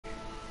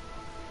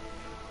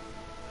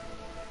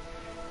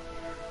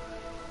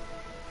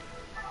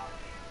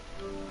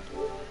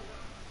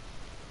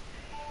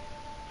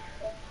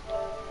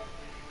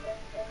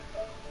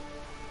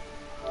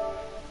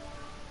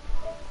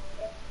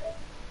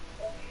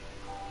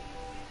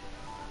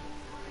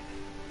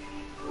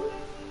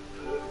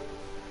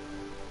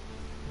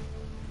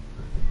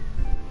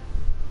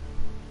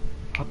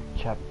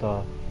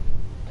chapter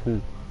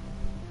 2.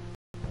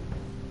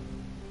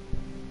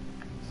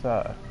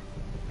 So,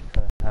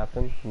 what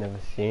happened? Never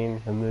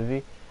seen the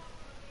movie.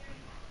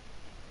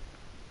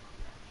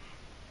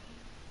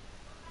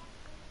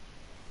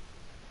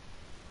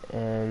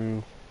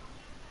 And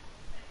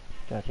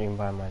judging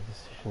by my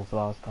decisions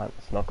last time,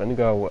 it's not going to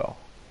go well.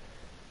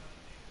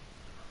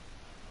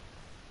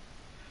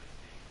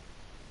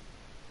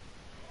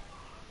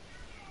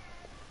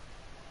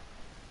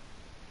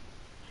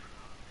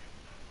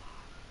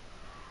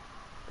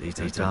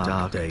 These are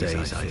dark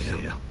days, I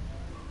fear.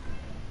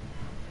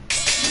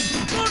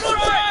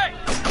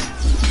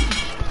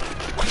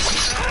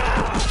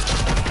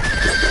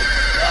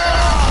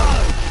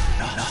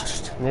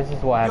 This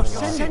is what happened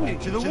last Send time.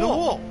 it to the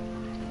wall.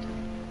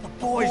 The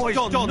boy's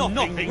done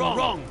nothing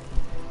wrong.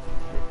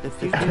 The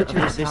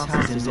future of this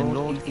house is in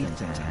Lord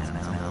Ethan's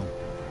hands now.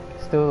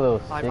 Still a little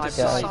sick, I've guys,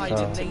 decided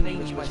so to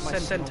name you as my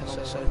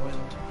sentinel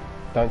servant.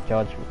 don't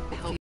judge me.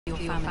 Help your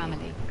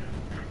family.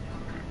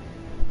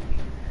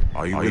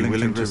 Are you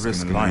willing to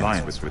risk an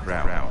alliance with the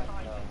crowd?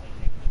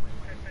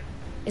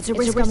 It's a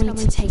risk I'm willing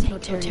to take,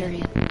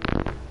 Notarian.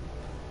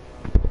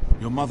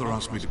 Your mother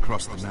asked me to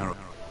cross the narrow...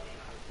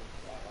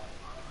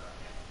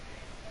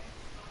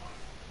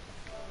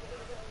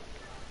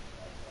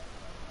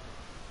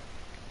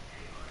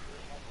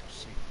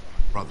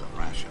 Brother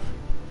Rasha.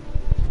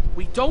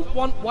 We don't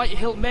want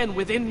Whitehill men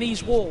within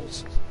these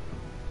walls.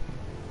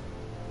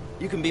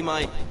 You can be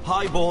my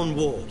highborn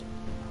ward.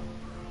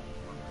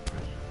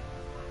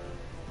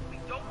 We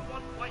don't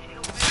want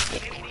Whitehill men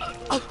within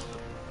these walls.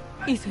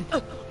 Ethan.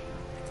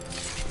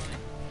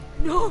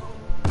 No!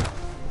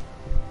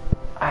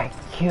 I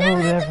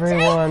killed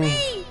everyone!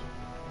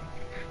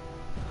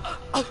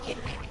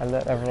 I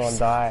let everyone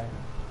die.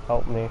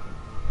 Help me.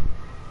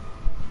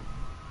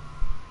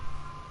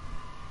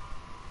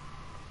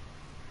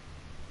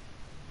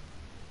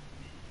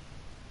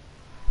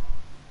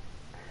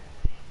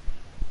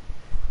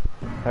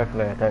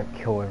 Hopefully I don't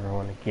kill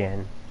everyone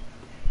again.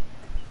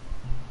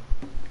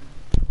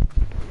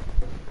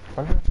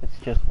 I wonder if it's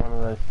just one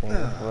of those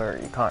things where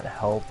you can't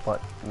help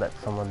but let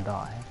someone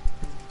die.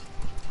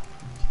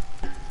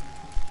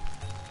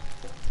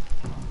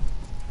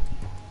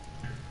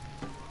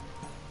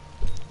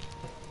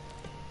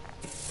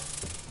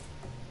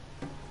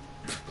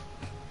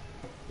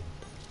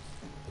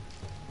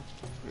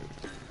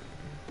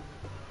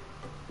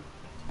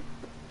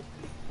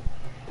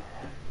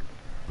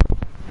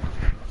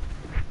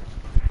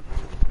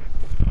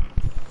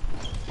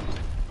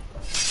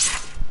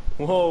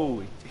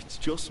 Whoa, it's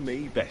just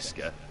me,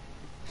 Beskha.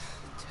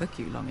 Took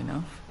you long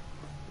enough.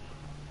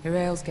 Your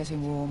ale's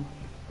getting warm.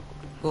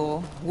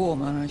 Or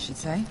warmer, I should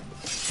say.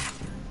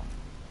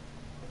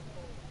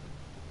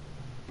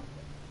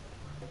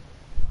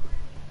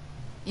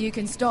 You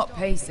can stop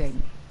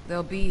pacing.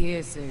 They'll be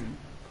here soon.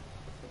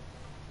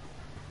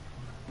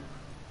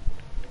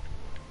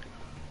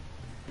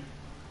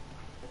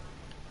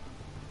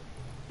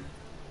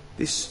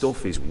 This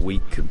stuff is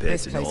weak compared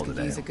This to place Northern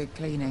could use a Ale. good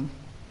cleaning.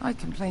 I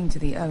complained to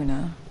the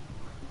owner,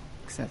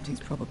 except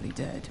he's probably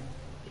dead.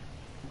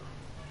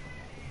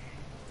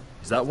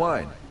 Is that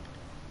wine?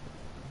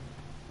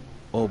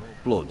 Or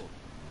blood?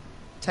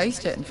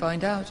 Taste it and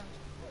find out.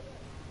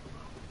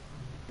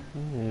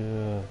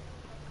 Yeah.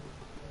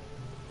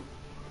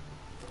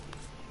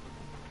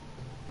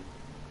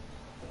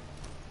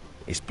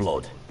 It's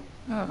blood.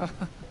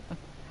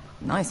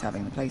 Nice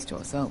having the place to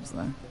ourselves,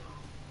 though.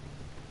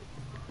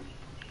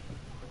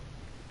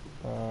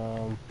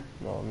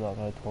 No, I'm not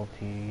gonna talk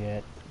to you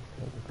yet.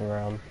 Look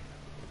around.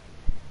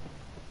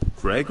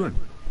 Fragrant.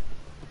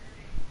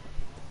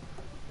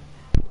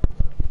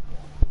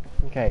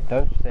 Okay,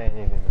 don't say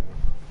anything to me.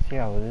 See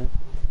how it is?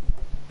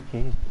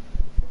 Jeez.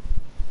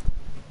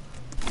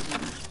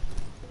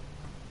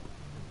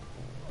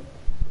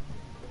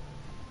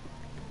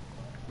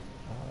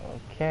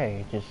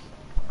 Okay, just,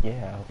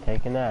 yeah, I'll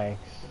take an axe.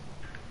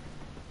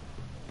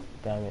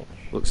 Damage.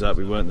 Looks like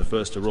we weren't the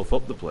first to rough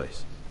up the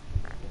place.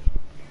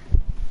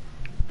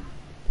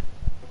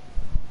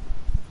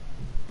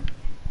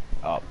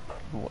 Up.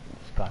 What,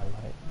 skylight?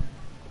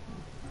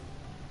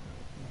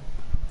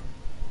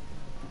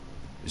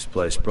 This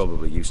place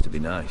probably used to be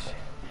nice.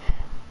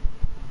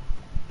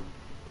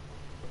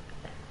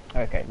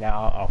 Okay,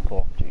 now I'll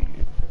talk to you.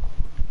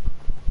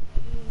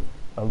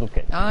 I'll look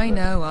at you. I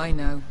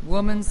know.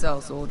 Woman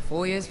sellsword,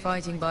 4 years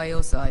fighting by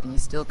your side and you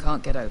still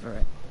can't get over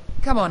it.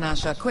 Come on,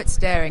 Asher, quit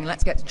staring,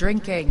 let's get to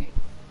drinking.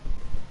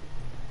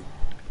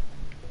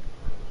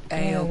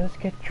 Ale. Let's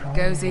get drunk.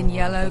 Goes in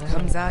yellow,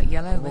 comes out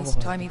yellow. Waste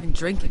of time even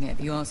drinking it,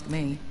 if you ask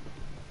me.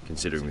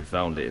 Considering we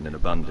found it in an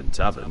abandoned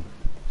tavern,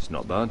 it's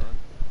not bad.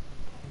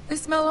 They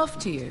smell off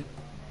to you.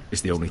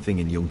 It's the only thing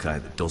in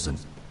Yunkai that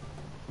doesn't.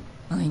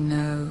 I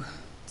know.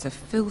 It's a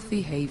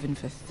filthy haven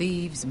for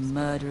thieves,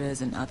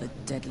 murderers, and other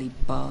deadly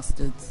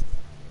bastards.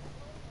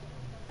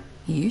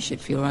 You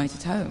should feel right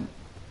at home.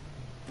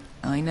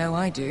 I know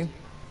I do.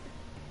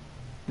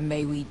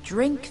 May we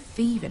drink,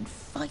 thieve, and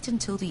fight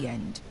until the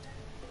end.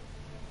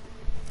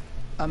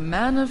 A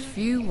man of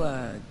few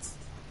words.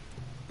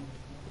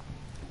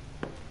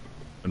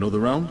 Another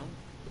round?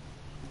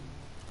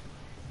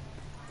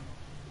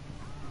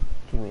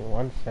 Give me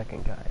 1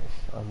 second, guys.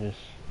 I'm just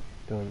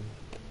doing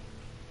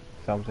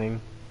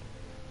something.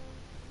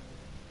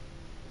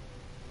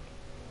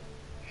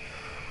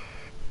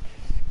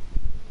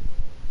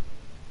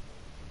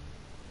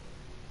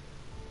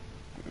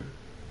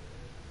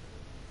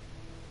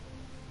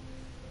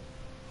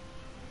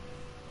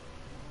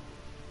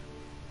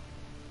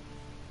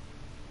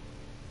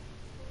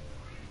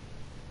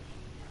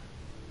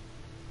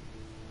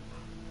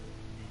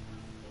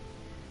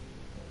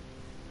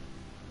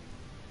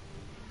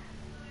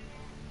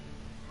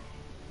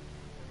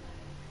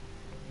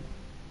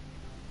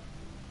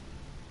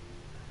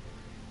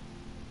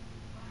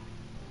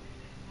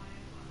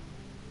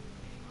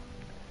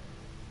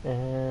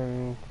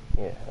 And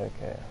yeah,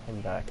 okay,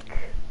 I'm back.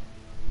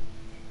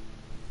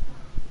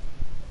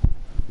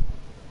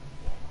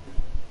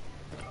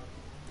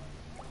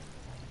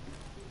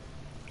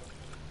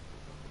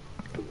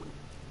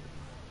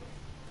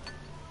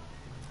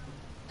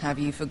 Have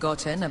you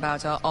forgotten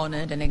about our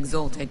honored and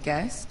exalted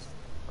guest?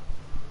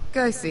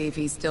 Go see if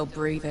he's still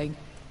breathing.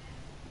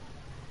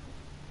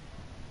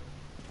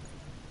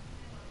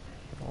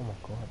 Oh my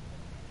god.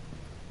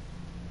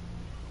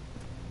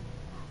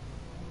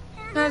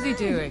 How's he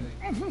doing?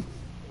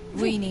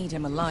 We need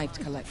him alive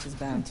to collect his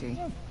bounty.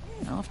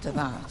 After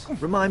that...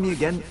 Remind me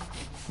again,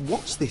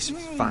 what's this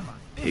fat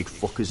pig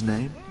fucker's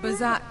name?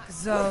 Bazak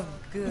Zog...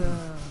 something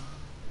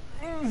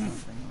or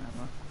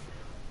other.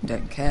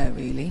 Don't care,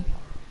 really.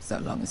 So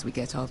long as we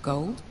get our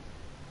gold.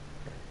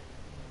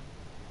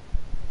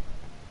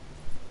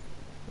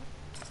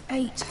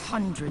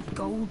 800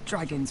 gold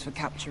dragons for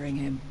capturing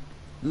him.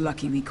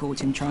 Lucky we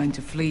caught him trying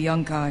to flee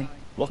Yunkai.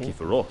 Lucky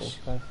for us.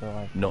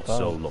 Not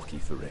so lucky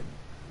for him.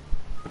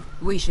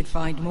 We should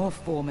find more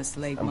former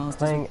slave I'm masters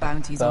playing with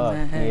bounties Thug, on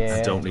their heads. yeah.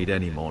 I don't need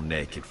any more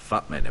naked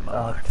fat men in my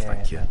life, Okay,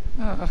 thank you.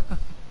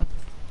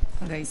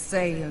 They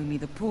say only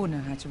the poor know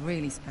how to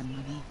really spend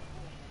money.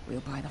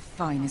 We'll buy the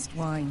finest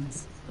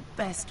wines, the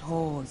best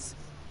whores,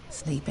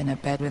 sleep in a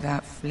bed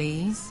without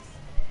fleas.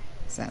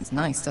 Sounds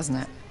nice, doesn't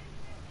it?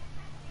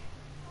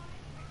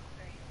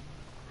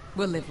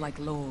 We'll live like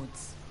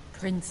lords,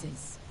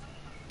 princes,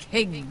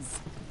 kings.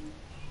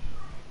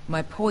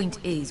 My point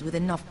is, with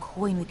enough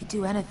coin we could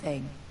do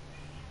anything.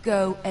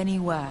 Go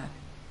anywhere.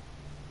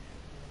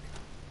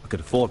 I could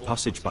afford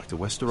passage back to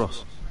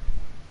Westeros.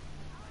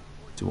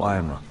 To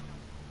Ironrath.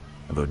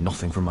 I've heard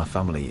nothing from my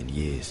family in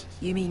years.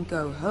 You mean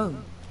go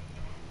home?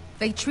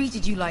 They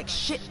treated you like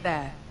shit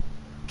there.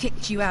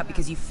 Kicked you out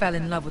because you fell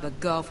in love with a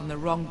girl from the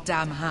wrong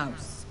damn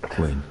house.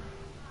 Queen.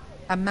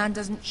 A man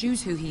doesn't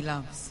choose who he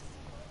loves.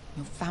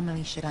 Your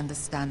family should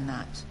understand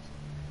that.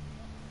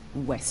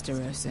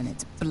 Westeros and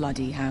its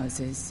bloody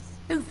houses.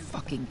 Who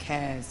fucking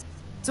cares?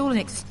 It's all an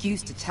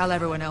excuse to tell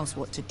everyone else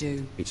what to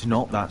do. It's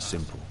not that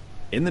simple.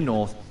 In the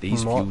north,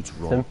 these Not feuds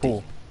roll simple.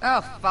 deep.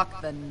 Oh,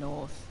 fuck the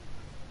North.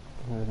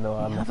 No,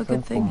 I'm We have a a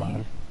good simple thing man.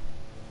 here.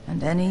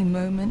 And any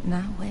moment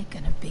now, we're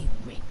gonna be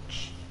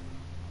rich.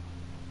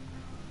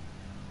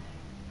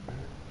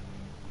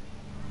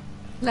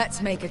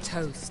 Let's make a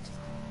toast.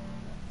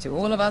 To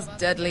all of us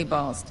deadly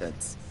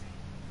bastards.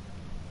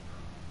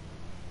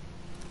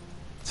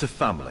 To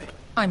family.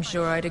 I'm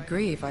sure I'd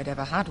agree if I'd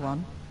ever had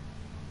one.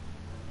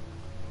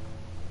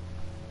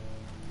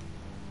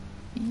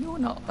 You're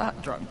not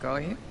that drunk, are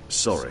you?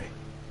 Sorry.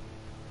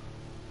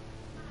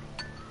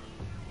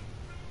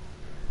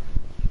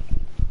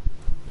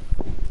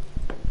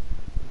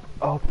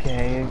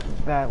 Okay,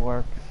 that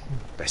works.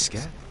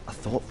 Beskar? I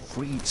thought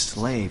freed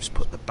slaves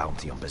put the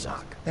bounty on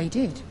Bazak. They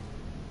did.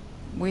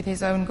 With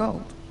his own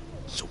gold.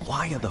 So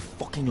why are the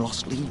fucking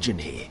Lost Legion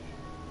here?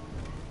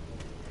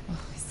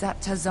 Is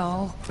that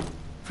Tazal?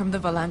 From the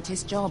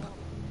Volantis job?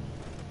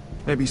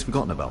 Maybe he's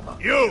forgotten about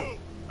that. You!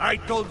 I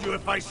told you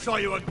if I saw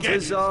you again,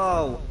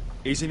 Tazal!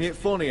 Isn't it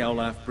funny how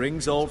life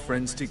brings old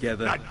friends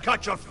together? I'd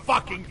cut your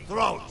fucking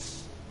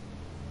throats!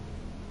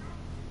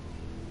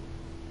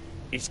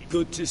 It's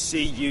good to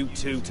see you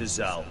too,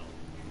 Tazal.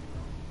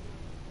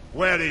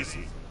 Where is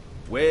he?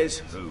 Where's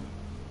who?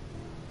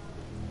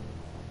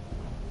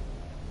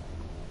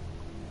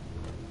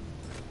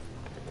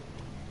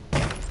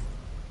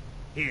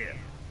 Here.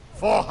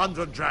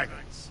 400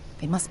 dragons.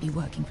 They must be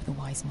working for the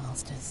Wise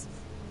Masters.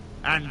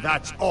 And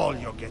that's all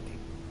you're getting.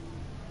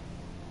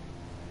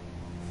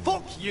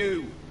 Fuck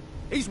you!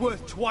 He's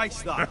worth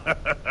twice that.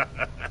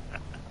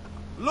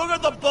 Look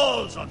at the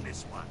balls on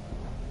this one.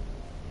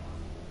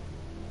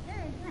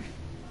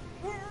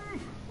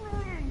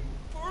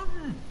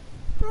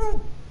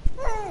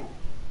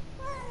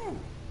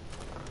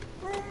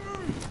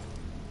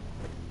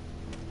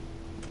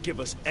 Give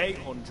us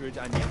 800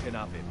 and you can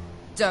have him.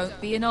 Don't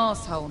be an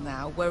asshole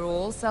now. We're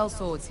all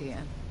sellswords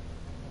here.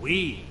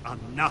 We are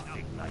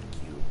nothing like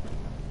you.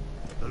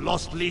 The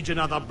Lost Legion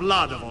are the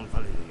blood of all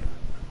Valyria.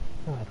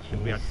 Oh,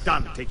 We jeez. are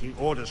done taking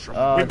orders from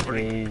Oh,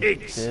 whimpering jeez.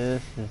 pigs.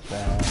 This is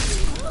bad.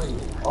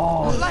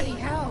 Oh, Bloody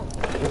hell!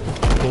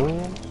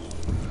 damn.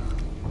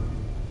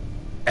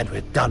 And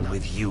we're done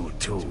with you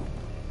too.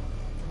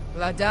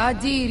 La da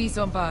diri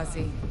son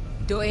pasi.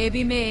 Don't it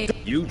be me?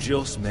 You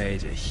just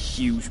made a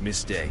huge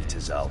mistake,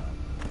 Tazal.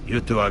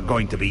 You two are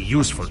going to be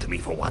useful to me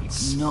for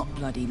once. Not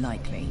bloody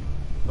likely.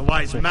 The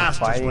wise Just a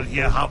masters will fighting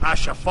hear how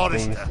Asher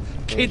Forrester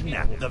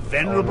kidnapped the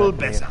venerable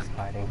Bezak.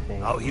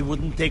 Thing. How he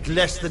wouldn't take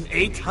less than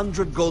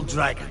 800 gold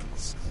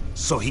dragons.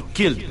 So he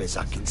killed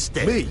Bezak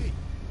instead. Me?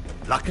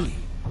 Luckily,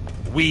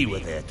 we were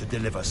there to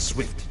deliver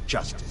swift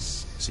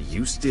justice. So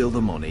you steal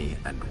the money,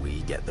 and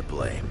we get the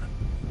blame.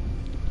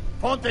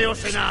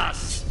 Ponteos en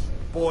as!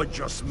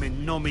 Pojos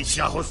menomi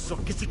jahoso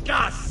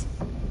kisikas!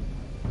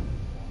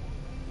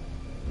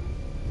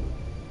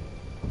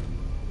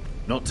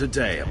 Not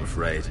today, I'm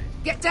afraid.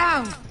 Get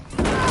down!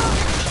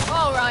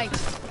 All right,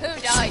 who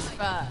dies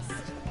first?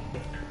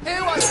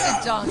 Who wants to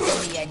dance on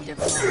the end of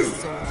my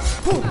sword?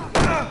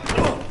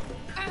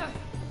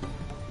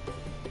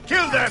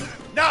 Kill them!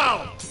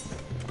 Now!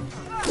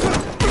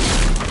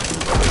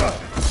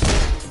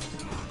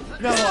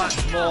 No,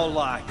 that's more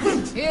like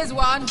it. Here's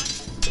one.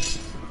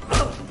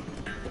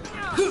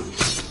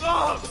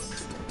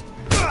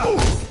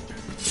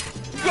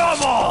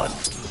 Come on!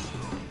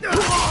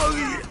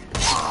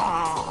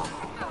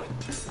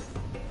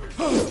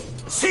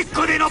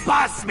 Sicuri no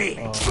pass me!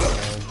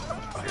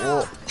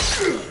 Oh.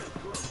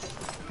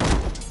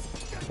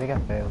 I think I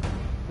failed.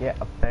 Yeah,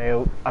 I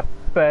failed. I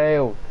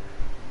failed.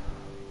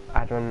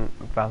 Adrian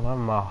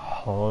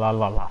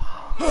Valamalala.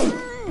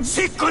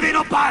 Sicuri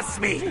no pass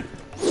me!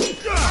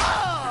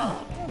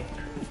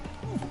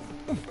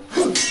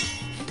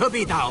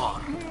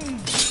 Tobitaor!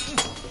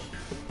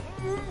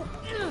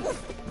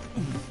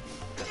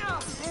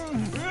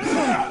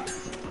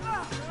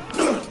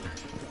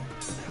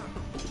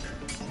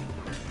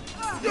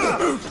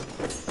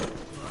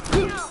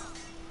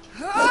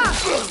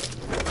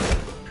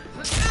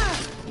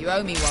 You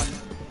owe me one.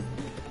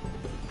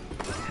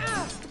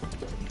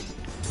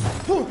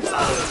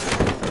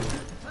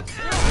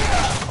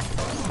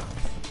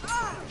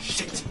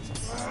 Shit!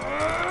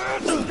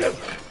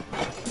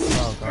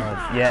 Oh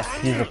god. Yes,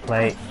 use a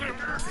plate.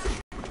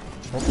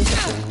 I think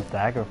it's a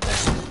dagger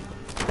plate.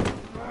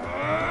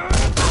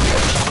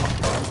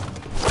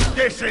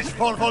 This is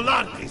for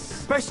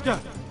Volantis! Bester!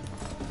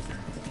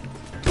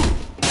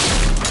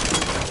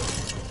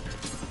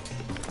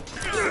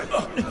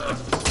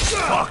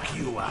 Fuck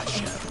you,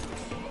 Asher.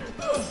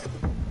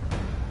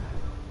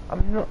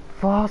 I'm not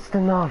fast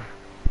enough.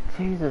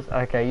 Jesus.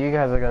 Okay, you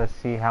guys are gonna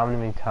see how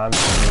many times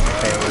this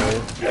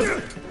fail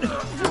is.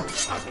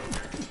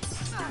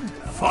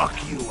 Fuck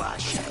you,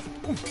 Asher.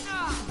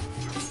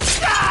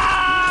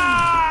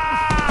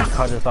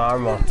 Cut his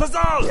arm off.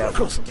 Tazal! Yep.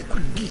 Coste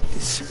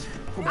baguites.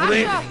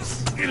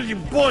 Pobretes.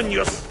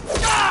 Ilimbonios.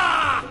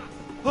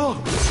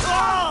 Oh!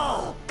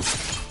 Oh!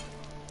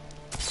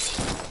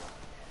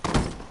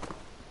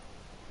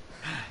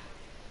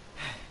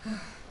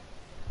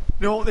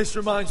 You know what this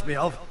reminds me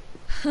of?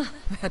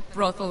 That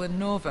brothel in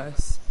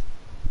Norvos.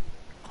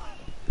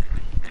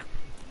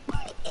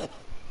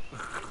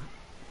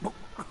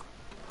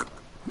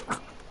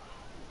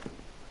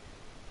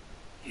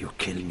 You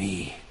kill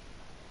me,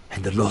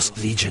 and the Lost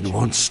Legion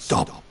won't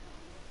stop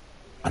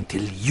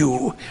until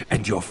you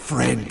and your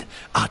friend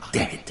are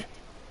dead.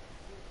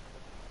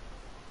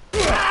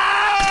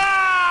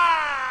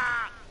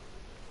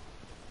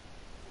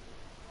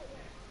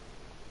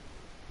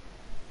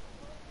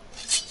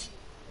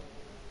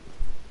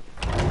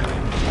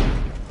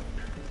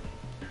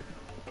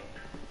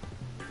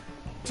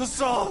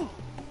 Tazal!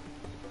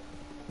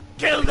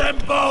 Kill them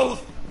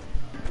both!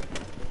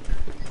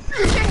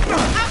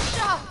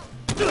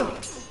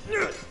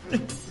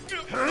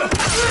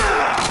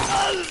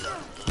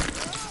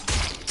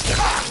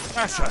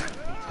 Asher!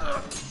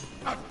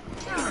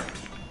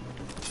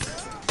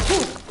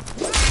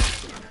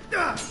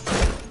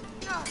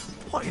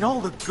 What in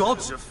all the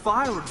gods of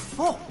fire and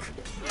fuck?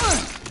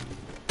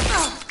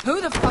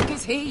 Who the fuck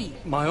is he?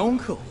 My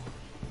uncle.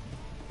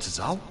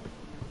 Tazal?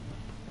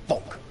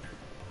 Fuck.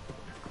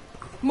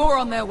 More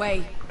on their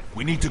way.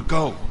 We need to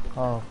go.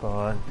 Oh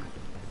god.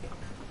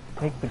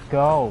 Take the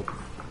gold.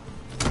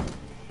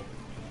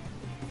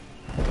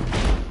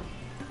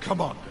 Come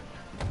on.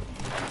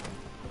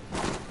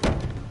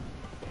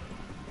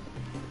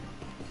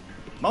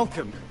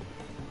 Malcolm.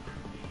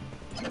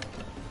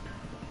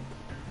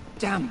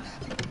 Damn.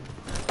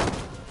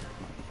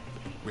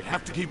 We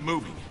have to keep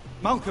moving.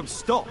 Malcolm,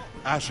 stop.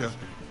 Asher,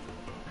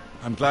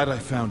 I'm glad I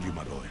found you,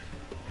 my boy.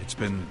 It's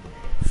been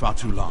far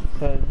too long.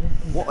 So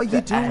this is What are you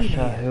the doing Asher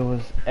here? who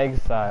was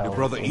exiled. Your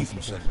brother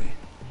Ethan sent me.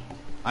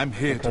 I'm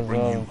here to Because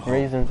bring you of home.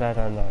 reasons I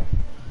don't know.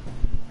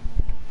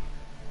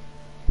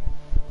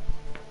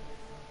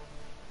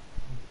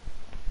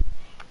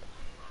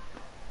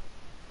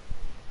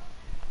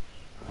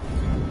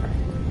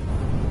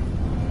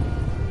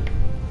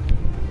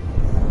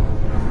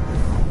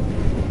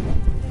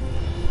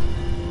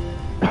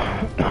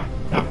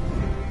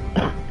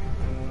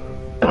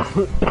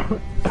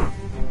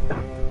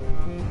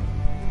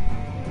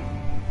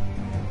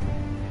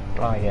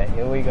 Oh yeah,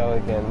 here we go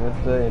again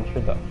with the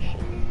introduction.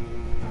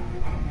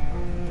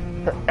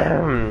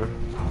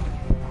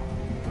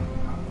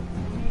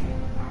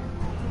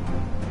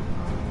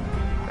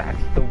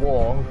 the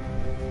wall.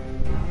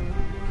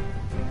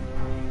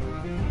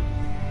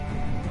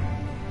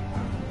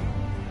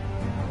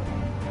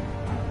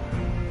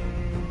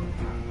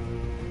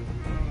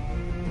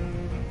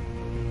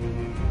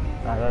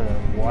 I don't know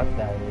what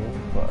that is,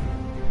 but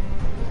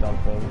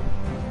something.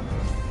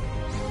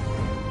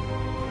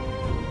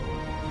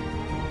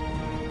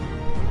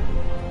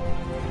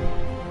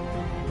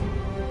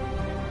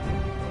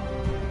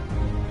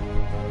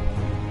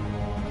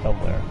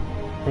 Somewhere.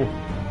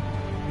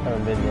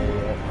 Haven't been there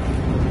yet.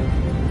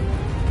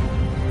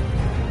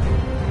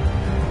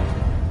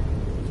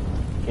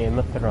 Game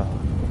of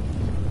Thrones.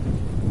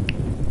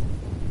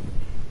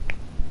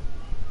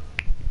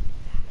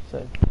 So,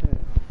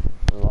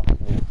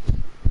 lost me.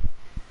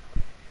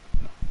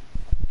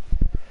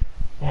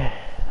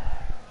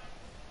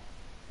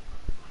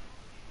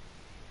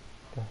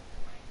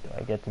 Do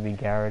I get to be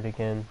Garrett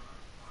again?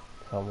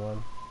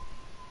 Someone.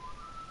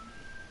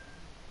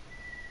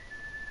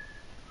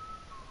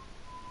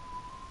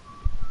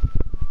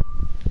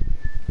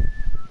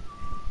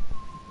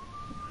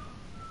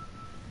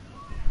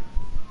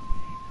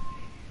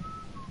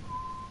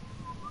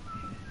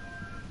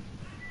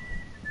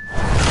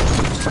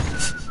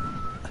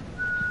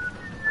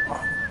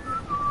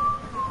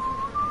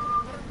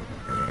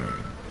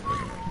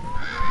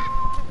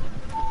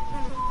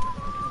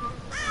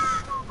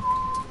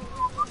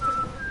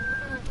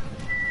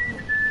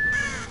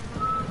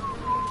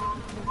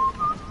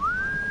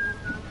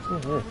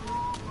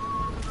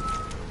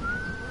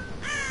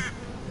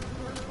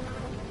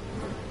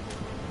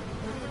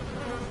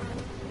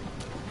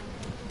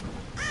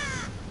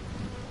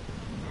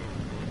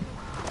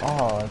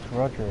 Oh, it's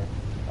Roger.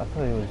 I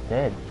thought he was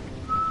dead.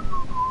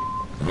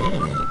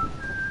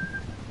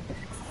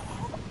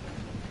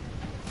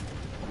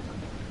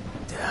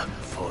 Damn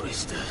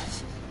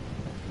Foresters.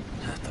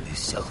 Turtle is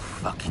so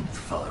fucking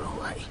far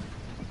away.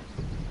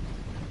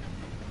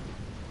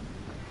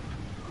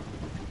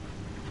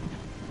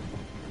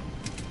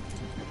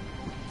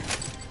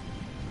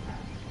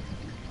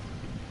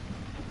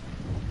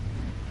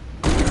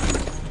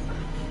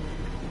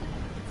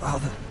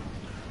 Father.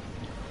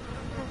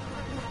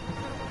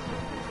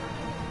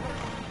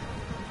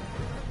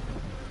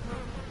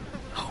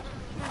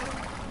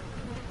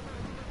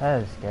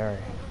 That is scary.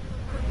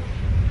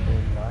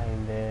 You're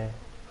lying there,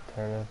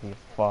 turn up your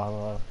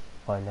father,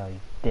 find out he's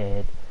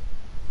dead.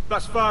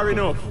 That's far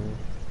enough.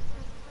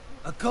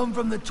 I come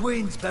from the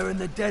twins bearing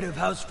the dead of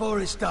House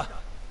Forrester.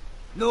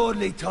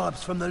 Lordly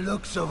types from the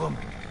looks of them.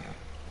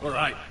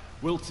 Alright,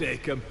 we'll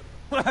take them.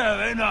 Well,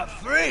 they're not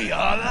free,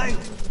 are they?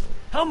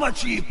 How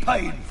much are you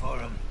paying for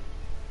them?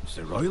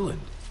 Sir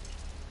Royland.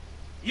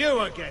 You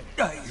again.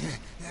 What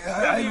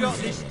have you got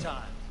this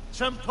time?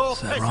 Some poor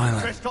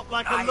peasant dressed up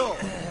like a lord.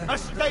 A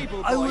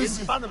stable boy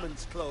in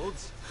Bannerman's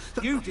clothes.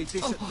 You did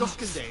this at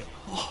Duskendale.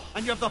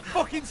 And you have the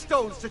fucking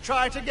stones to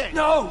try it again.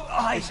 No,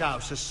 This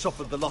house has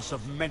suffered the loss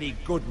of many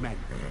good men.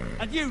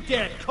 And you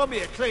dare come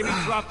here claiming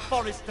to have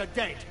Forrester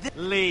dead.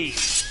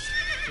 Leave.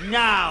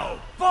 Now.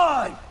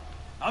 Fine.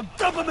 I'll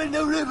dump him in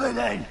the river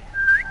then.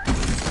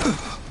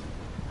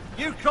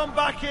 You come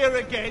back here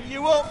again,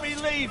 you won't be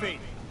leaving.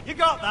 You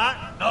got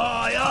that?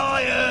 Aye,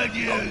 I heard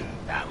you.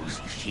 That was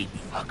a sheep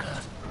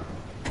fucker.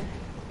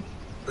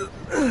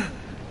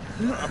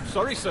 I'm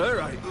sorry,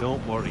 sir.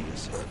 Don't worry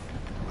yourself.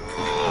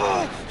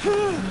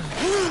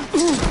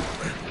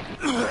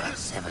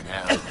 7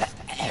 hours.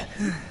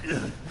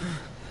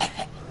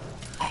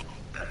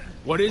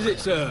 What is it,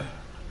 sir?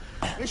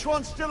 This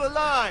one's still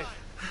alive.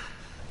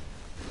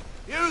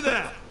 You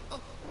there?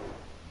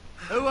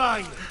 Who are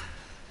you?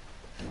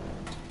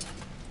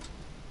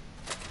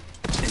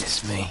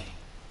 It's me.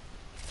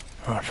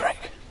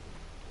 Roderick.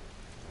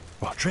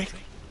 Roderick?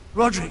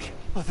 Roderick!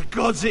 By the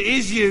gods, it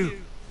is you!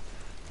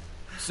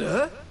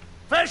 Sir?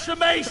 Fetch the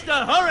Maester,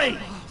 hurry!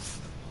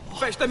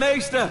 Fetch the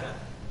Maester!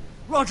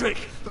 Roderick!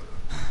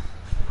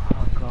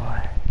 Oh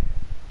god.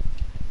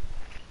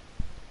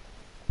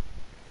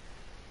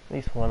 At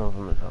least one of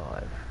them is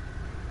alive.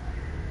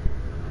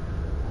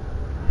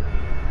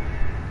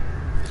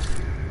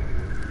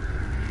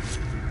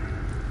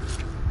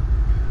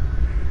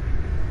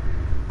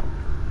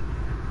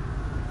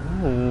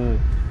 Ooh,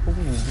 what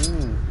did you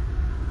do?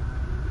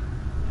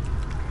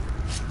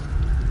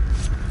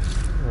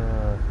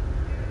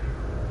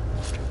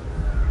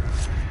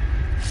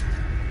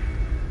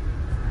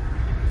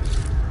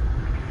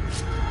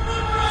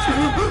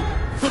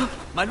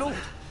 My lord,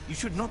 you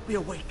should not be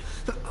awake.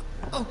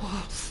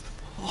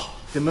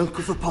 The milk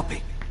of the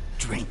poppy.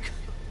 Drink.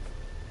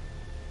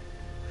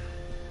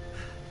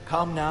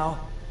 Come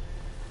now.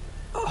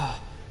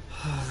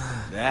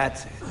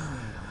 That's it.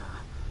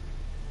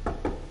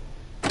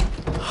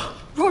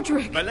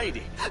 Roderick! My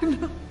lady.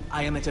 No.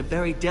 I am at a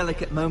very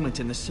delicate moment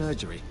in the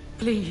surgery.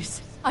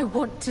 Please, I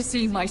want to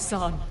see my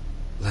son.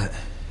 Let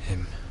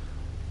him.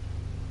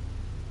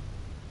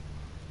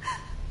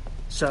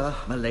 Sir,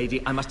 my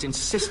lady, I must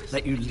insist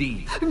that you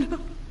leave. No.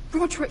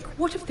 Roderick,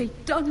 what have they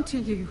done to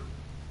you?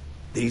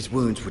 These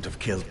wounds would have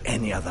killed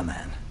any other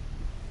man.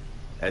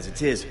 As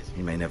it is,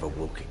 he may never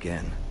walk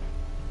again.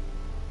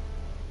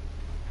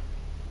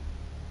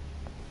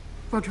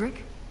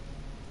 Roderick?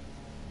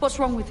 What's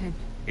wrong with him?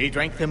 He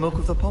drank the milk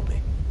of the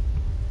poppy.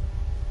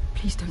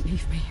 Please don't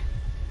leave me.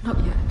 Not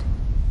yet.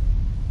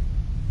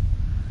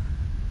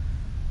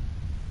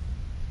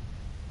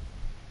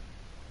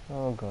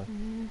 Oh god.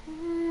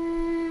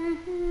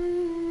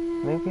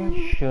 Maybe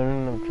I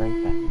shouldn't have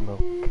drank that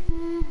milk.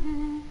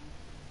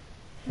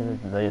 Should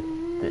have left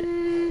it.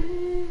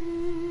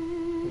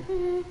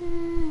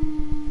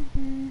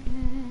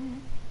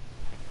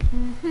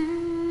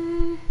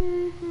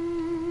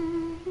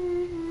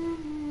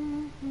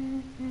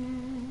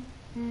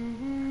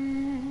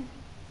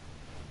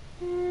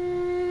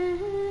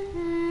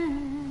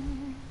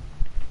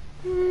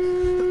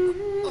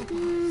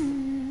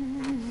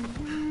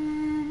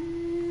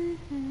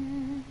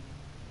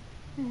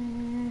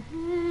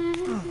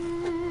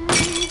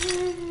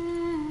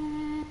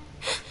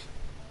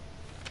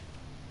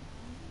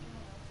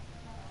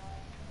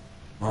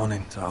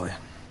 Morning, Talia.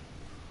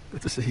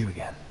 Good to see you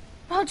again.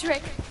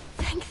 Roderick,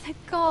 thank the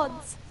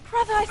gods.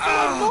 Brother, I thought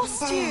I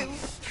lost you.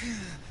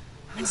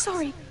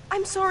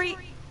 I'm sorry.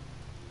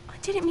 I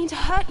didn't mean to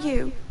hurt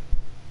you.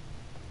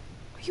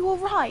 Are you all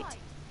right?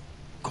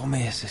 Come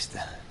here,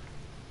 sister.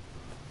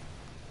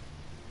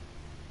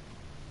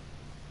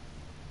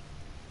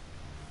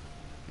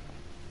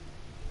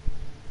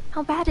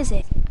 How bad is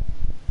it?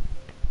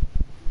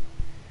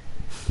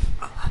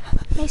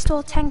 Maester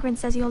Tengrin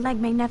says your leg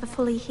may never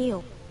fully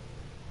heal.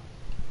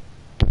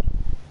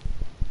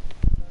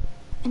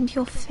 And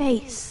your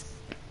face.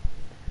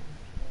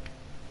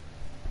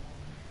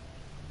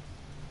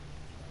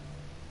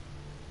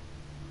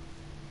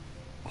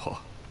 Oh,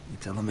 you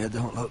telling me I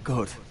don't look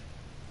good?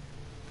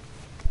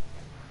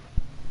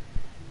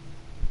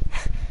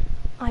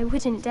 I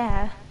wouldn't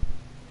dare.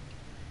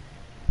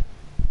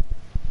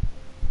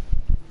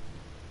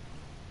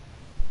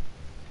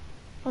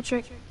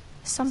 Roderick,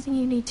 there's something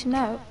you need to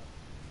know.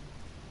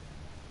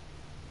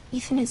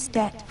 Ethan is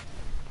dead.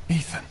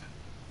 Ethan?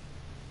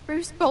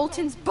 Bruce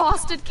Bolton's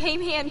bastard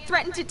came here and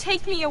threatened to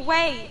take me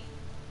away.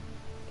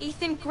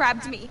 Ethan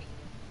grabbed me.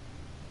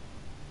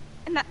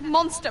 And that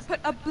monster put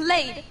a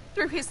blade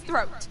through his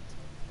throat.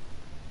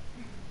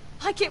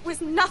 Like it was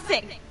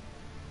nothing.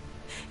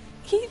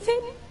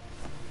 Ethan?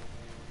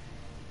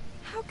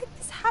 How could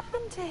this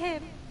happen to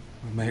him?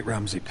 We'll make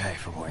Ramsay pay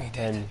for what he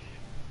did.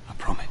 I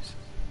promise.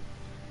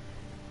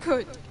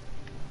 Good.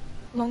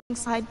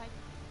 Alongside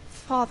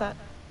Father.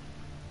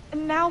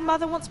 And now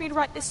Mother wants me to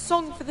write this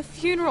song for the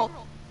funeral.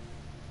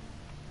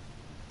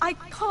 I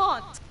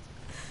can't.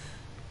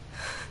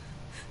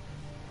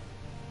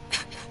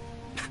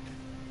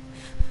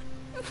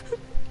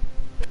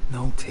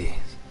 No tears.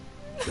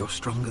 You're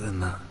stronger than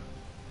that.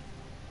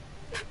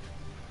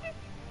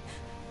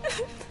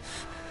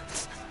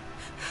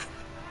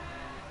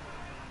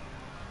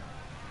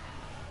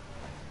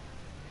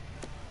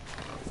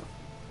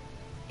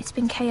 It's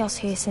been chaos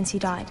here since he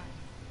died.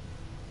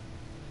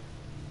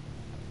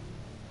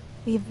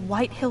 We have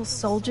White Hill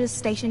soldiers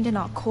stationed in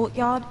our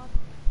courtyard.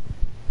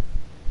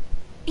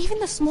 Even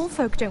the small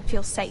folk don't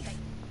feel safe.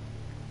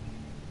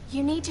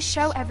 You need to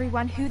show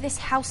everyone who this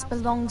house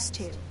belongs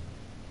to.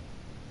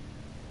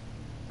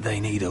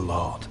 They need a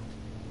lord.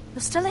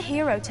 You're still a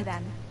hero to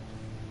them.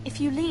 If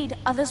you lead,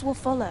 others will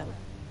follow.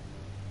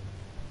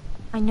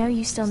 I know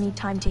you still need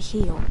time to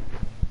heal,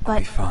 but... I'll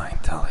be fine,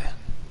 Talia.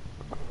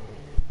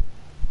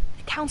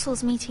 The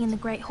council's meeting in the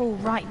Great Hall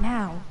right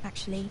now,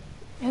 actually.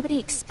 Nobody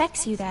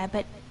expects you there,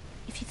 but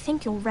if you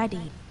think you're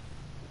ready...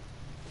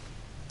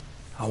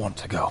 I want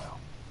to go.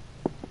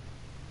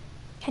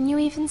 Can you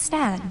even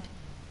stand?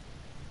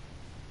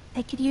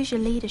 They could use your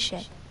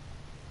leadership.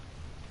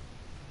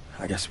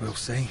 I guess we'll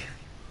see.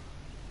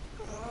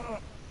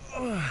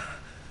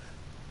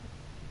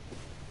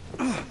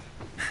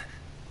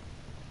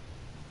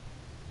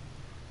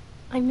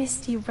 I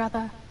missed you,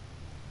 brother.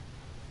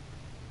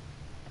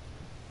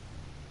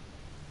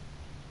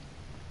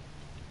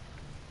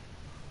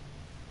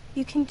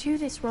 You can do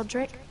this,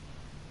 Roderick.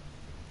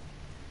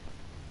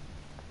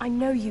 I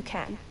know you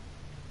can.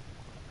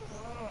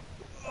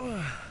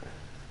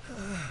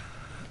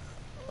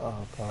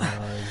 Oh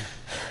god.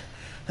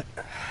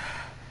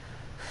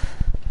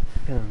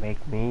 You're gonna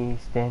make me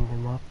stand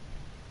him up?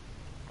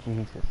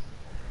 Jesus.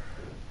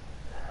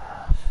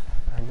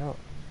 I know.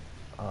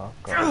 Oh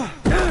god.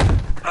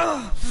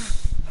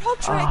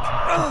 Roderick!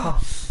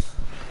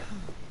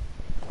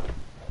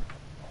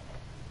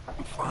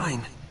 I'm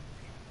fine.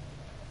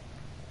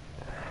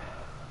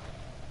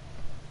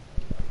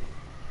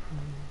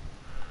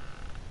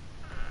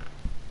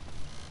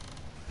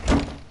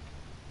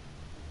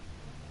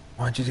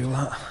 Why'd you do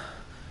that?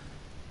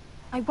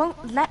 I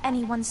won't let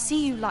anyone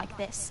see you like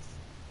this.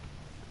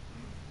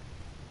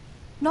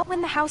 Not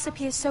when the house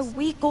appears so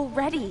weak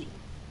already.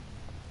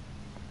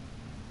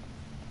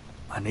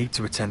 I need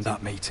to attend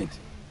that meeting.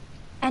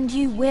 And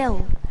you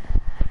will.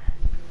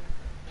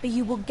 But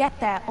you will get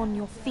there on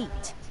your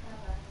feet.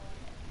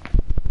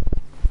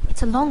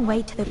 It's a long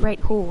way to the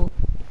Great Hall.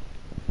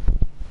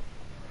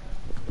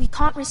 We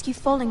can't risk you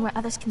falling where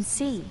others can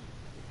see.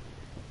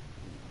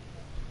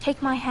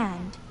 Take my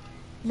hand.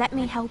 Let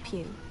me help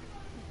you.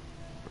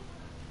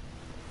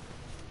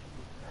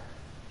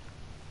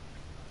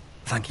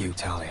 Thank you,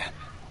 Talia.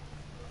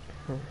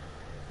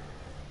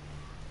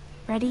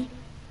 Ready?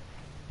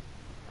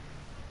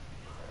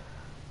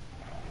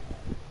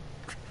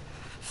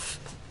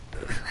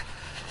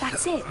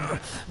 That's it.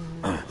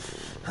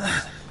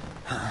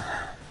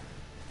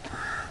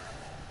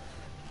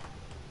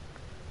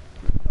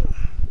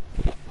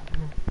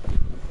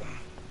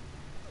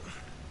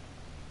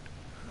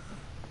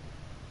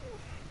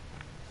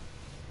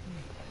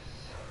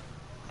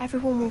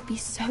 Everyone will be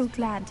so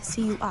glad to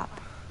see you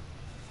up.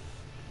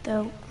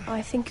 Though,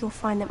 I think you'll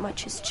find that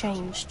much has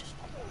changed.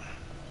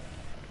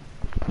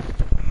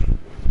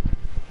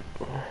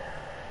 Oh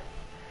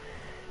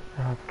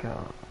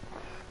god.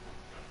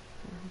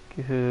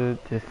 Good.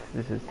 This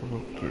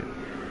isn't good.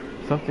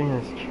 Something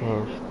has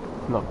changed.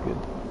 Not good.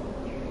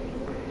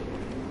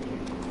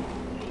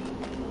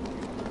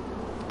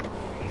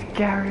 It's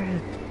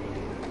Garrett.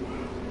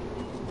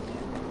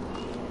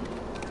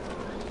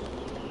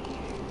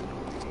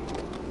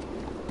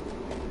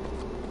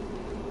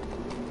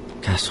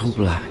 Castle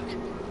Black.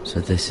 So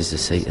this is the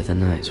seat of the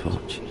Night's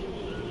Watch.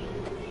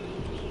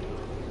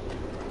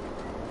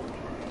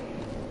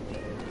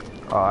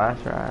 Oh,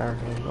 that's right. I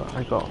remember.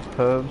 I got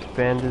herbs,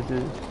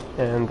 bandages,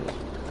 and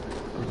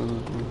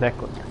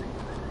necklace.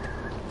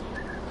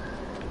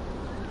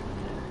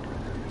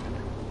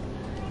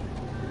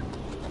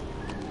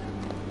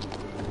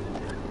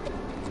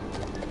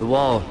 The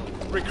wall.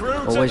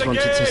 Recruits Always at the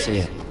wanted to gate. see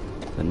it,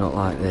 but not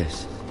like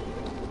this.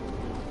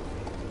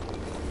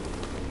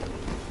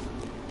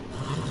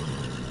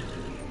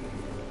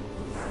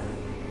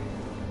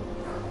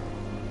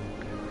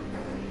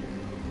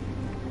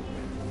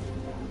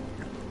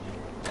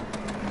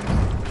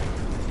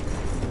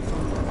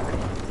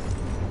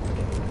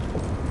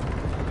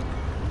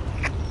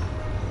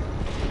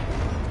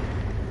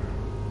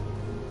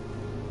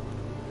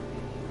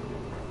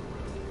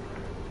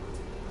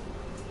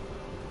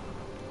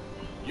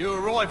 New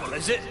arrival,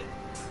 is it?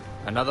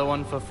 Another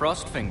one for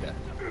Frostfinger.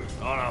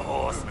 On a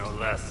horse, no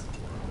less.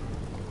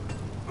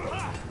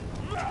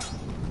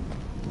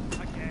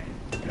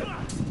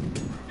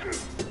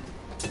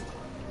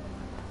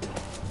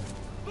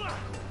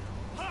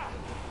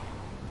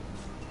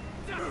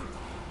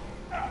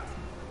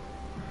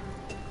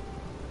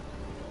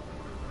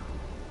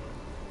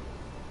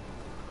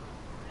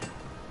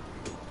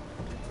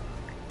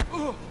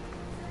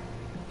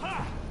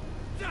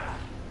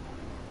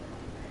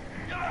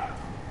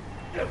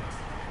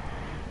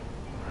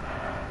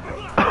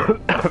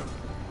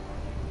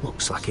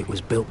 Looks like it was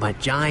built by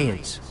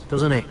giants,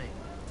 doesn't it?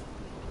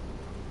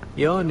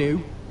 You're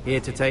new, here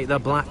to take the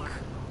black.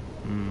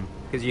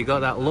 Because you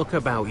got that look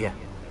about you.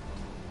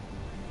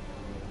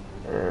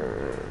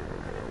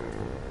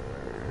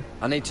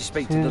 I need to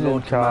speak to the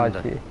Lord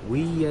Commander.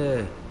 We,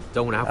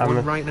 don't have I'm one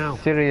a right now.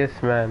 serious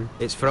man.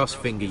 It's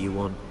Frostfinger you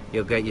want.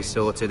 He'll get you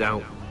sorted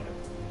out.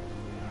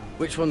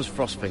 Which one's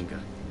Frostfinger?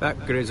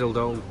 That grizzled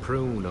old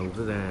prune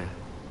over there.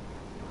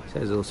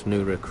 Says us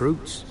new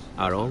recruits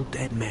are all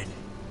dead men.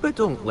 But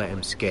don't let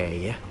him scare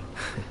you.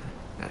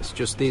 That's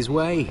just his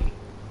way.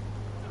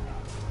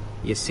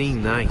 You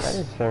seem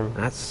nice.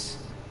 That's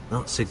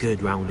not so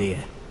good round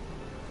here.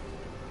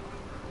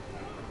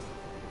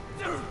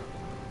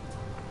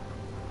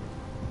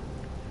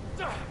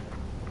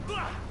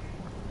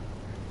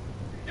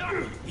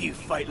 You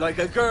fight like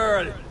a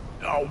girl.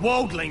 A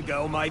waldling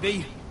girl,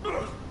 maybe.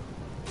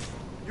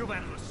 You've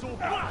had a sword.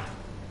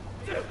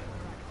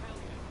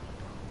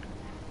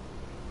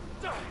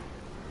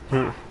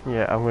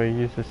 Yeah, I'm gonna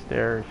use the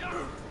stairs.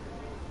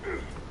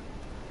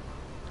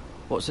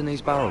 What's in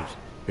these barrels?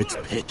 It's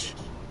pitch.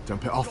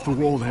 Dump it off the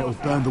wall and it'll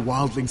burn the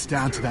wildlings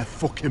down to their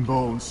fucking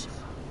bones.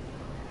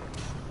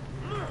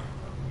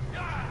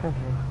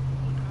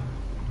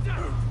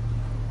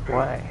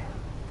 Why?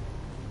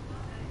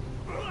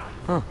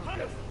 Huh.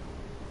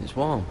 It's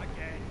warm.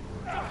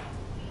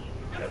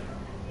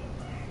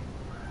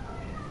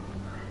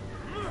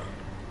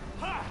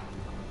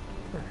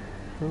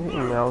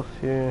 Anything else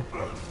here?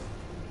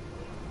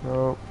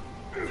 Nope.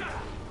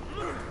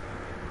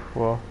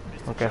 Well,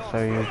 I guess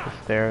I'll use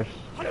the stairs.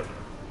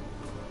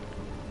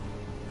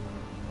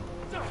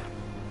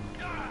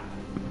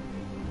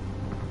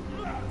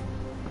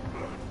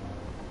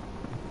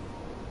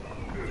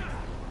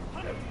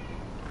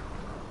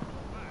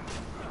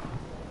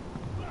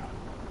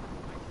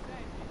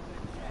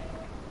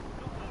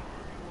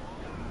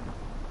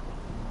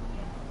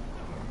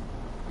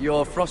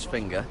 You're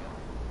Frostfinger?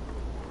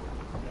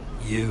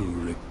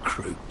 You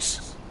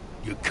recruits.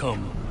 You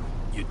come,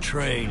 you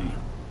train,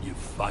 you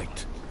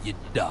fight, you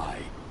die.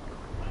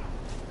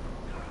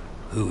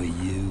 Who are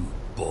you,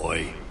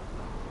 boy?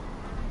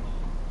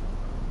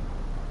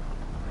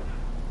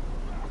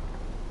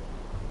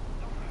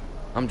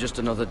 I'm just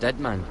another dead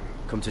man,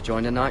 come to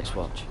join the Night's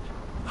Watch.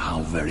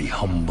 How very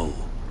humble.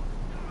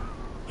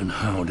 And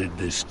how did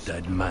this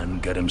dead man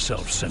get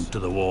himself sent to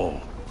the wall?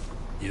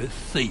 You a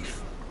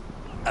thief?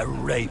 A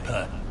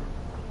raper?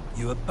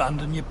 You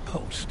abandon your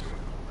post?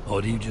 Or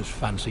do you just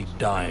fancy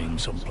dying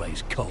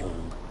someplace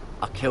cold?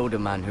 I killed a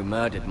man who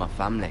murdered my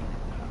family.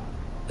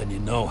 then you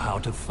know how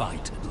to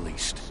fight, at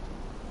least.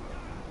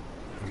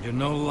 And you're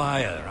no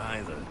liar,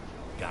 either,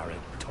 Garrett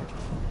Tuttle.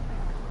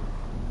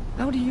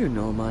 How do you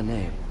know my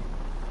name?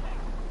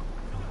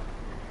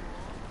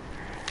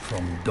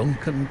 From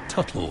Duncan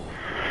Tuttle,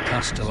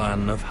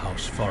 Castellan of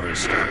House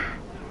Forrester.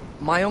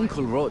 My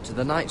uncle wrote to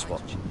the Night's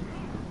Watch.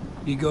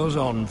 He goes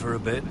on for a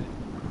bit,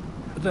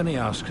 but then he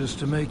asks us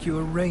to make you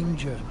a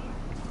ranger.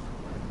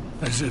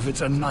 As if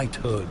it's a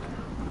knighthood.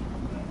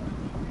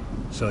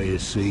 So you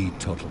see,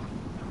 Tuttle,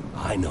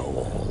 I know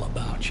all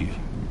about you.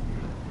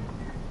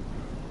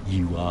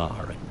 You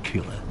are a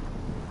killer.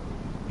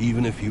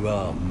 Even if you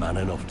are man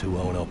enough to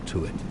own up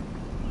to it.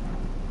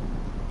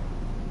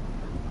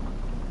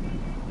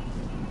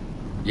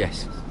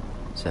 Yes,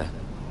 sir.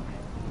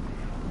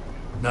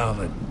 Now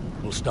then,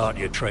 we'll start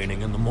your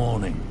training in the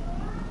morning.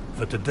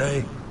 For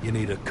today, you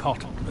need a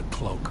cot and a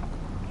cloak.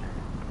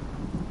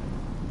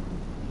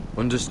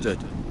 Understood.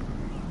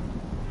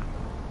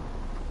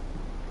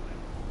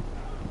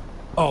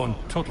 Oh,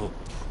 and Tuttle,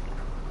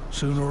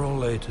 sooner or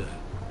later,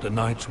 the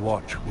Night's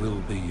Watch will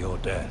be your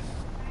death.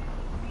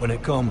 When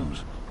it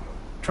comes,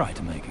 try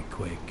to make it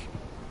quick.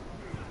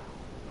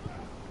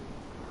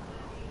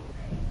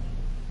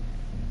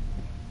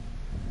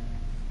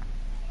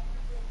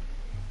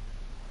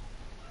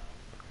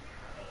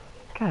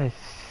 Guys,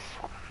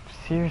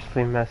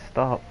 seriously messed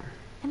up.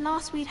 And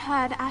last we'd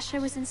heard, Asher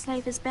was in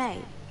Slaver's Bay.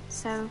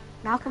 So,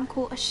 Malcolm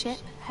caught a ship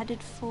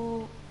headed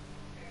for...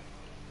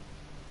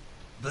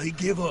 They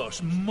give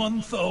us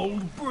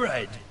month-old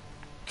bread.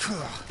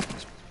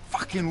 There's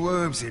fucking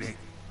worms in it.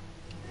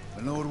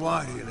 My Lord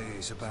Whitehill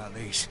hears about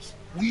these.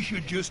 We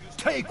should just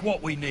take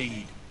what we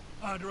need.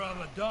 I'd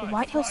rather die. The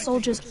Whitehill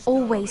soldiers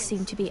always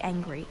seem to be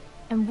angry,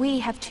 and we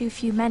have too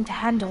few men to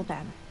handle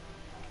them.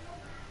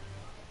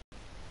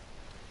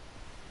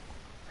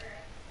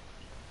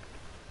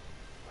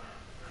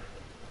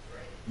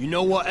 You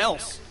know what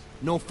else?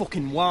 No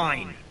fucking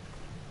wine.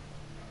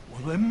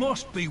 Well, there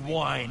must be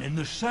wine in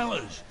the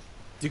cellars.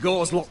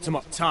 Degor's locked him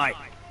up tight,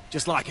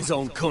 just like his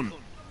own cunt.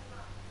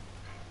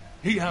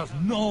 He has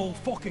no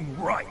fucking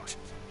right.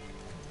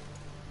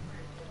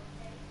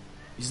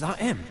 Is that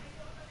him?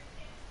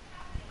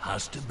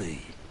 Has to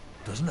be,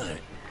 doesn't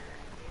it?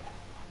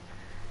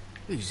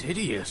 He's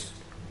hideous.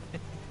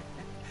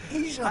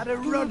 He's had a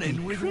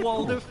run-in with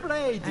Walder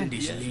Frey, And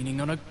he's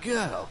leaning on a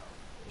girl.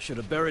 Should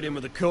have buried him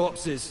with the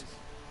corpses.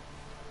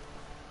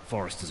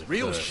 Forrester's a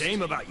real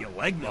shame about your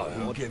leg, my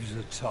Who lord. gives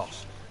a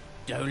toss?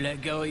 Don't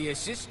let go of your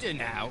sister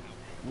now.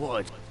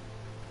 What?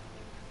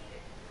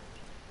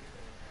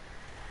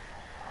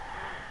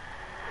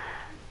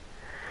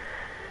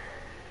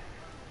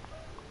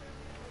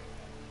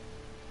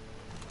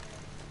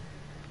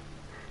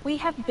 We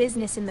have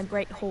business in the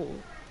Great Hall.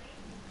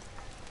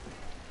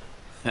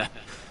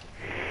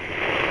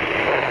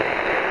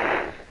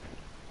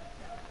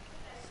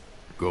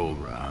 Go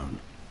round.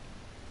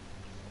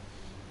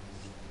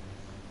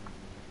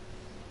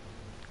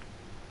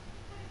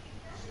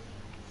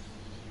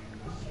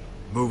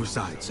 Move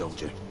aside,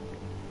 soldier.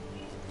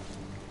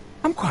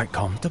 I'm quite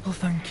comfortable,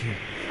 thank you.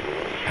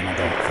 And I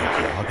don't think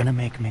you are gonna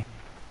make me.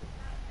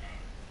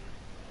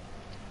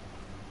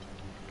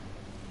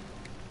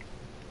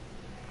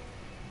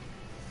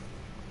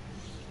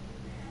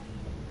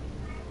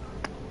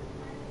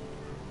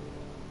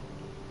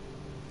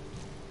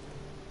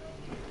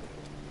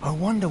 I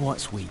wonder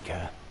what's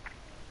weaker.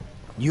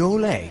 Your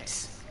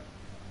legs?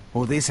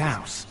 Or this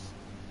house?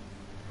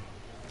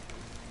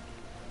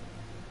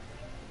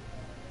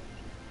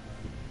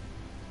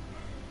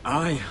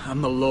 I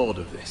am the lord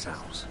of this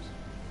house,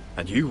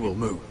 and you will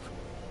move.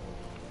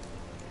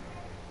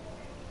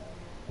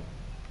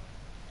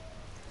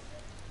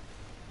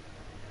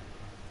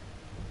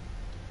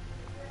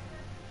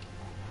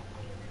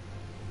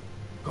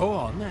 Go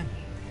on then,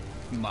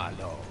 my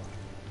lord.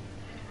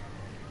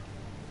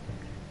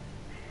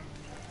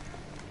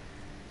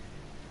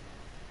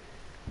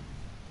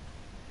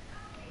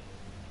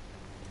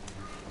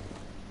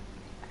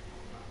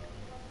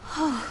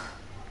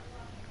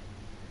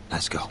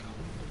 Let's go.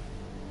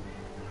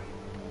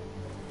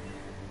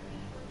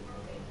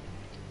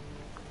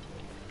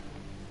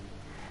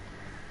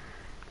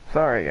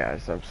 Sorry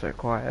guys, I'm so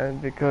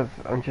quiet because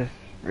I'm just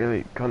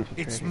really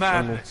concentrating It's on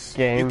madness. this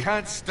game. You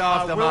can't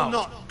starve them out. I will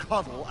not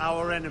coddle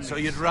our enemies. So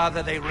you'd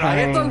rather they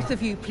riot? Fine. Both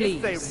of you,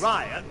 please. If they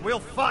riot, we'll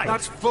fight.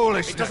 That's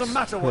foolishness. It doesn't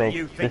matter what Make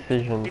you think.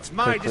 decisions It's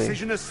my quickly.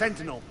 decision as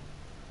Sentinel.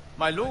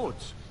 My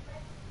lords.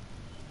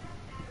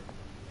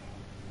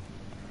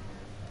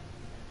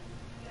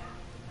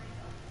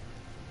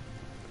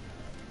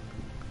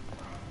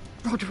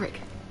 Roderick.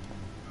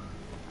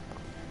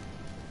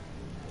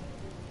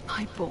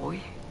 My boy.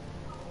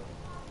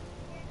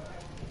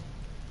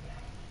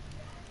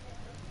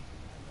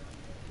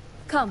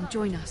 Come,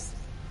 join us.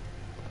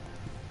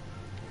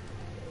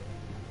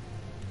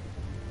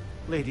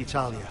 Lady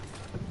Talia,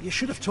 you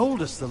should have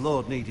told us the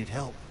Lord needed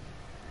help.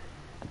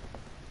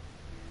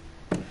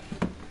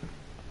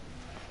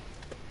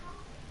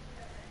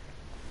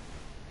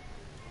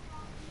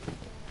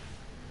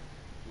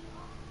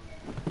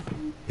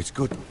 It's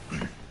good.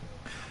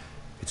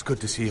 It's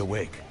good to see you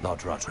awake,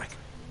 Lord Roderick.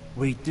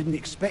 We didn't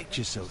expect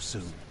you so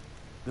soon.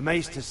 The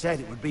Maester said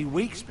it would be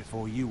weeks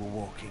before you were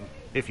walking,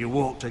 if you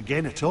walked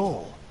again at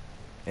all.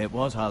 It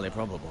was highly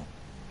probable.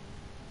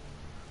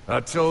 I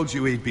told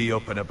you he'd be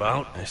up and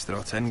about. Maester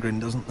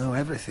Otengrin doesn't know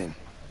everything.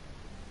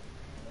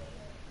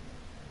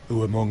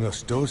 Who among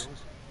us does?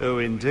 Oh,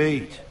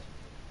 indeed.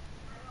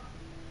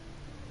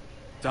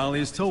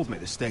 Dahlia's told me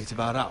the state of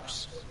our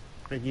house.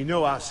 And you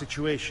know our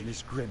situation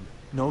is grim.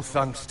 No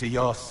thanks to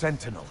your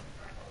sentinel.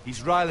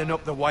 He's riling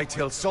up the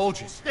Whitehill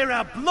soldiers. They're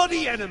our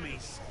bloody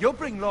enemies! You'll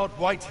bring Lord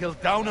Whitehill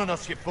down on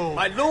us, you fool!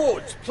 My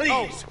lords, please!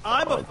 Oh,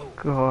 I'm a fool!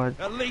 God.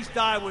 At least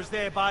I was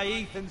there by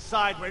Ethan's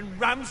side when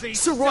Ramsay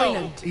Sir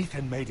Royland!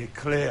 Ethan made it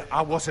clear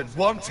I wasn't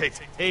wanted.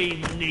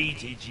 He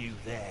needed you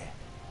there.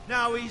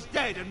 Now he's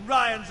dead and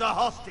Ryan's a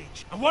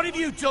hostage. And what have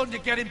you done to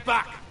get him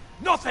back?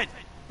 Nothing!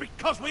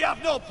 Because we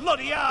have no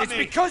bloody army! It's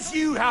because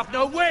you have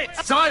no wit!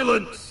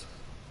 Silence!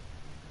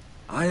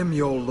 I am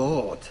your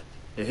lord.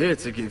 You're here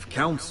to give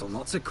counsel,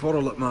 not to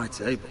quarrel at my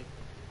table.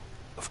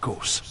 Of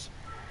course.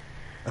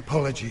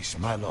 Apologies,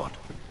 my lord.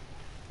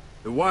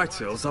 The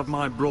Whitehills have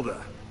my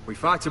brother. We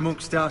fight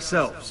amongst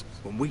ourselves,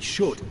 when we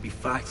should be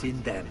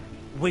fighting them.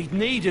 We'd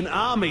need an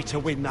army to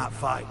win that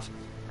fight.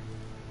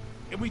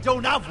 And we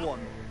don't have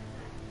one.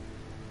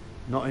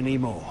 Not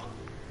anymore.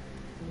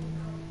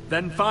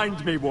 Then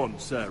find me one,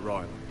 Sir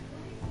Royland.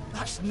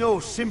 That's no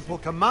simple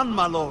command,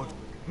 my lord.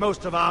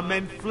 Most of our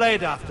men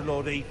fled after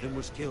Lord Ethan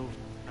was killed.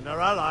 And our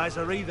allies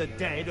are either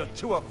dead or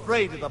too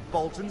afraid of the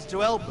Boltons to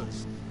help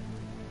us.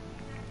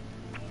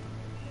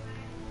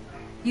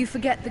 You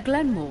forget the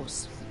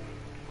Glenmores.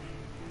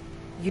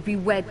 You'd be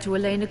wed to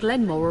Elena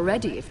Glenmore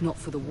already if not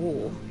for the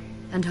war.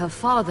 And her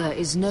father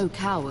is no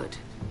coward.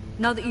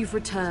 Now that you've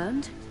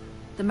returned,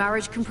 the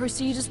marriage can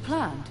proceed as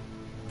planned.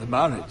 The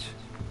marriage?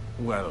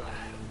 Well,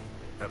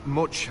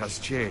 much has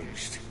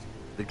changed.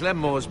 The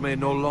Glenmores may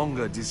no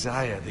longer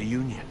desire the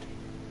union.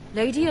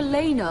 Lady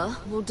Elena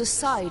will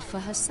decide for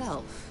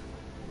herself.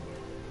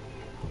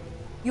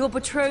 Your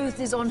betrothed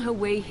is on her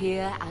way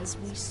here as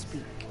we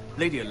speak.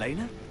 Lady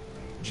Elena?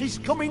 She's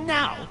coming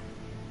now?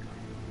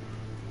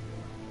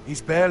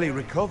 He's barely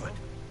recovered.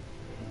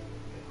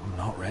 I'm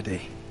not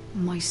ready.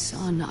 My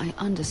son, I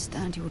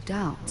understand your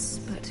doubts,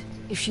 but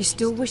if she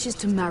still wishes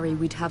to marry,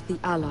 we'd have the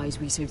allies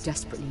we so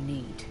desperately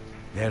need.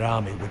 Their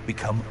army would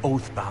become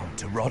oath-bound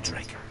to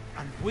Roderick.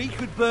 And we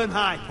could burn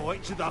High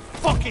Point to the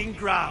fucking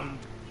ground!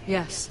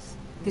 Yes,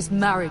 this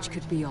marriage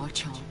could be our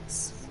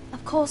chance.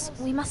 Of course,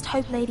 we must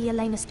hope Lady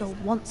Elena still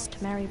wants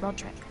to marry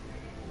Roderick.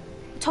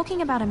 We're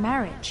talking about a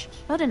marriage,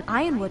 not an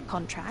Ironwood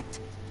contract.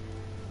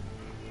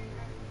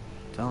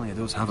 Dahlia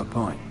does have a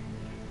point.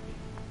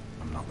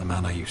 I'm not the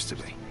man I used to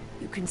be.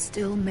 You can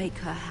still make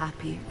her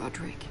happy,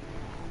 Roderick.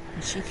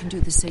 And she can do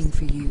the same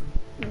for you.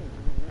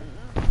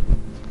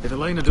 If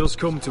Elena does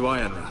come to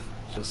Ironrath,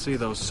 she'll see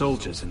those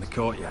soldiers in the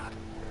courtyard.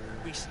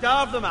 We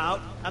starve them out,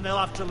 and they'll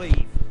have to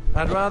leave.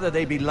 I'd rather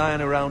they be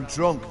lying around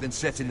drunk than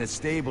setting the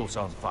stables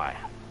on fire.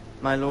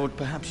 My lord,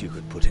 perhaps you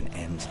could put an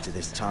end to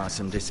this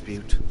tiresome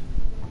dispute.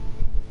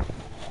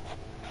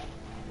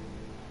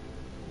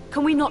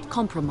 Can we not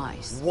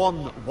compromise?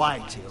 One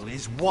Whitehill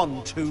is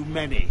one too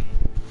many.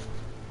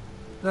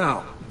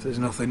 Now, if there's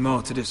nothing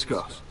more to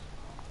discuss.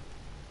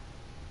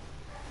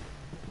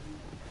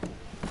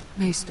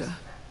 Maester,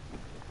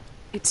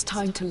 it's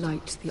time to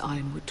light the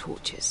Ironwood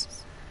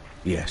torches.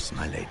 Yes,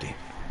 my lady.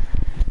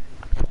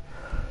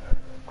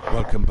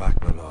 Welcome back,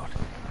 my lord.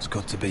 It's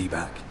good to be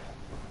back.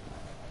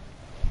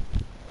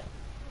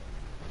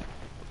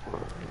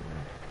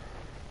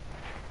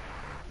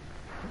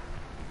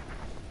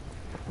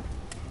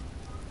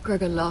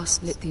 Gregor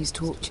last lit these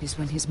torches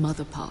when his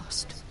mother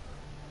passed.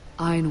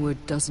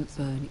 Ironwood doesn't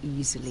burn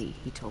easily,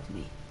 he told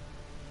me.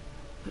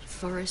 But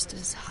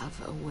foresters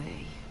have a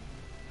way.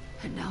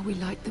 And now we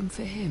light them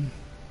for him.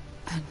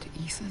 And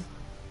Ethan.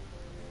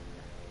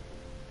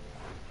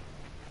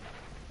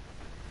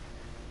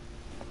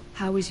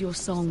 How is your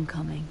song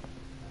coming?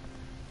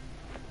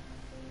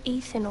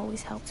 Ethan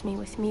always helped me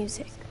with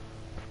music.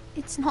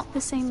 It's not the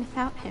same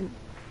without him.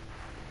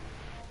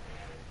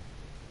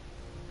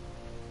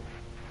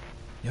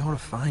 You're a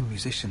fine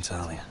musician,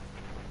 Talia.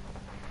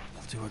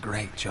 You'll do a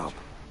great job.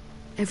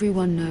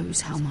 Everyone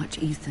knows how much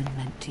Ethan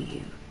meant to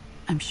you.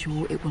 I'm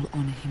sure it will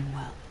honor him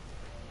well.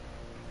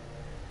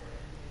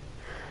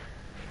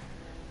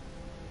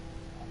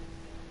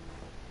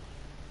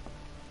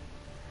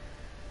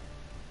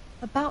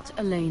 About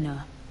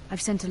Elena,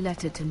 I've sent a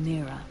letter to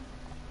Nira.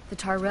 The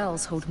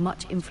Tyrells hold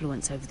much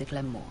influence over the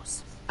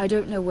Glenmores. I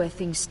don't know where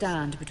things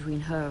stand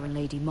between her and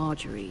Lady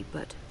Marjorie,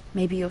 but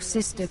maybe your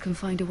sister can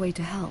find a way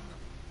to help.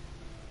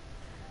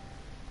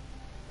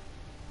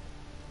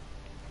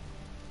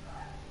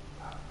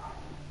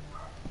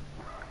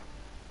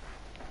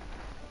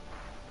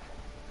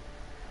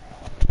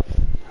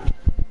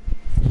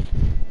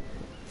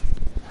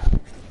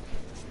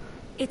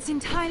 It's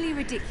entirely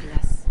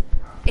ridiculous.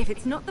 If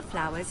it's not the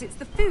flowers, it's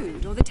the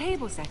food or the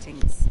table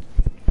settings.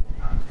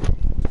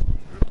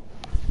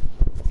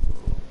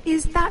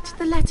 Is that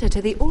the letter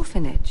to the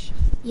orphanage?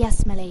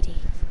 Yes, my lady.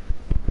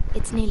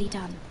 It's nearly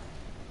done.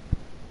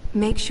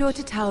 Make sure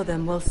to tell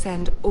them we'll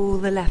send all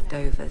the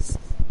leftovers.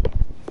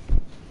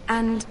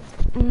 And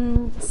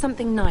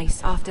something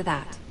nice after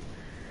that.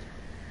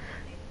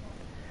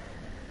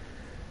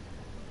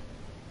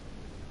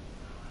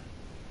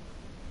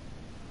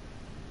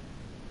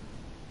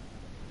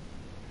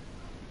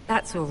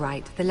 That's all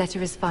right. The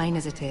letter is fine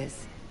as it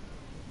is.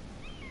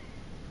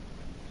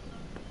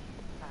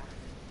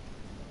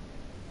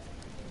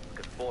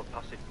 Good forward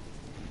passage.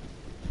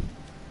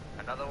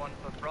 Another one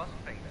for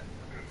Frostfinger.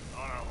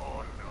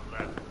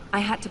 I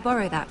had to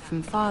borrow that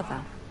from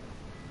Father.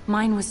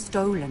 Mine was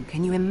stolen,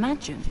 can you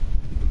imagine?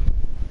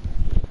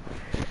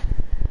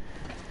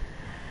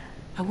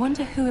 I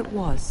wonder who it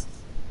was.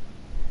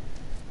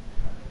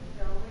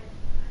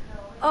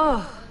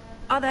 Oh,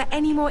 are there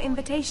any more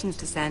invitations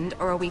to send,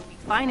 or are we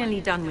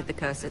finally done with the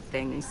cursed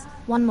things?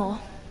 One more.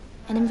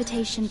 An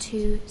invitation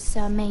to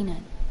Sir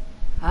Maynard.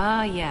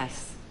 Ah,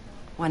 yes.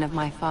 One of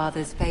my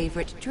father's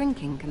favorite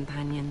drinking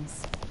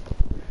companions.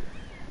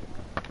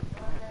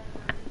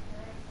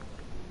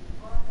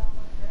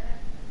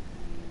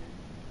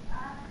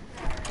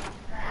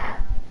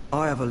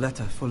 I have a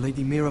letter for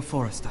Lady Mira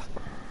Forrester.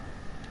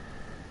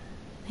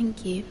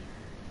 Thank you.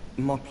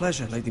 My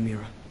pleasure, Lady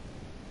Mira.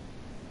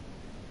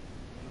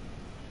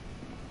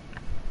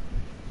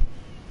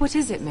 What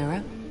is it,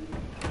 Mira?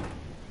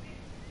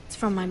 It's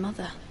from my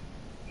mother.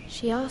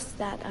 She asks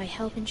that I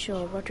help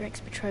ensure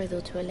Roderick's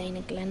betrothal to Elena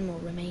Glenmore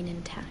remain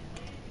intact.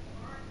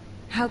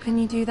 How can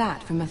you do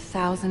that from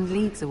 1,000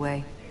 leagues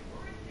away?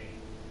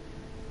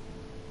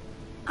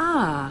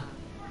 Ah,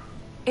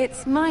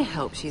 it's my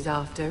help she's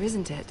after,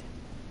 isn't it?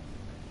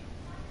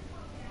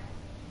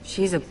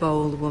 She's a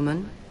bold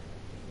woman.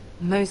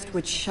 Most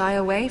would shy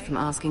away from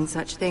asking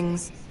such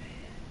things.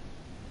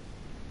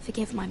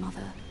 Forgive my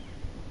mother.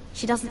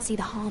 She doesn't see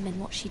the harm in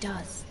what she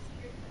does.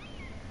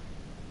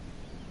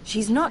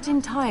 She's not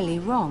entirely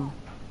wrong.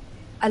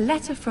 A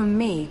letter from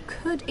me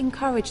could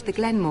encourage the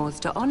Glenmores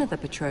to honor the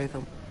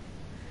betrothal.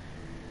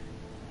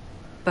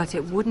 But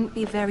it wouldn't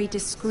be very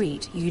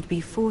discreet. You'd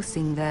be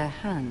forcing their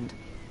hand.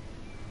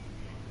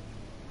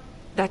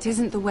 That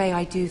isn't the way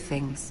I do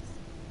things.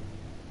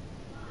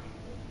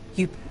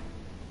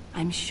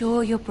 I'm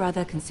sure your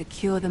brother can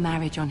secure the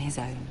marriage on his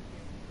own.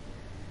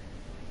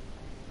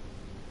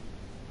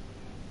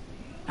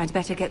 I'd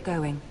better get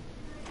going.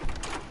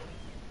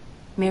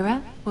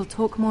 Mira, we'll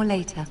talk more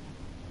later.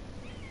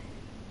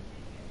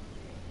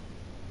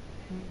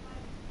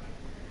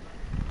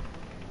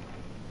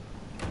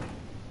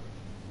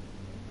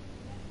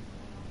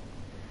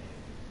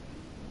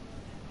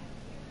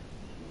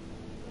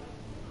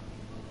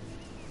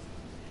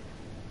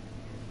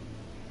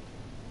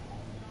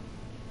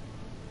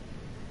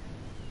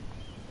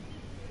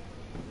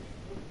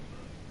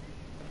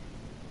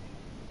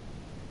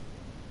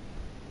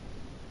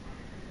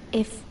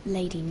 If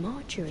Lady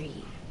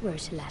Marjorie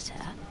wrote a letter...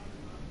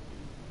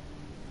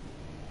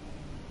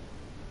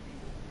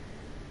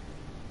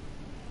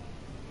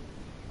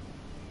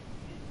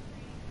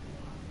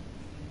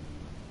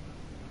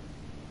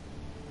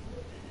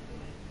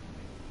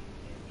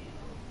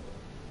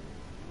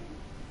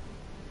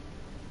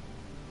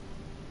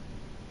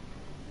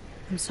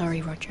 I'm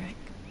sorry, Roderick.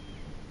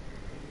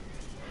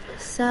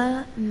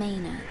 Sir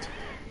Maynard,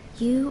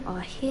 you are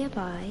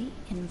hereby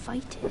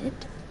invited...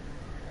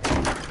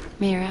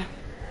 Mira,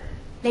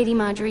 Lady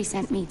Marjorie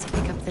sent me to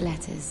pick up the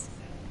letters.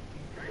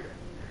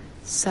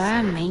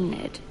 Sir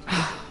Maynard.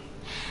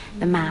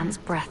 The man's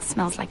breath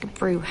smells like a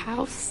brew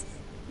house.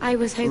 I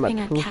was hoping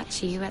I'd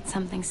catch you at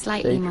something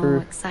slightly more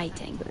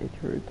exciting.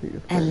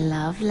 A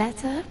love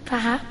letter,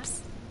 perhaps?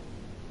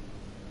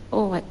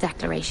 Or a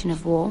declaration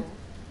of war?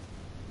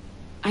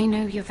 I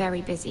know you're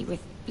very busy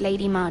with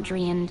Lady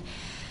Marjorie and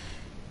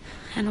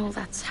all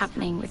that's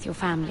happening with your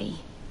family.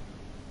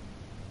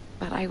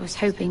 But I was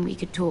hoping we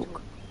could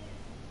talk.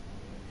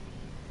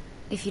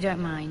 If you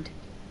don't mind.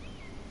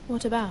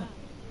 What about?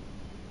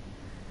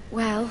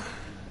 Well,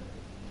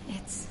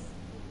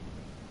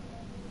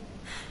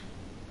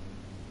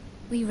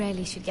 we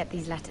really should get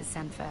these letters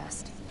sent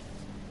first.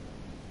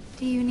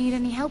 Do you need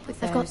any help with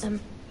those? I've got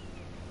them.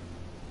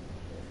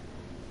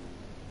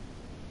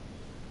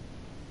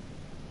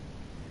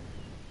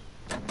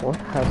 What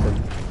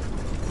happened?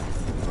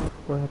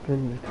 What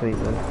happened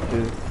between those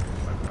two?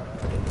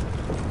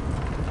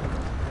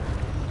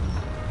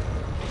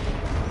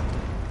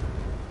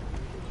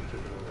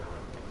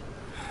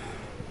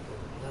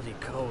 Bloody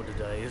cold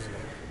today, isn't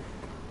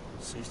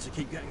it? Seems to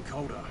keep getting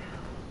colder.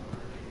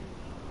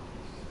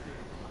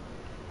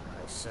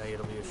 They say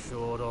it'll be a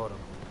short autumn.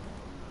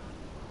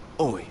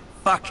 Oi,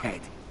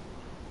 fuckhead.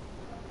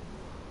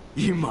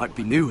 You might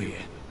be new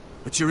here,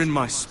 but you're in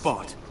my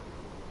spot.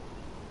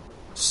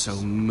 So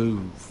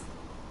move.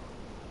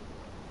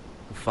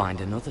 We'll find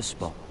another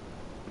spot.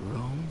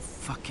 Wrong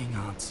fucking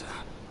answer.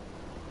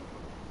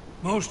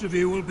 Most of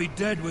you will be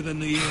dead within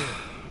the year.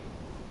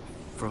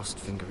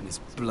 Frostfinger and his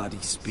bloody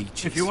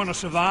speeches. If you want to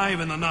survive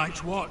in the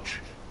Night's Watch,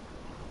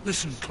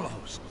 listen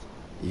close.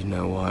 You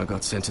know why I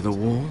got sent to the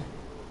wall?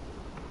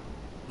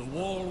 The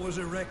wall was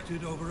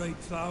erected over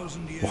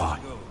 8,000 years Why?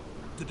 ago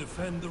to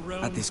defend the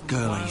realm. Had this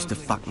girl I used to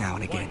fuck now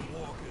and again.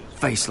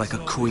 Face like a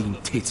queen,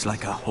 tits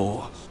like a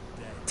whore.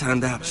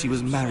 Turned out she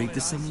was married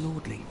to some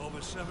lordling.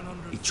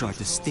 He tried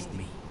to stick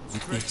me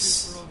with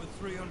this.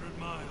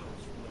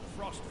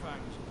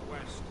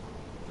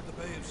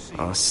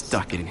 I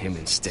stuck it in him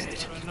instead.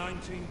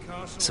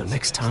 So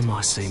next time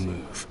I say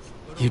move,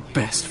 you'd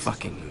best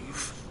fucking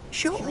move.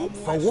 Shut up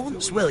for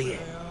once, will you?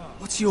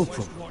 What's your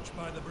problem?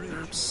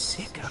 I'm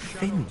sick of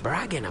Finn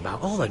bragging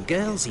about all the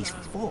girls he's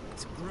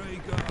fucked.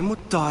 And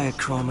what dire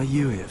crime are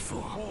you here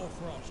for?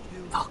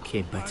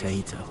 Fucking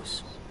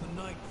potatoes.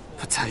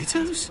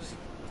 Potatoes?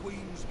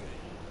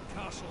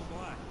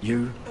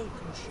 You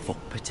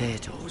fuck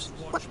potatoes?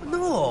 What?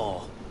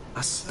 No!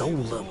 I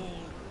stole them.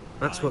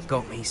 That's what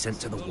got me sent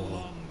to the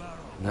wall.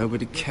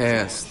 Nobody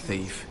cares,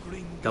 thief.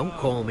 Don't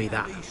call me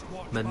that.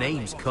 My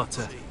name's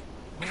Cutter.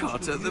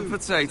 Cutter the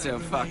potato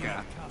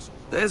fucker.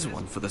 There's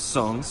one for the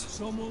songs.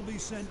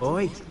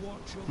 Boy,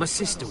 my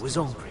sister was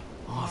hungry.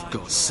 I've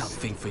got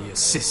something for your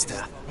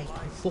sister. Hey,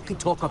 don't fucking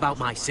talk about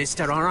my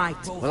sister, alright?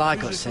 Well, I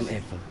got sent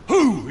here for...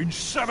 Who in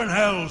seven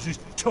hells is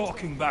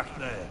talking back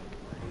there?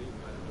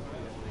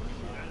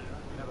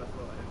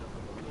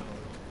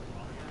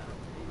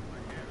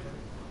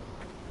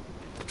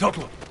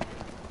 Tuttle,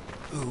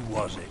 who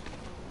was it?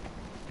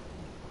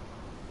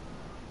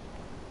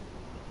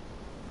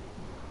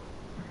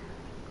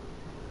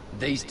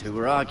 These two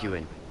were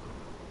arguing.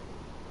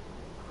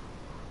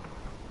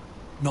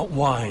 Not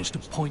wise to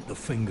point the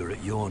finger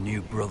at your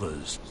new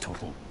brothers,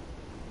 Tuttle.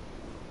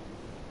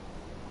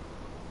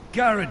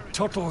 Garrett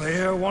Tuttle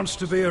here wants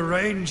to be a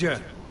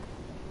ranger,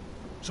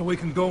 so we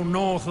can go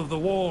north of the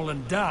wall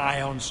and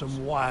die on some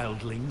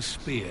wildling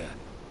spear.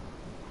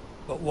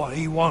 But what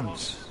he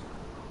wants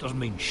doesn't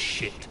mean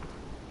shit.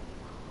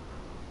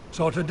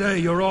 So today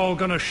you're all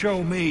gonna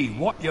show me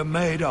what you're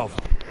made of.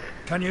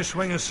 Can you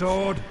swing a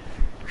sword?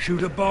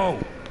 Shoot a bow?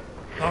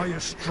 Are you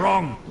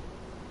strong?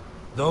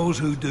 Those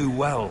who do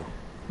well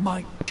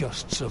might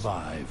just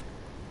survive.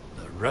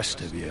 The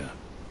rest of you...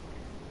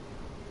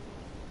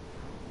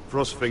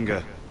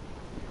 Frostfinger.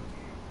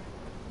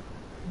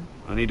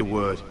 I need a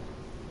word.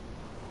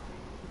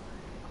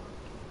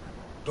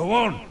 Go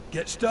on,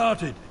 get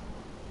started.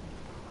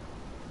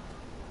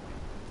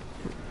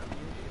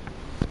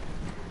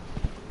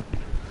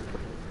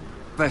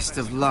 Best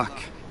of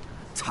luck,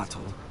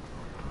 Tuttle.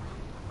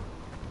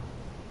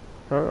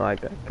 I don't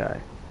like that guy.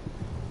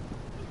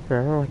 I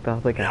don't like the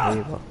other guy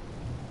either.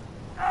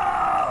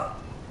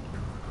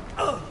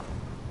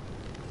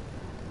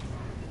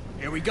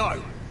 Here we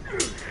go.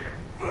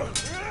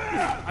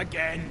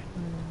 Again.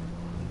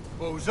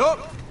 Balls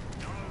up.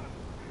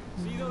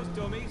 See those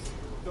dummies?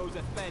 Those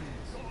are Fens.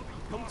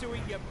 Come to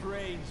eat your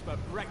brains for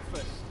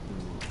breakfast.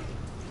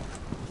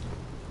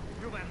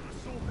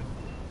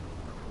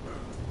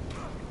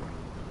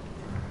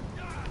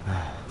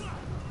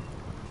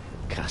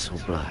 Castle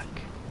Black.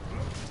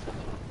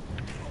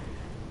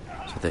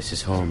 So this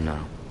is home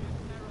now.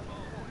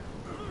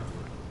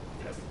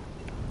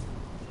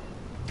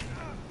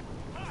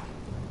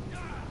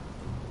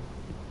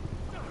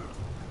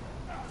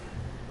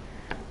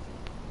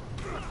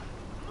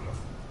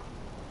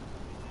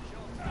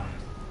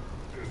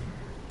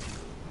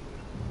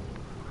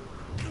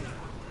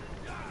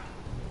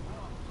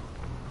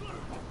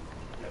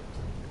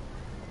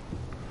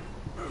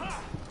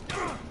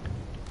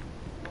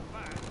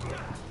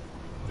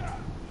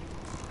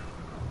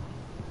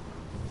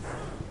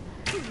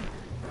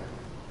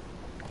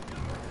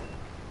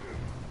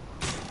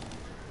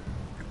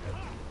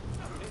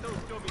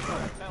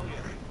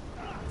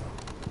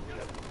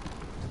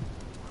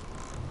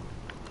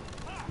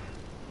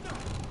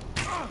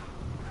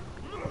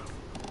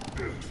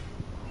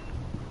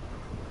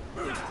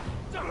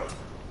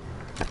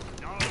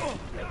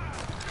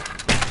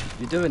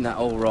 You're doing that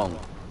all wrong.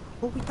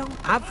 Well, we don't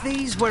have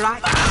these where I...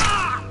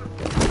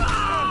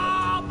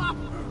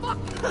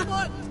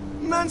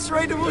 Mance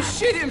Rayder will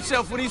shit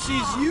himself when he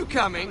sees you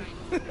coming.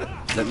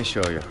 Let me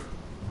show you.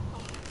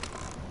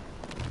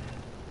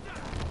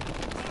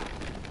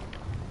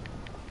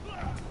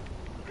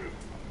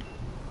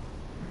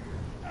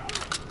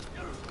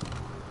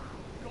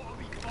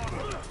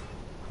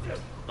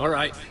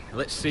 Alright,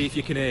 let's see if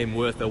you can aim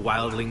worth a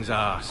wildling's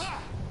arse.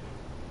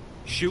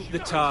 Shoot the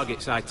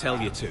targets I tell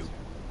you to.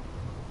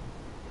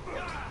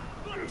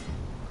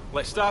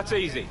 Let's start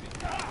easy.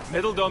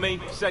 Middle dummy,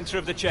 center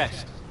of the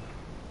chest.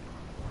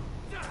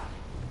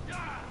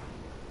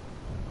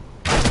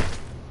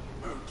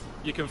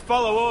 You can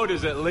follow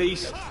orders at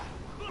least.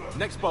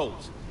 Next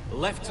bolt.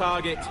 Left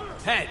target,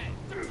 head.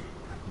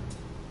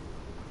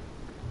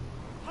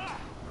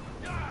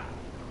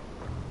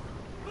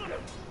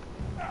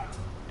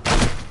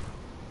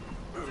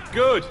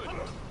 Good.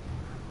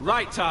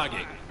 Right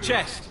target,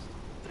 chest.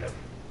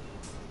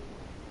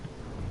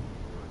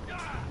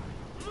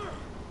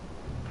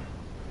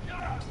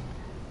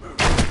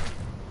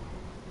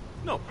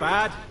 Not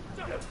bad.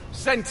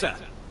 Center,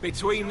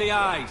 between the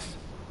eyes.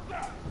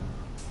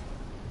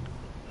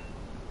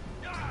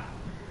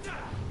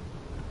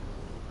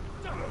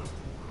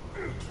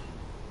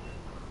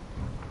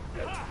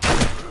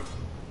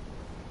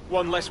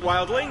 One less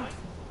wildling?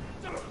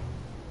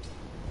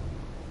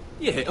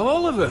 You hit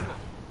all of them.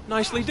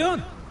 Nicely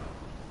done.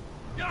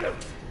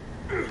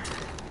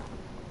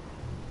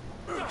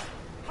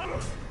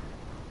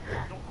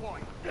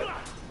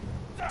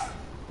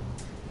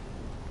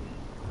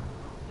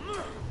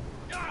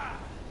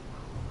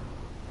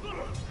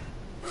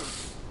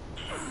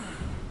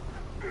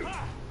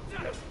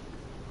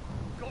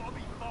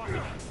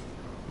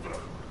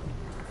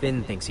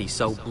 Finn thinks he's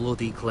so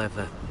bloody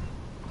clever.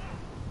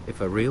 If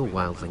a real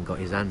wildling got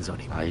his hands on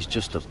him... He's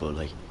just a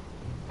bully.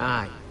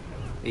 Aye,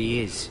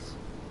 he is.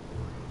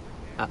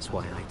 That's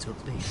why I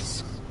took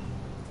this.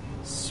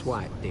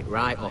 Swiped it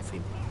right off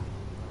him.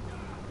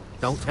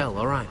 Don't tell,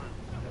 alright?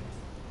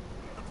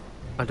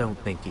 I don't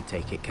think he'd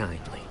take it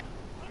kindly.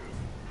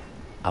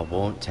 I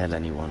won't tell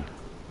anyone.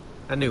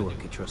 I knew I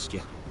could trust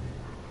you.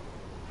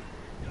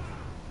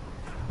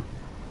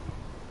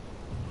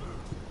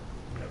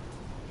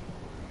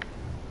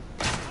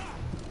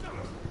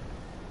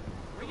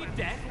 Are you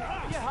deaf?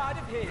 Are you hard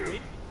of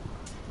hearing?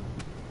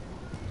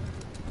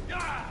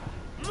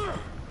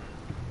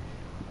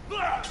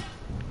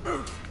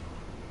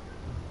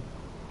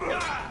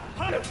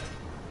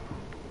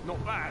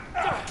 Not bad.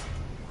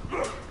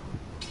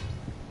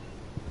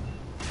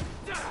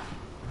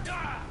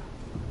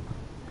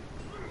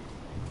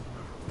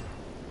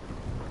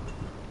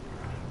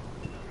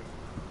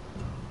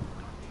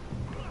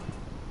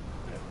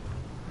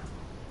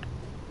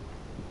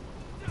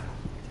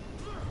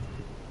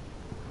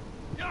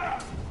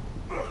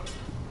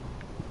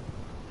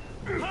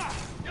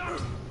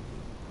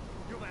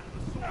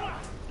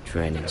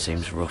 Training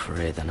seems rougher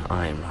here than at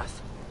Ironrath.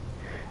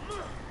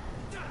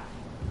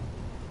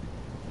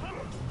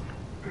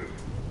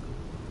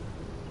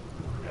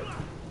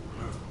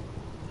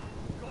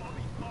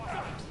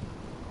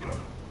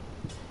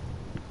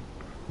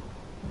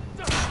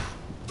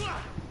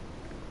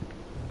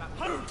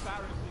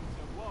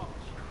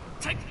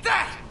 Take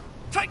that!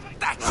 Take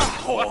that!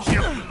 Watch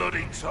your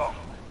bloody tongue!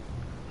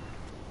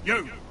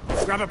 You!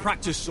 Grab a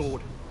practice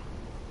sword.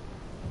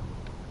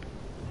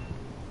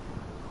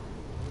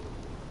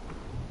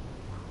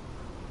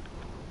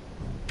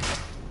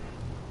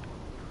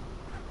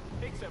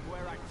 Hit him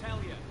where I tell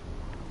you.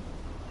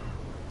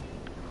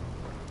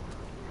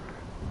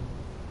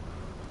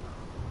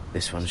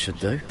 This one should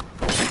do.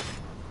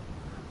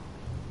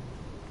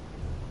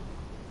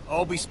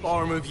 I'll be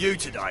sparring with you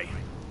today.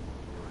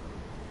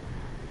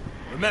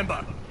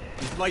 Remember,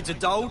 these blades are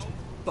dulled,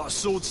 but a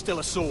sword's still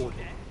a sword.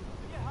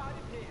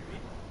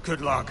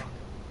 Good luck.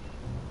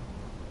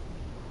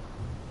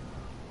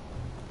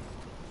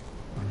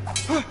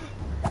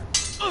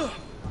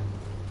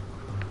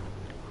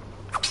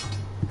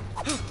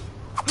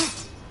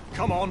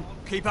 Come on,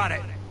 keep at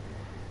it.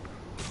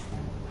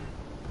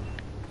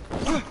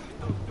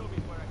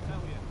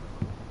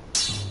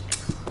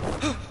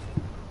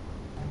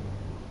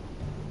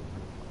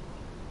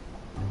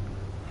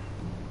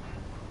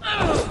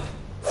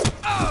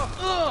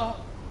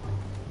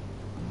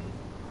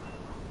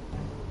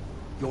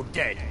 You're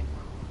dead.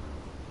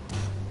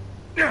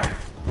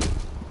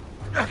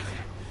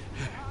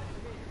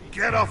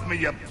 Get off me,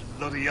 you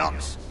bloody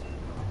ox!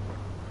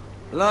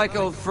 Like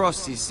old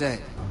Frosty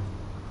said,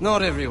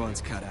 not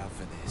everyone's cut out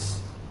for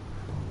this.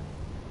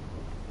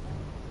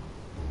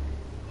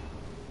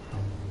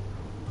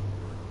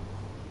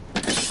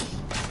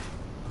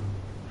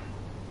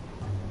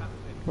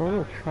 I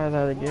want to try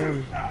that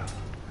again.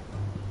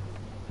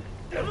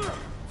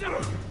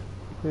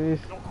 Please,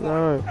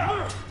 no.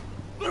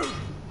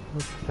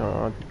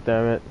 Oh,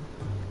 damn it.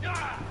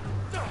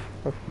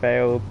 I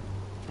failed.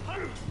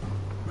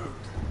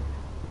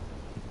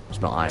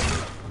 It's not iron.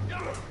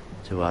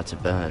 Too hard to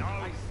burn.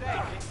 I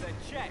said it's the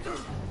chest,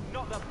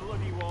 not the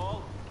bloody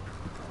wall.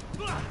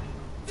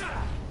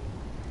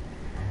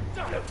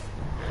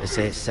 They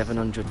say it's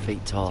 700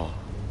 feet tall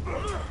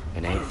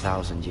and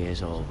 8,000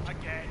 years old.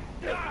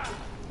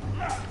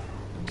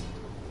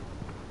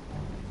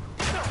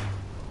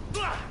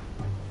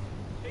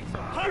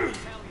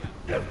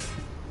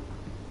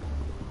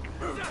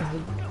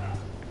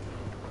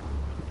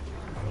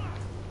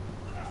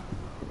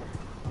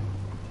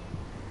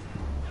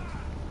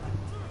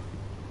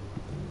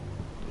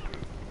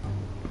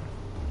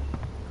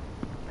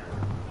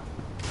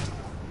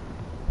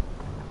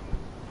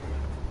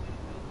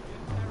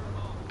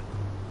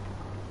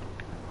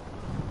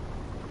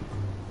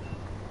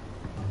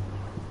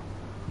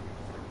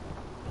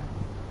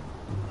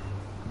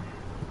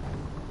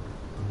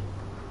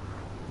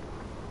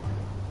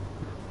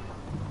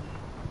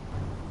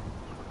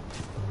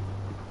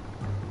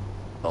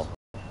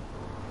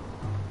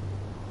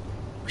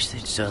 Wish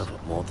they'd serve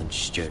up more than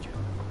stew.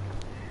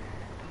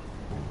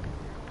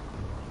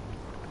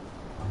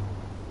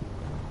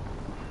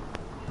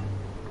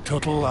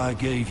 Tuttle, I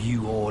gave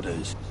you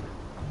orders.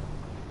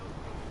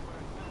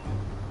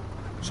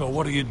 So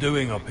what are you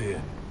doing up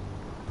here?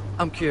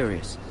 I'm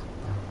curious.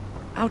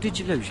 How did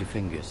you lose your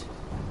fingers?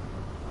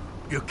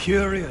 You're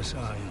curious,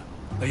 are you?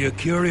 Are you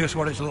curious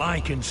what it's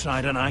like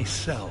inside an ice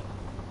cell?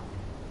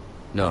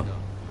 No,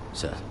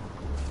 sir.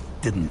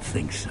 Didn't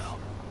think so.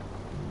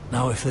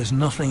 Now, if there's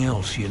nothing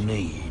else you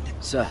need...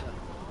 Sir,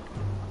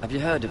 have you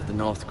heard of the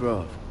North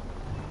Grove?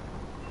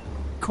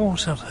 Of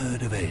course I've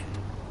heard of it.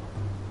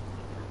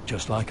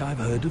 Just like I've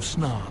heard of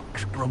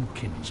Snarks,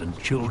 Grumpkins, and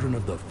Children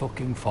of the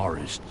fucking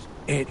Forest.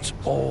 It's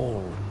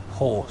all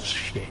horse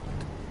shit.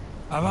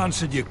 I've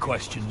answered your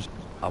questions.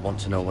 I want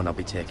to know when I'll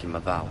be taking my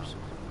vows.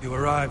 You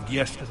arrived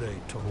yesterday,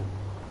 Tull.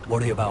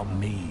 Worry about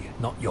me,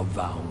 not your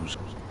vows.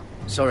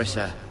 Sorry,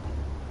 sir.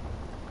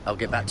 I'll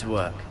get back to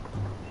work.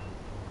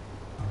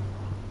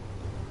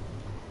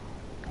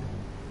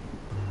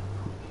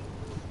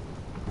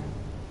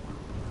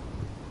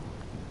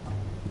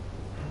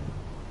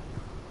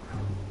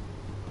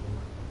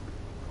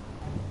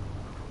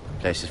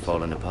 Place is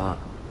falling apart.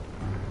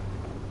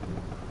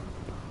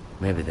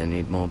 Maybe they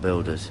need more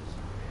builders.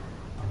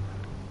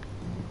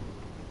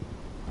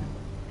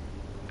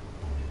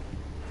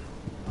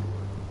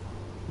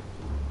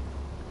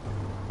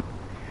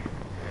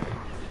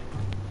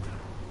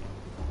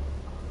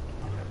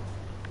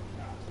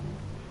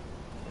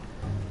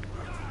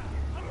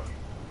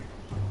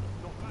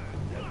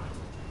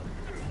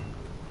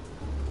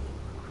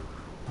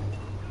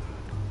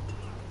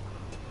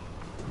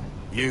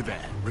 You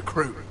there,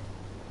 recruit.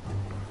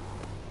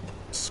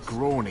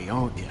 Scrawny,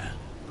 aren't you?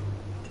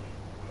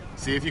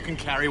 See if you can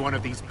carry one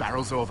of these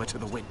barrels over to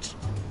the winch.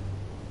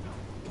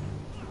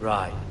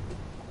 Right.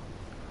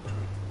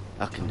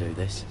 I can do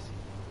this.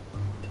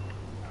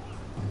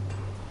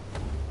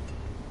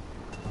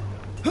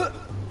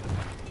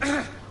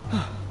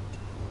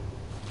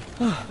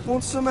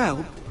 Want some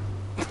help?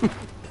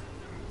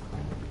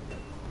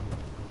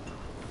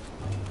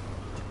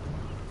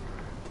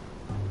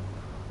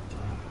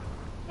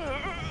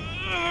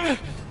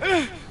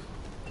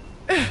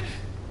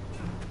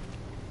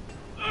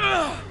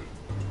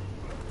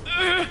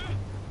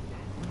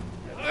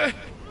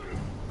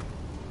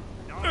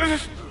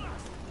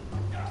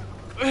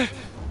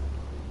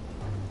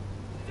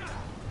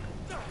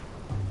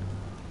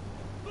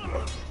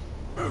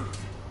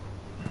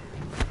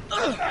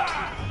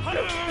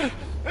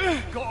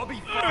 Gotta be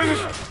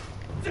fast.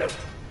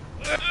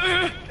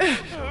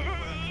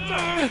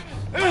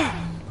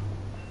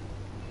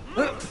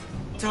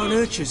 Don't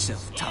hurt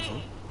yourself,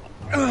 Tuttle.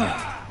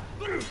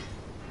 Mr.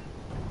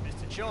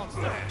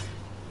 Chancellor.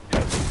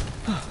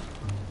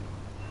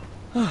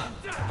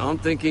 I'm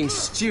thinking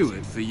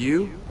steward for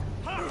you.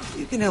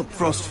 You can help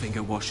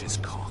Frostfinger wash his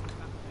cock.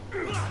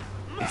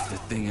 If the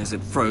thing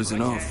hasn't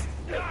frozen off.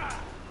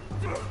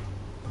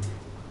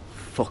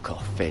 Fuck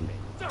off, Finn.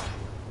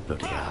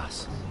 Bloody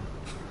ass.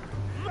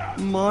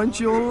 Mind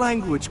your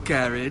language,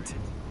 Garrett.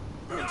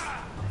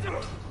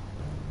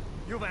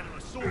 You've had an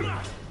assault.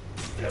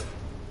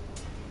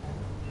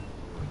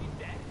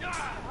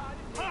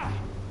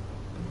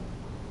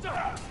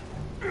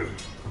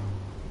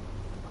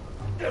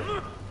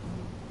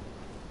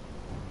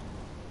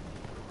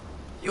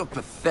 You're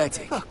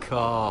pathetic. Fuck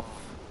off.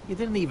 You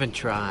didn't even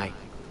try.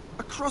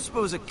 A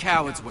crossbow's a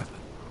coward's weapon.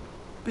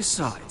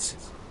 Besides,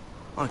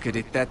 I could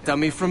hit that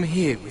dummy from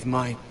here with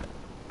my...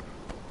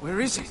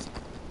 Where is it?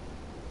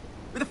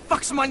 Where the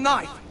fuck's my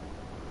knife?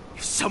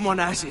 If someone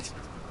has it,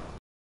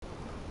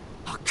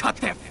 I'll cut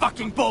their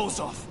fucking balls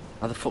off.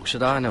 How the fuck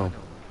should I know?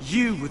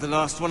 You were the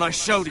last one I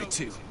showed it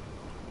to.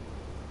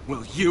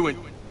 Well, you and...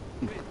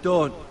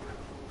 Don't.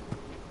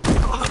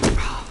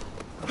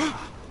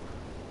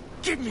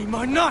 Give me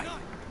my knife!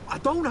 I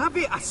don't have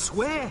it, I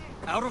swear.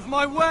 Out of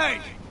my way!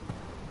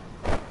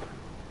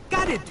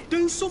 Garrett,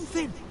 do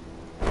something.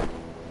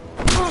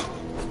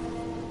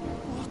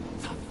 What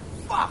the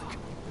fuck?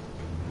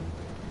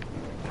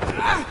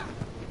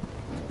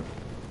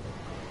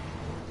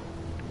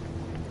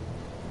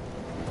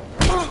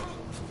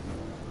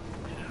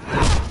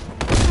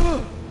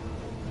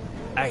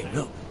 Hey,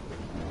 look.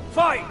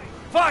 Fight!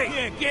 Fight!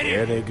 Yeah, get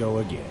There they go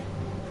again.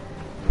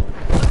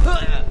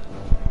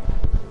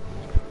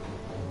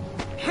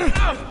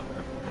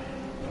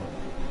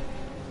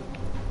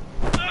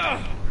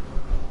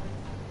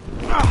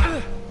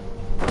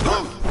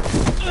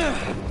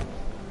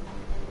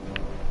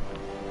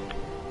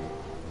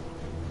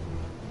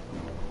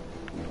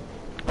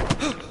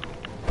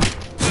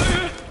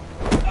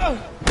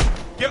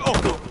 Get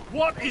up!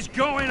 What is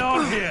going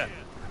on here?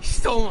 He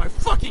stole my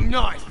fucking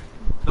knife!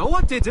 No,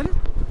 I didn't.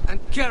 And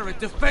Garrett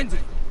defended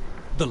it.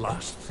 The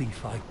last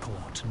thief I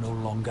caught no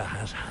longer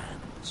has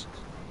hands.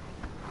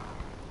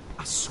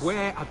 I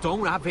swear I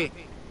don't have it.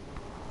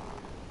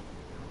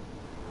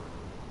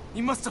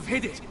 You must have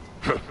hid it.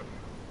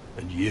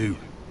 And you?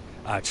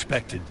 I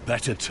expected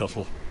better,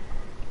 Tuttle.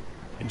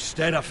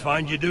 Instead, I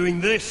find you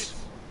doing this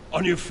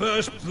on your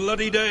first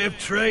bloody day of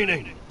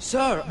training.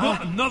 Sir,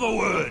 Not another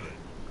word!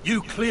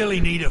 You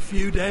clearly need a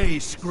few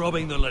days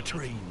scrubbing the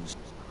latrines.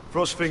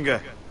 Frostfinger,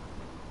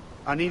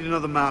 I need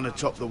another man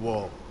atop the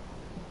wall.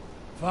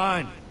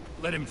 Fine.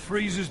 Let him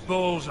freeze his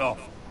balls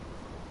off.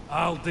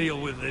 I'll deal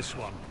with this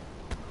one.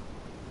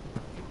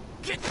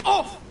 Get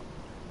off!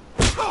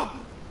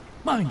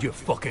 Mind your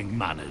fucking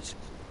manners.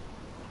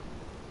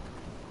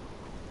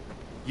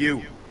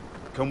 You,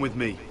 come with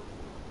me.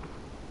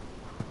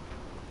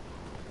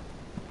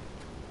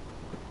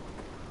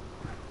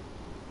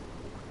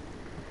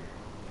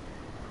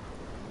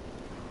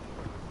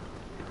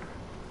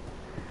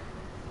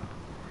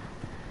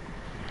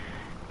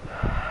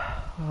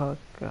 Oh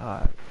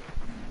god.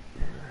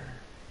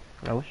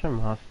 I wish I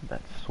mastered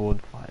that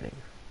sword fighting.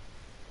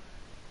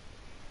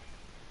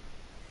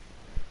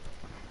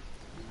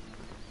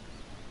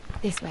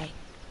 This way.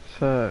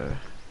 So...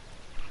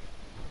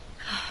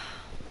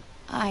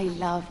 I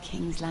love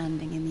King's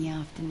Landing in the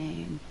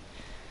afternoon.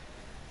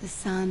 The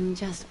sun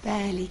just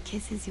barely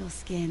kisses your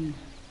skin.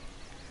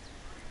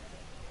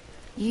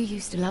 You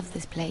used to love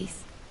this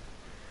place.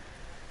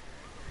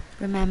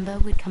 Remember,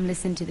 we'd come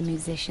listen to the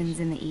musicians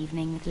in the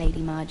evening with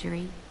Lady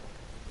Marjorie?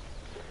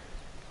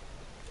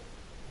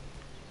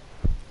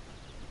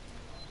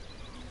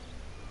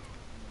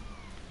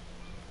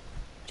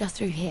 Just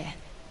through here.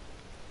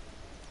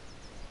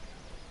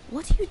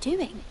 What are you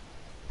doing?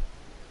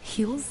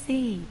 You'll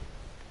see.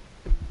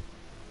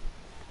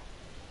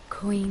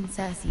 Queen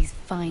Cersei's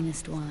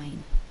finest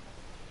wine.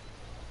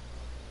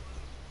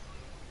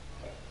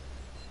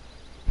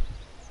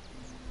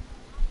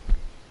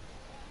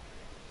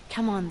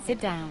 Come on, sit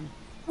down.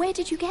 Where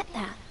did you get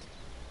that?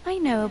 I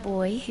know a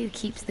boy who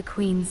keeps the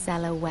Queen's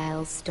cellar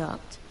well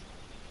stocked.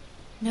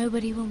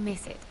 Nobody will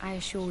miss it, I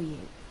assure you.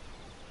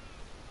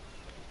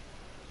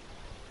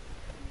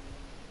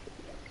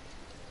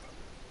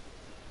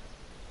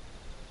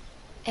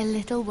 A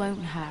little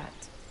won't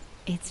hurt.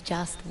 It's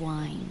just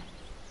wine.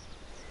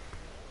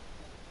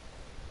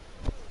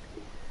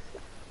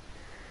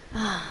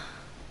 Ah.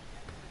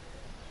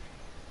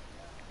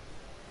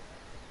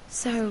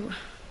 So,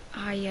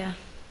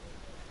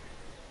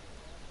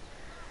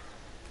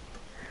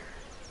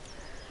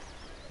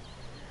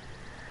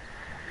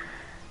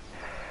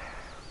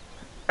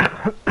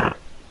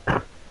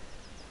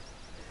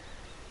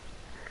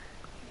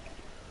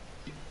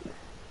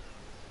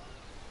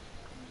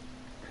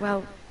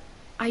 well,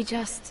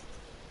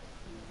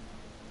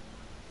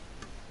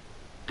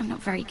 I'm not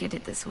very good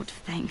at this sort of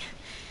thing.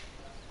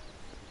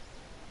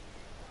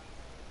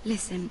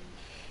 Listen,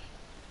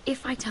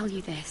 if I tell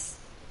you this,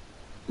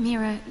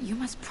 Mira, you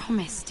must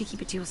promise to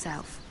keep it to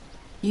yourself.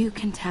 You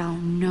can tell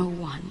no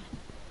one.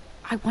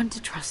 I want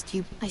to trust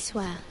you. I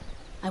swear,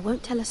 I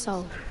won't tell a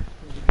soul.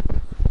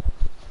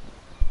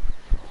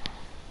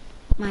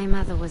 My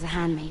mother was a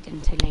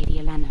handmaiden to Lady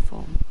Olenna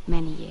for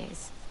many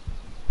years.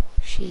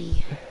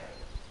 She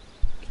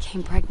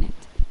became pregnant.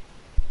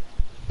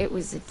 It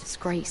was a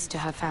disgrace to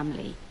her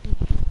family.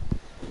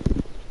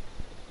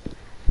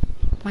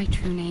 My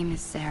true name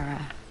is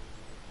Sarah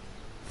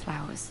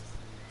Flowers.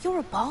 You're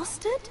a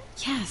bastard?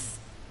 Yes.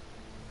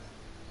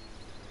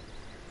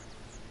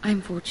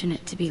 I'm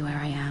fortunate to be where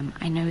I am,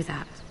 I know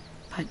that.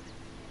 But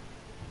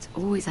to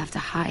always have to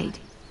hide.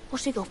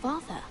 What of your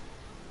father?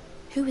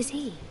 Who is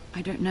he?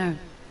 I don't know.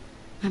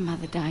 My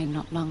mother died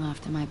not long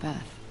after my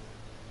birth.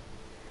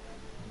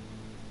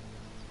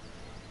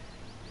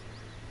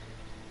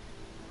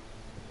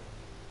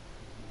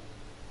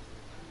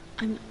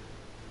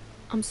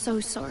 I'm so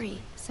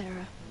sorry,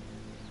 Sarah.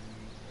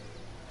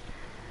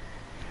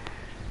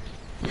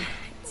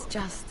 It's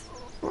just...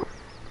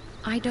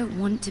 I don't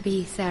want to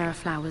be Sarah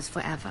Flowers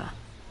forever.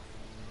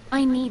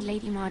 I need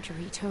Lady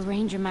Marjorie to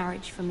arrange a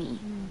marriage for me.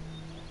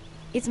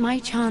 It's my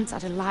chance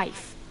at a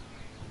life.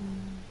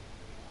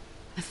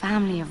 A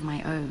family of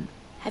my own.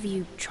 Have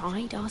you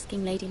tried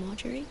asking Lady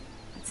Marjorie?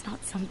 It's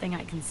not something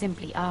I can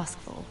simply ask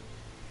for.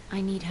 I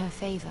need her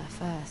favor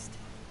first.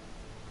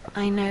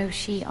 I know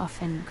she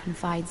often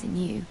confides in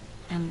you,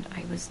 and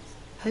I was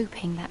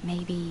hoping that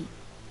maybe...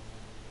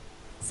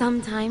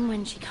 sometime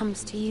when she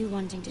comes to you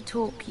wanting to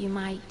talk, you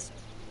might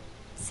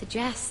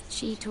suggest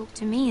she talk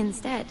to me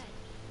instead.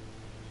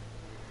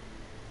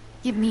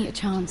 Give me a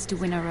chance to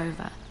win her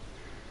over.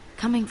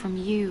 Coming from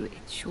you,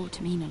 it's sure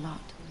to mean a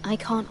lot. I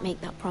can't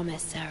make that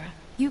promise, Sarah.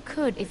 You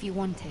could if you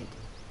wanted.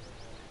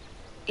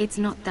 It's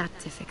not that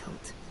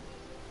difficult.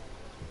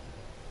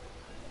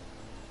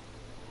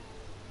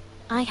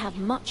 I have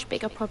much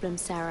bigger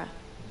problems, Sarah.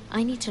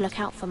 I need to look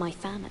out for my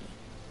family.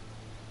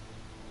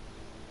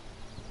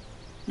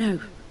 No.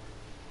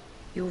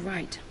 You're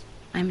right.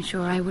 I'm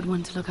sure I would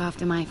want to look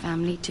after my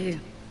family too.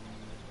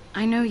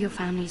 I know your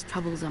family's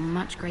troubles are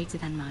much greater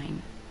than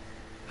mine.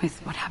 With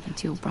what happened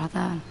to your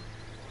brother,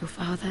 your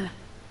father.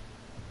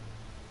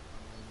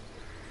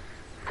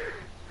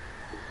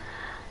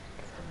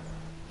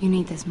 You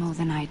need this more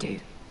than I do.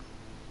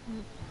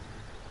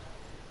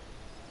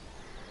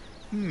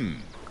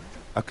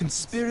 A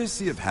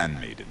conspiracy of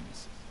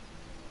handmaidens.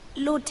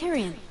 Lord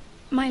Tyrion.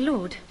 My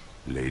lord.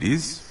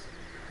 Ladies,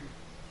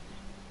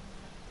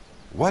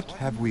 what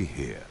have we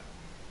here?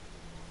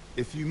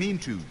 If you mean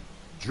to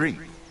drink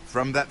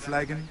from that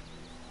flagon,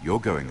 you're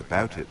going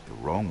about it the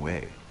wrong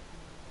way.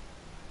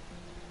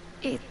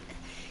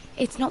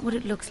 It's not what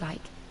it looks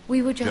like.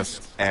 We were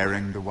Just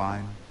airing the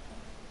wine?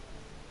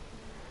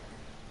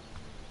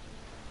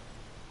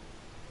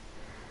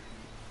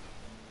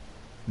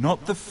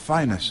 Not the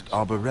finest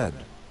Arbor Red,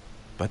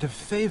 but a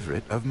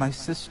favorite of my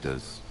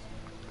sister's.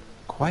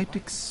 Quite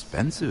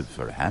expensive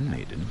for a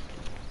handmaiden.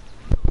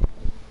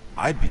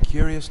 I'd be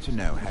curious to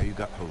know how you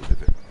got hold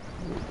of it.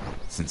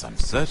 Since I'm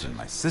certain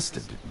my sister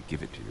didn't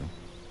give it to you,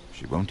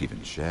 she won't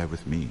even share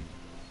with me.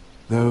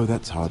 Though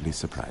that's hardly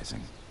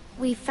surprising.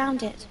 We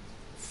found it.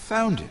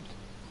 Found it?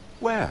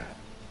 Where?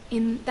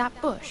 In that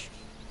bush.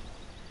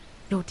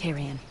 Lord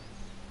Tyrion.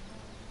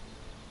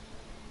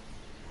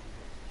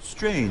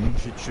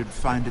 Strange it should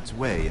find its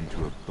way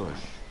into a bush.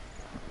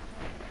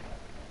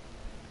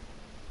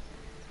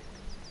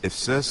 If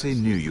Cersei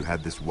knew you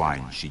had this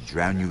wine, she'd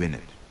drown you in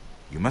it.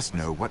 You must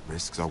know what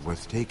risks are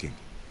worth taking,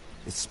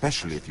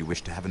 especially if you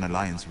wish to have an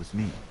alliance with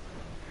me.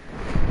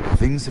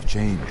 Things have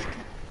changed.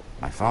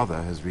 My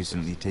father has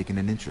recently taken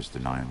an interest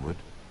in Ironwood.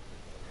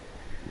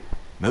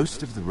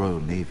 Most of the Royal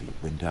Navy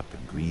went up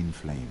in green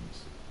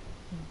flames.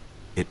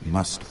 It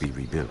must be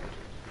rebuilt.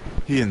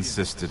 He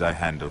insisted I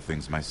handle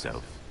things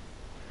myself.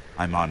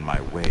 I'm on my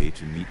way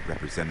to meet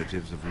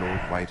representatives of Lord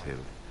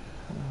Whitehill.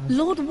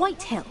 Lord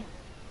Whitehill?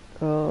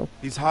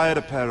 He's hired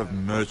a pair of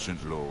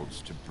merchant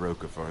lords to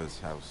broker for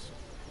his house.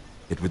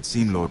 It would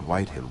seem Lord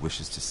Whitehill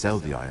wishes to sell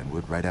the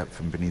Ironwood right out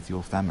from beneath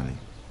your family.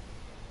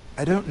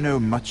 I don't know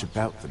much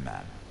about the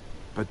man,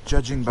 but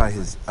judging by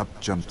his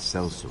up-jumped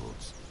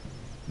sellswords,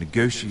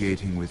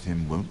 negotiating with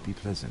him won't be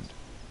pleasant.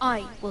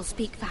 I will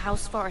speak for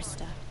House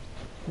Forrester.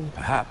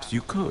 Perhaps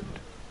you could.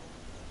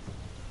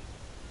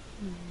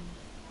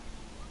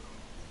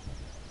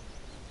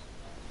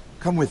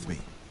 Come with me.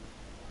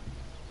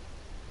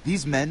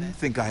 These men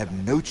think I have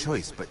no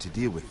choice but to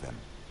deal with them.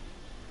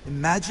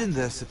 Imagine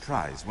their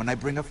surprise when I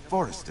bring a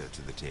Forrester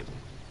to the table.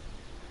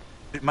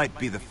 It might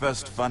be the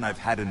first fun I've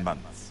had in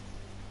months.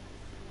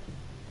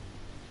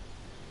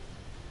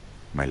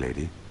 My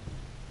lady.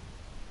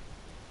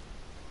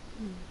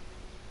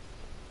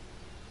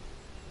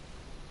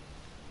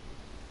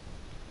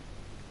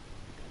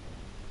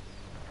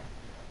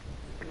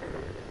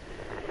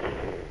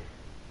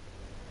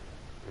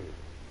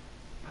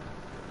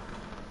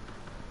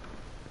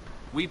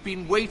 We've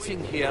been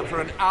waiting here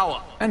for an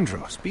hour.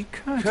 Andros, be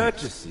courteous.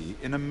 Courtesy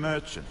in a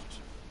merchant.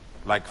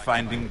 Like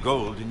finding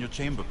gold in your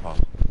chamber pot.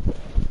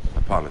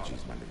 Apologies,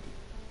 my lady.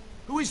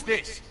 Who is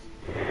this?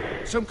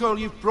 Some girl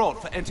you've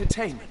brought for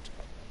entertainment?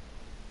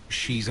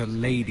 She's a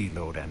lady,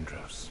 Lord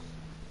Andros.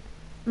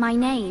 My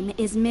name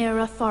is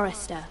Mira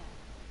Forrester.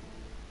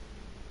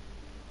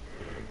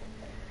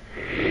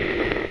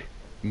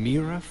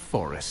 Mira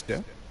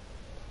Forrester?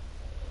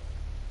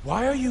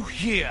 Why are you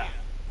here?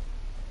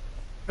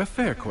 A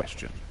fair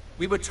question.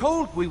 We were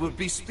told we would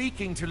be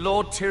speaking to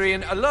Lord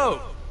Tyrion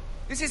alone.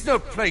 This is no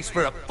place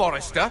for a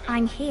Forrester.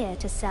 I'm here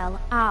to sell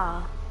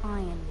our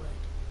Ironwood,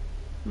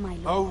 my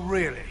lord. Oh,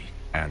 really?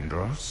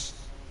 Andros?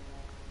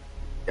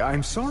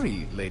 I'm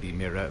sorry, Lady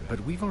Mira, but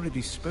we've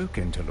already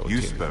spoken to Lord Tyrion.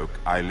 You spoke,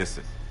 I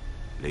listened.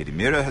 Lady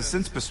Mira has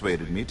since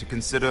persuaded me to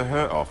consider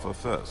her offer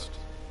first.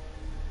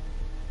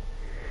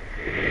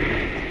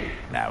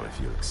 Now, if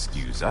you'll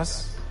excuse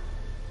us...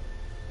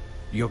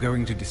 You're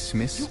going to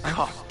dismiss? You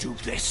can't do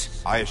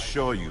this. I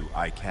assure you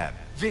I can.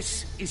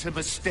 This is a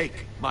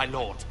mistake, my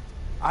lord.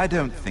 I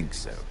don't think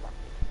so.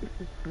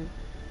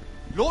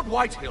 Lord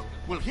Whitehill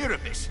will hear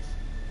of this.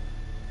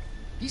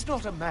 He's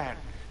not a man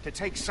to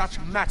take such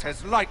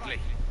matters lightly.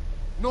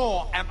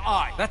 Nor am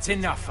I. That's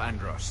enough,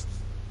 Andros.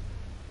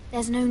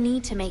 There's no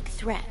need to make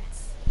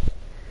threats.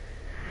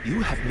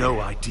 You have no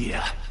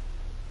idea.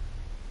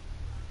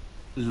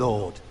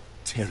 Lord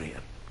Tyrion.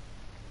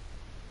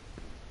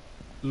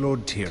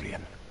 Lord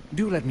Tyrion,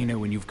 do let me know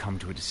when you've come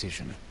to a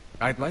decision.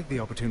 I'd like the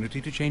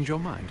opportunity to change your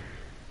mind.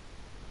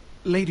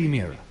 Lady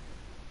Mira.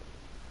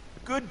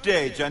 Good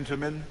day,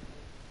 gentlemen.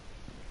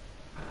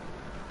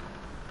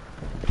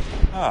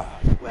 Ah,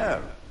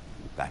 well,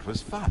 that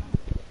was fun.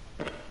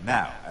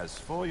 Now, as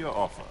for your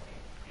offer,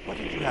 what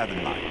did you have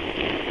in mind?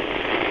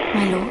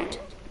 My lord?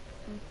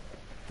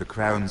 The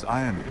Crown's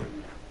Ironwood.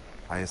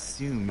 I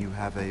assume you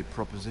have a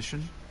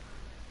proposition?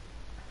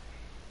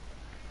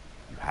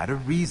 You had a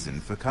reason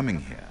for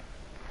coming here.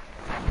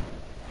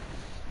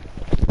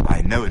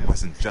 I know it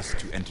wasn't just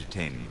to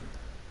entertain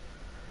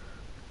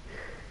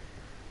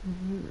you.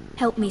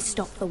 Help me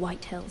stop the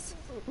Whitehills.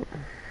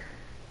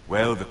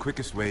 Well, the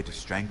quickest way to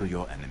strangle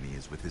your enemy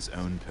is with his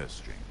own purse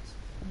strings.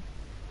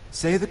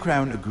 Say the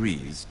Crown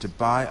agrees to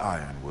buy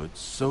Ironwood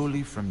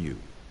solely from you.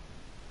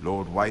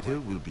 Lord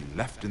Whitehill will be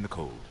left in the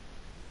cold.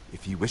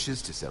 If he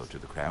wishes to sell to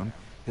the Crown,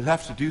 he'll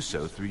have to do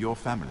so through your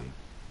family.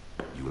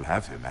 You will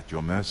have him at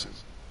your mercy.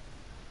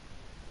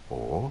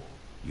 Or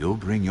you'll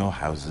bring your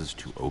houses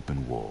to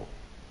open war.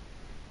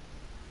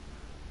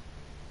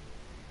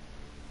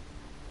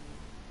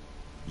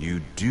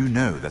 You do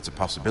know that's a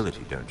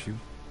possibility, don't you?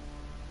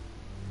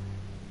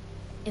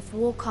 If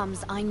war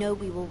comes, I know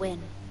we will win.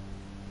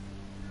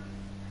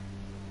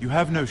 You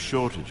have no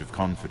shortage of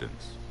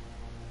confidence.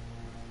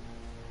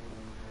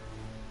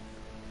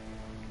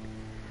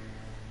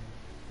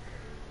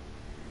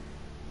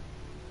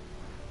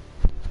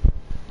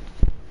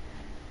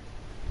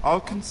 I'll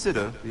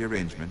consider the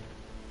arrangement.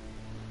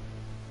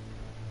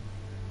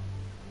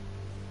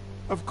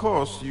 Of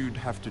course, you'd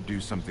have to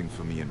do something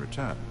for me in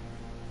return.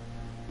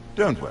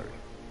 Don't worry.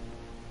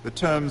 The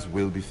terms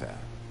will be fair.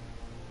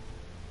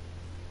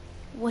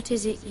 What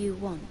is it you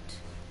want?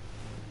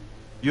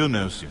 You'll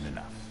know soon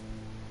enough.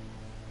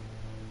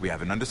 We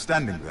have an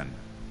understanding then.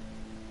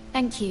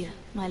 Thank you,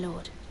 my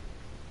lord.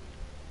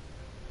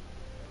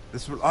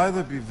 This will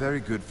either be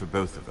very good for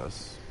both of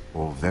us,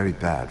 or very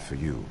bad for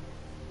you.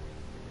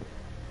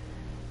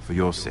 For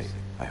your sake,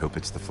 I hope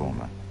it's the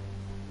former.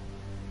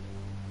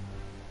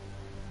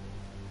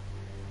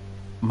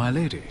 My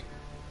lady.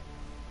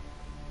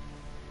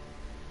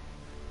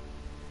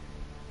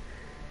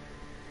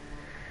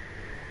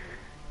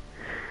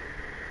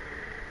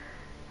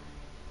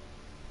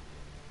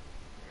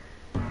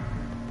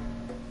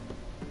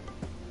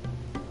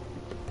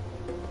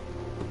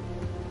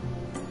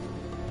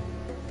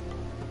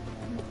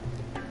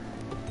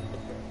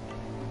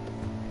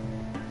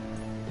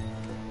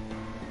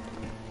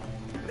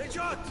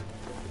 Richard!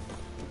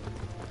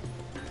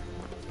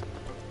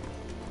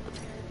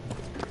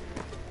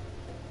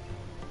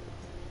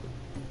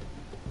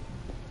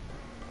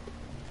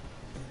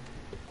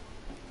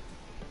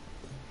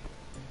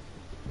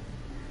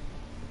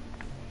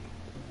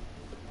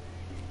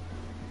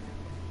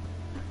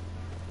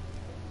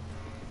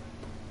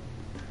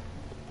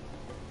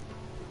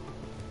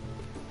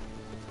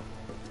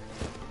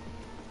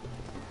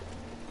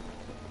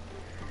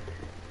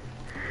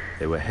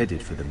 They were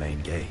headed for the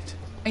main gate.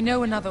 I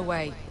know another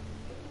way.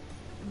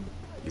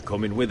 You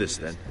coming with us,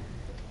 then?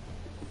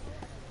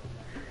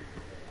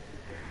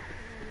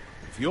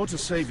 If you're to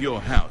save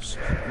your house,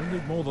 you'll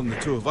need more than the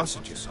two of us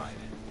at your side.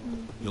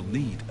 You'll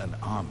need an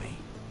army.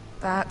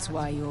 That's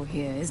why you're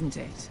here, isn't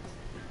it?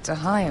 To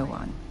hire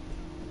one.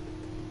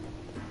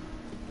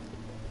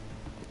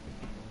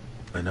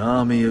 An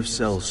army of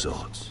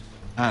sellswords.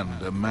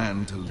 And a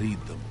man to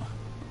lead them.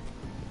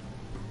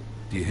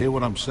 Do you hear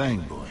what I'm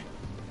saying, boy?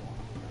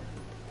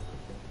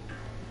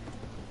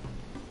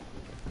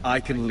 I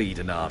can lead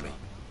an army.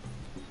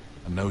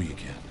 I know you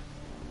can.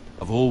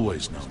 I've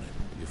always known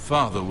it. Your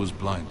father was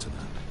blind to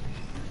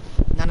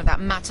that. None of that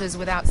matters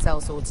without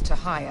sellswords to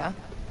hire,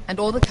 and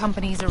all the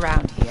companies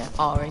around here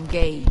are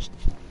engaged.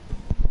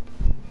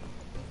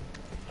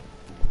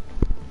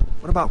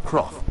 What about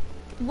Croft?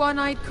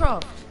 One-Eyed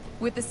Croft,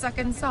 with the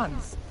Second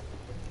Sons.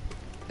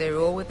 They're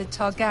all with the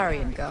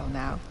Targaryen girl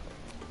now.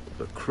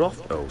 But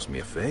Croft owes me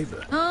a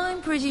favor.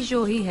 I'm pretty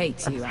sure he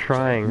hates you, I'm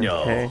trying,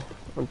 No. okay?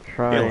 I'm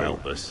trying. He'll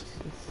help us.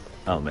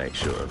 I'll make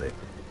sure of it.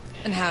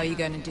 And how are you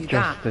going to do Just,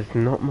 that? there's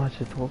not much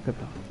to talk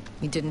about.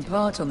 We didn't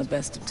part on the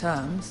best of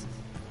terms.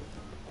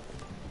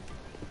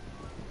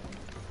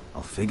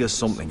 I'll figure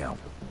something out.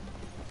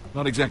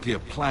 Not exactly a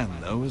plan,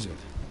 though, is it?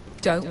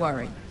 Don't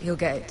worry, he'll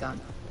get it done.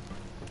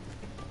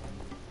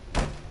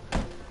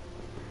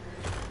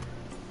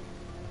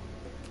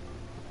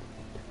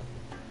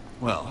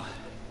 Well,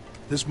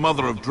 this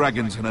mother of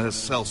dragons and her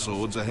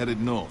sellswords are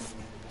headed north,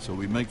 so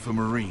we make for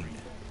Marine.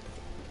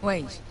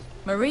 Wait,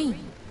 Marine?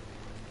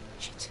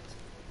 Shit.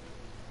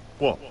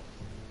 What?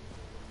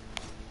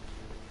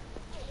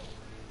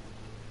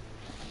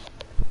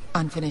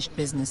 Unfinished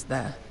business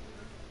there.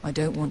 I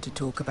don't want to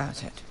talk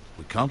about it.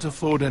 We can't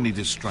afford any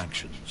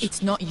distractions.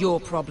 It's not your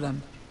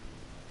problem.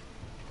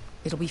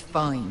 It'll be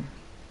fine.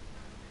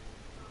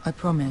 I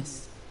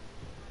promise.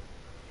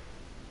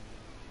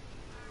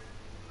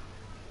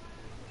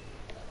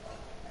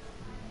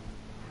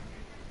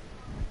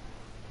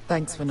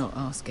 Thanks for not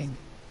asking.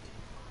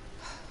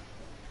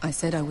 I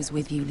said I was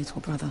with you,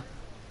 little brother.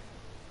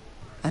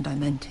 And I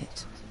meant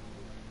it.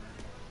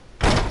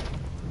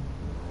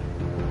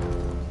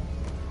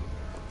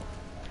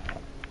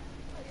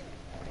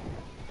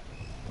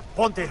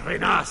 Ponte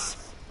Renas!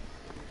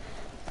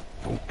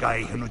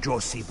 Tungkai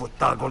Hanujosi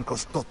Botagon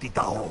Kostoti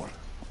Taor.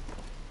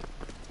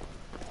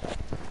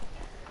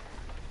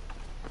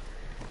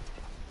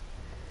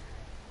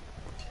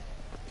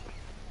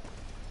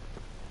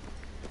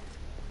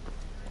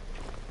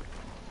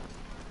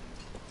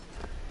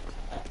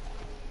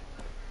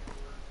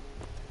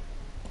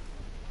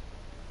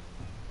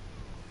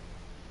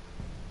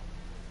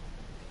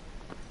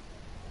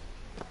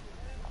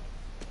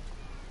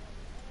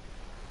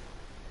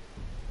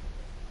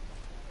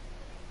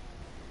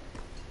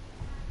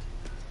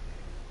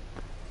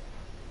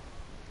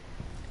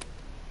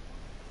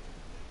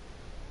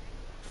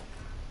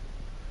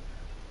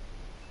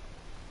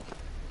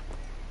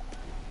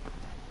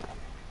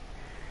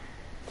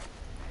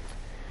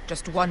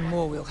 Just one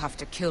more we'll have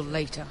to kill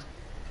later.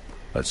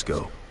 Let's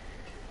go.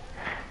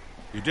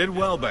 You did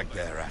well back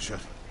there, Asher.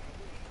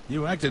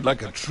 You acted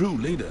like a true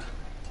leader.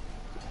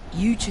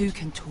 You two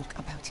can talk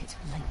about it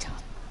later.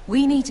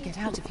 We need to get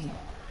out of here.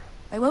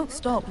 They won't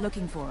stop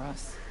looking for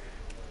us.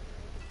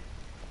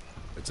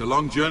 It's a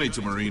long journey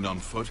to Marine on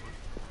foot.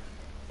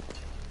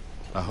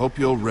 I hope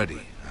you're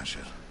ready,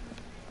 Asher.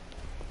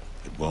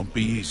 It won't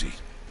be easy.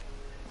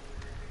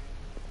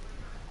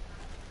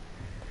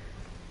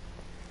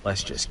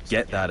 Let's just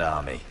get that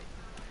army.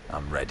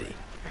 I'm ready.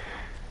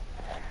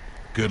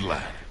 Good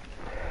lad.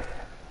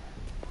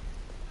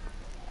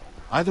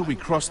 Either we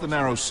cross the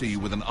narrow sea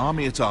with an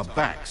army at our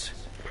backs,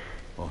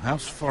 or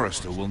House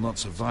Forrester will not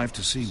survive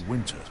to see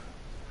winter.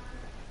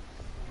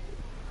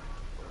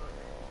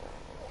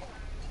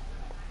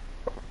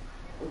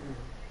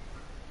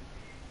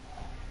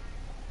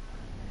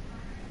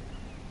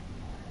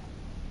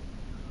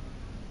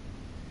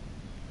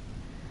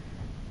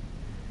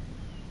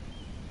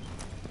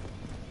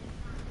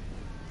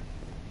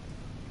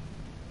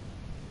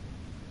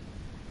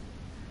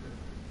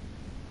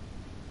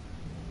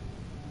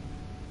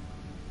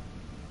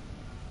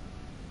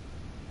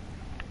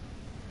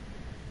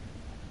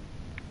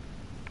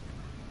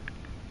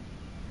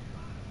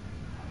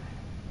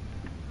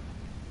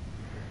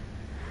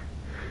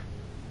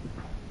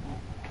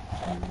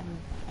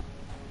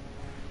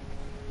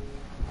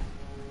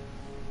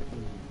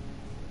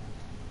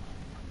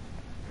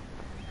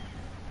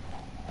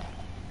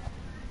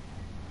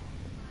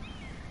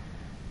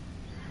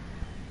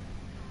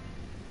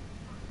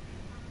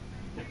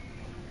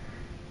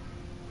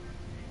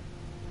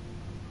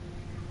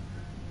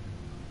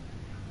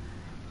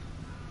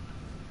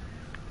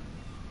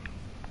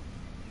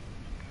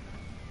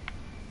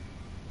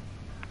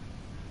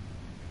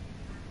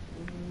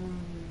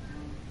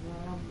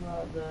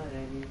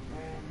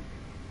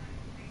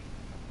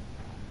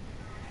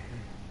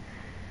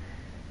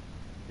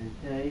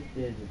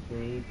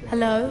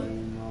 Hello?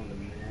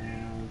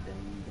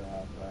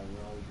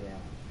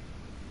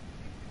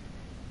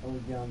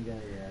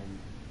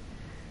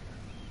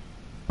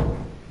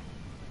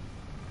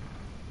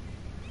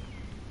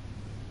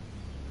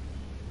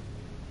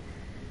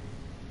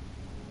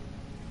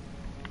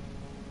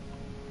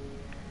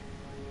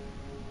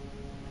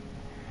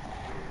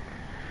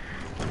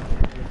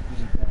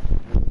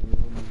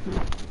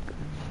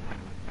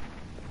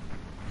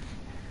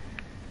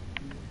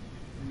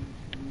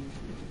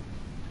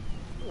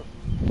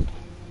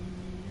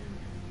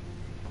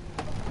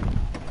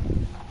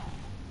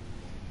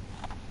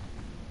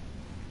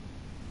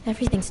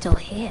 Everything's still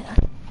here.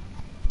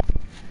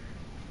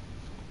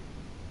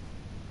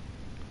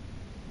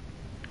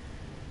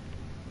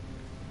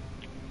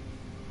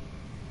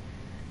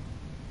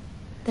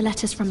 The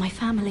letters from my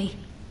family.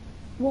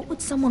 What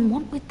would someone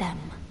want with them?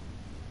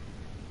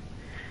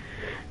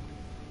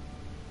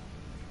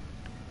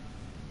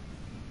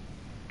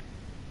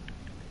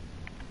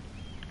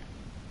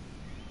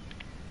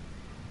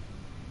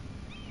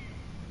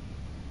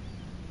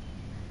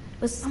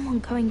 Was someone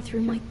going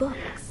through my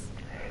books?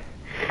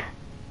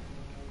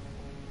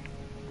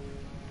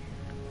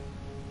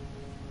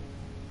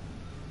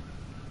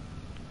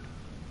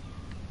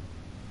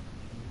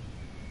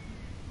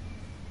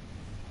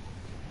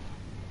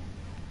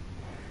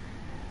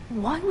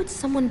 Why would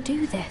someone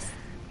do this?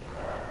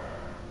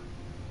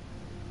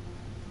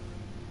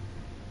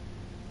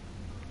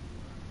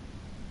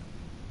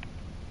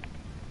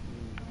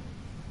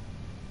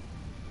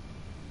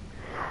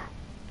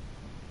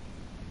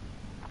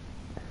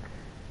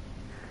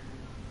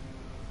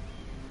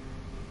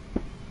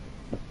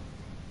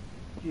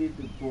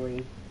 Jesus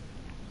boy.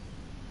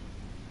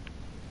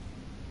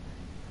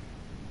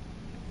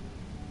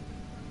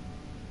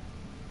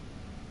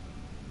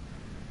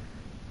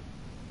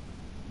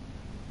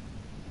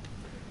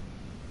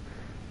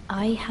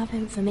 I have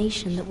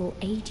information that will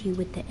aid you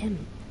with the imp.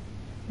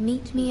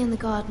 Meet me in the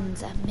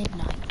gardens at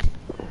midnight.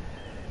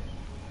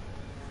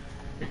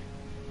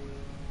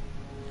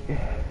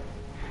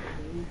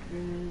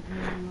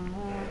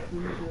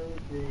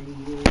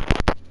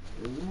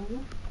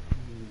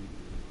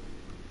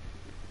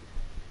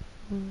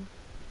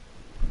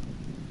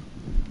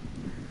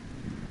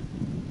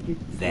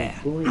 There.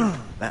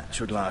 That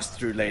should last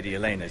through Lady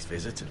Elena's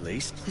visit, at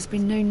least. There's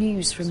been no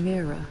news from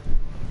Mira.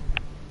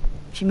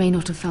 She may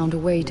not have found a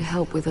way to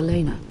help with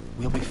Elena.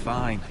 We'll be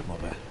fine,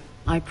 Mother.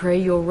 I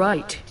pray you're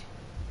right.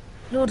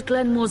 Lord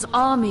Glenmore's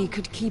army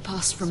could keep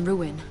us from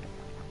ruin.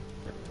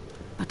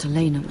 But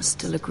Elena must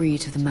still agree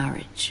to the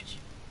marriage.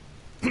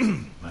 My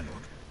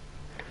lord,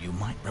 you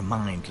might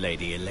remind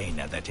Lady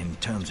Elena that in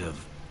terms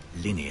of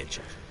lineage,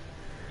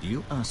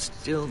 you are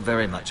still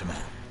very much a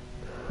man.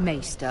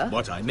 Maester?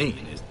 What I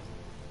mean is,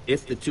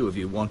 if the two of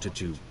you wanted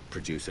to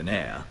produce an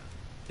heir,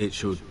 it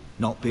should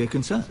not be a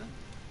concern.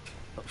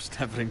 That was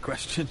never in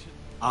question.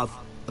 Of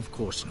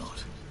course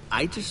not.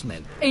 I just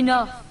meant...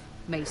 Enough,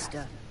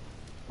 Maester.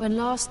 When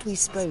last we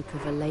spoke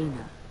of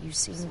Elena, you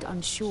seemed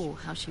unsure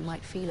how she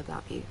might feel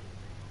about you.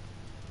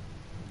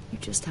 You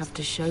just have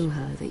to show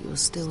her that you're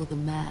still the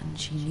man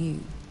she knew.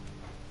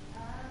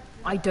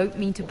 I don't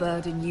mean to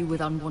burden you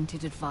with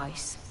unwanted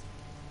advice,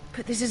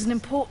 but this is an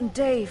important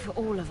day for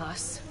all of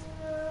us.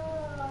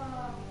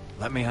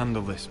 Let me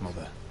handle this,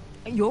 Mother.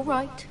 You're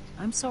right.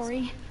 I'm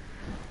sorry.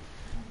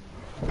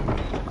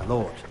 My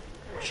lord,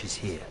 she's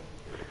here.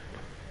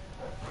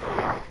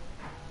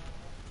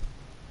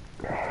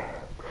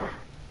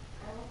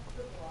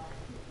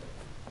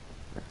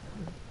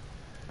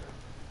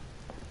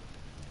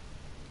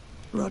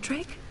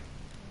 Roderick?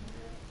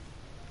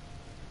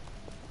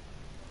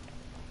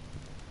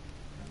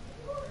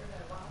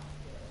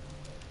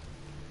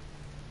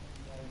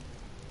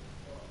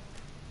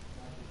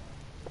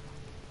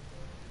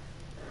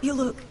 You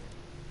look...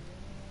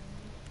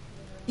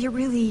 You're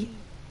really...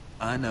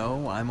 I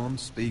know, I'm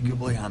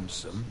unspeakably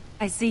handsome.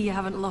 I see you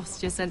haven't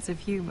lost your sense of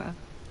humor.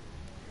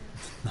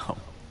 No,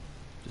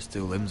 just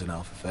two limbs and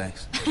half a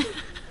face.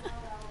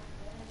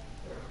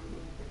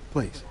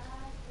 Please.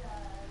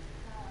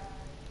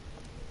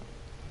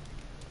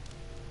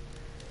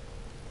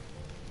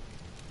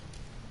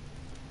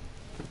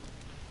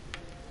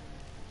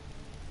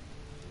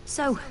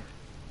 So,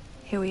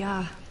 here we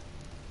are.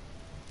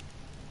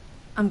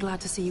 I'm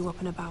glad to see you up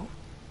and about.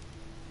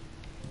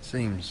 It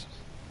seems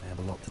we have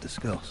a lot to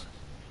discuss.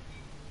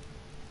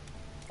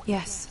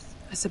 Yes,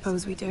 I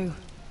suppose we do.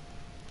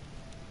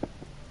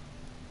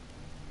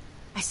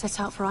 I set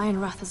out for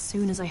Ironrath as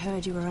soon as I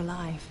heard you were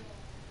alive.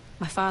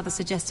 My father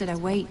suggested I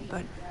wait,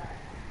 but...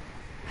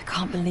 I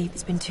can't believe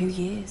it's been 2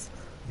 years.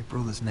 Your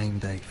brother's name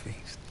day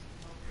feast.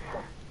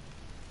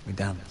 We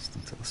danced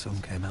until the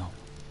sun came out.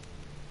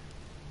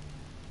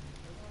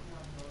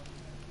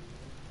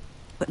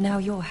 But now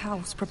your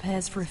house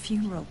prepares for a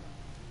funeral.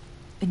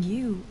 And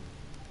you...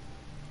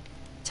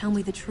 Tell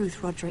me the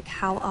truth, Roderick.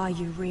 How are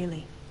you,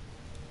 really?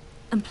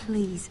 And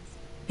please,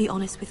 be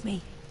honest with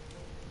me.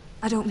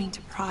 I don't mean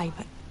to pry,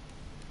 but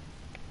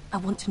I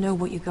want to know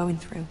what you're going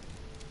through.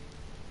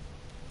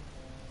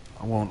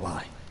 I won't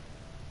lie.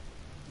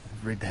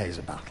 Every day's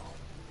a battle.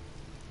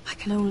 I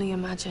can only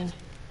imagine.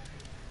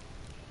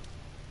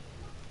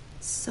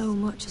 So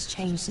much has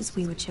changed since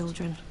we were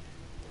children.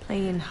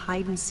 Playing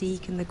hide and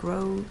seek in the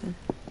grove and...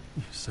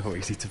 You're so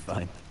easy to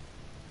find.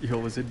 You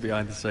always hid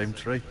behind the same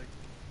tree.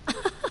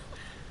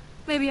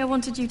 Maybe I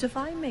wanted you to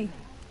find me.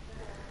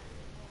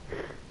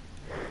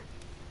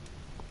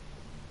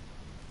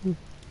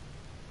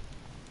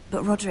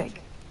 But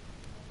Roderick,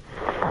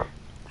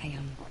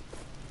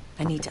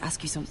 I need to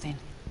ask you something.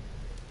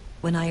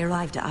 When I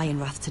arrived at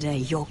Ironrath today,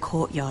 your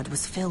courtyard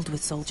was filled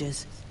with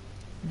soldiers.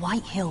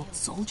 Whitehill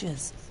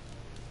soldiers.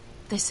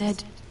 They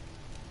said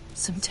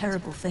some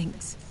terrible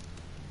things.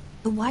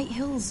 The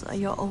Whitehills are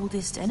your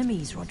oldest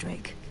enemies,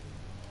 Roderick.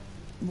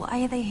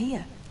 Why are they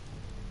here?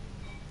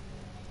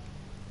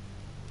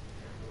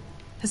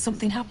 Has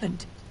something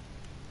happened?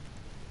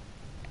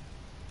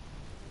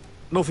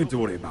 Nothing to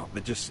worry about,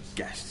 they're just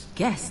guests.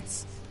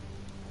 Guests?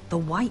 The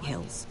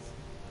Whitehills?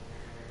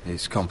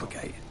 It's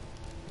complicated.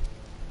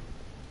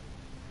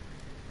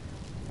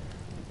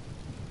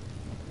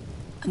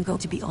 I'm going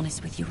to be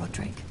honest with you,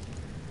 Roderick.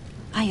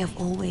 I have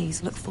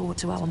always looked forward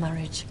to our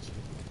marriage.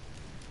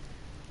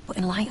 But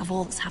in light of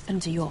all that's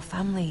happened to your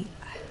family...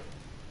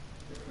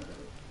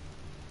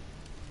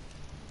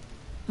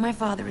 My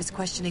father is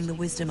questioning the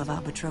wisdom of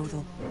our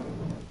betrothal.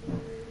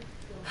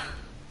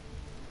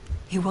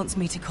 He wants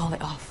me to call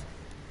it off.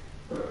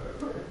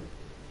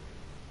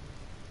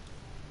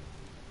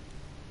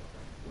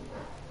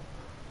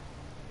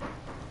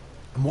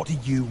 And what do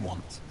you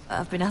want?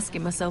 I've been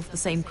asking myself the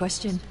same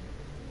question.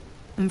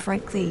 And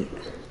frankly,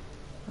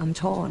 I'm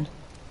torn.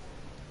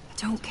 I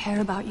don't care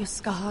about your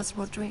scars,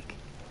 Roderick.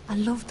 I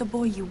love the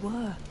boy you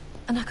were,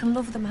 and I can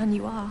love the man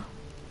you are.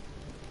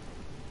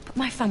 But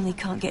my family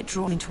can't get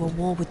drawn into a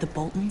war with the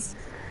Boltons.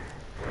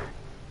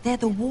 They're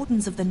the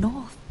Wardens of the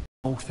North.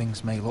 All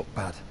things may look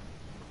bad,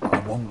 but I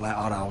won't let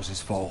our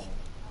houses fall.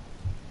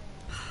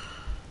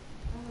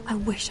 I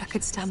wish I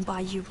could stand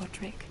by you,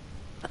 Roderick,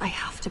 but I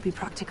have to be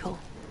practical.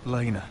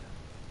 Lena.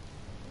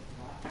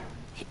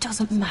 It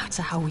doesn't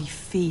matter how we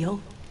feel.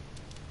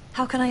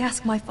 How can I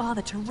ask my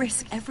father to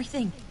risk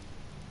everything?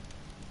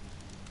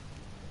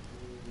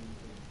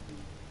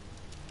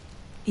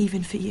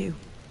 Even for you.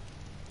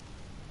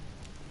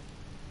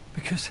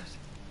 Because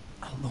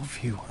I love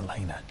you,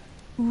 Elena.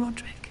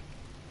 Roderick.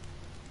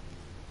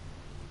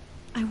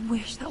 I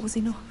wish that was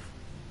enough.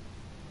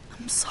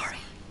 I'm sorry.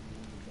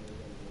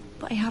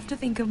 But I have to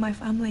think of my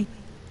family.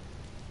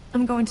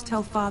 I'm going to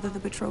tell Father the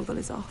betrothal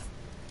is off.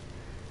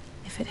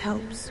 If it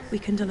helps, we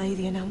can delay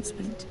the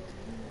announcement.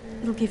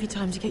 It'll give you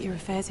time to get your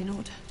affairs in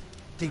order.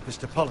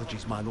 Deepest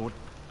apologies, my lord.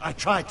 I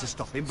tried to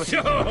stop him, but...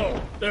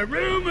 So, the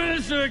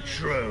rumors are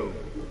true.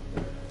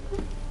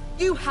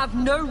 You have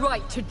no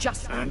right to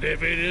just... And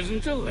if it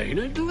isn't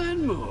Elena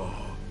Glenmore?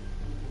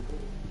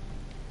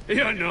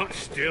 You're not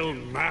still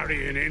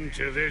marrying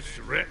into this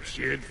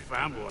wretched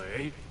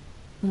family?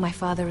 My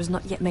father has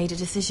not yet made a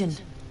decision.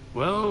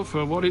 Well,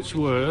 for what it's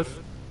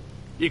worth,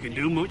 you can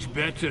do much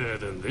better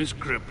than this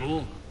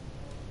cripple.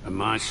 And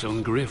my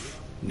son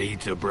Griff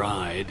needs a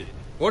bride.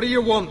 What do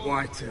you want,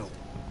 Whitehill?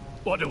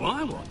 What do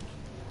I want?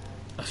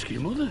 Ask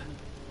your mother.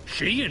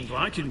 She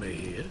invited me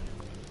here.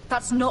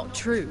 That's not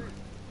true.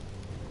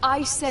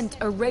 I sent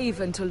a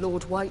raven to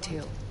Lord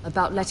Whitehill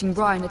about letting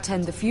Brian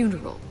attend the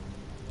funeral.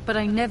 But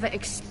I never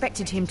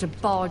expected him to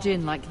barge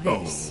in like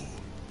this. Oh,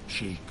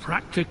 she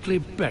practically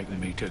begged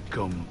me to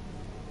come.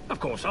 Of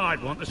course,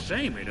 I'd want the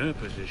same in her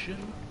position.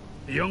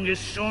 The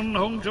youngest son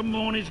home to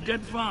mourn his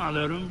dead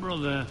father and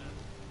brother.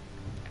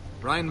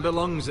 Brian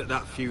belongs at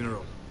that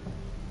funeral.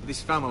 With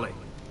his family.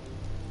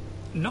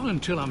 Not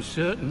until I'm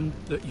certain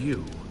that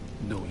you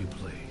know your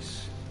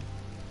place.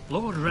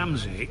 Lord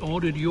Ramsay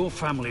ordered your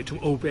family to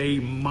obey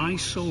my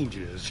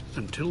soldiers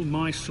until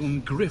my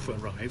son Griff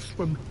arrives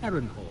from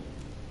Harrenhal.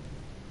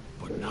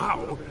 But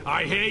now,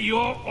 I hear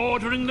you're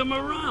ordering them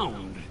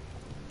around.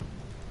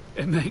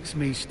 It makes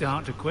me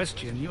start to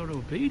question your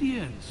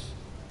obedience.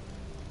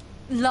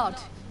 Lud,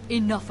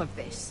 enough of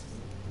this.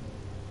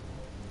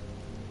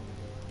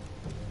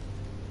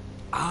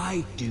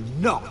 I do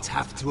not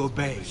have to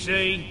obey.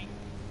 See?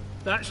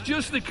 That's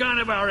just the kind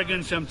of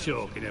arrogance I'm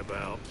talking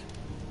about.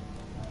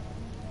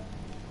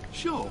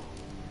 So,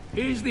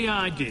 here's the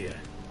idea.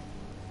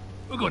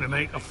 We're going to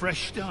make a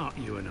fresh start,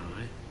 you and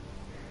I.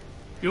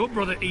 Your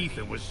brother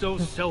Ethan was so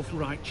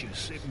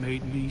self-righteous it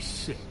made me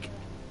sick.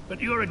 But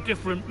you're a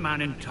different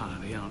man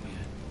entirely, aren't you?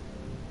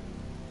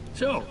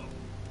 So,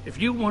 if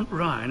you want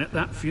Ryan at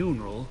that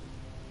funeral,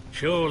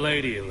 show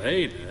Lady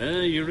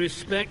Elena you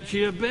respect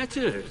your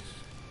betters.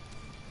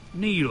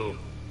 Kneel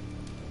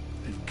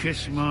and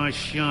kiss my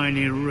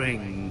shiny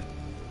ring.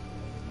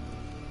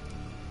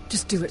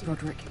 Just do it,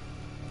 Roderick.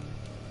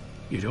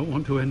 You don't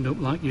want to end up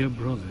like your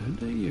brother,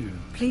 do you?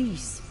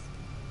 Please.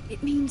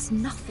 It means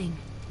nothing,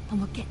 and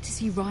we'll get to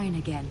see Ryan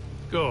again.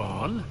 Go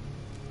on.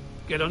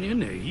 Get on your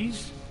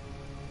knees.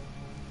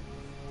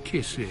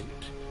 Kiss it.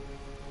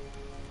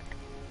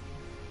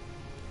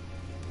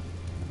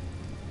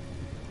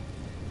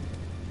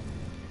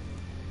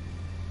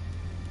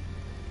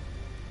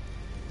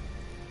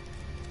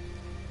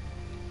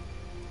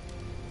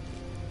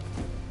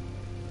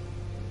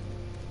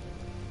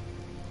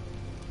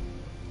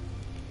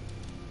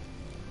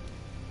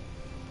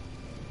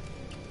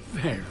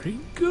 Very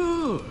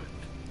good.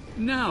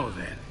 Now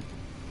then,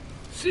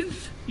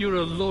 since you're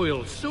a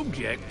loyal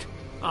subject,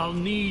 I'll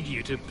need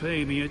you to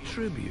pay me a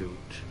tribute.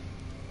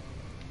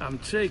 I'm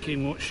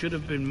taking what should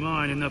have been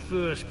mine in the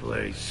first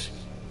place.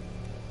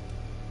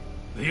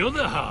 The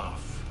other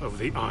half of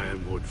the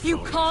Ironwood Forest. You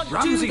can't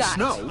do that!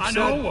 I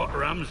know what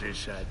Ramsay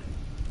said.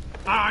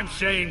 I'm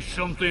saying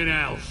something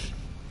else.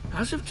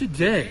 As of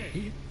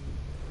today,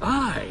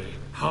 I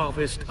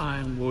harvest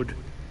ironwood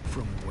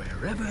from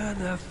wherever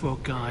the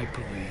fuck I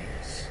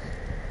please.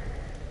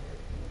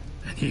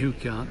 And you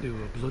can't do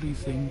a bloody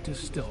thing to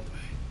stop me.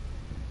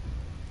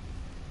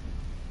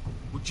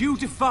 Would you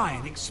defy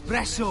an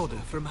express order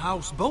from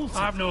House Bolton?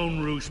 I've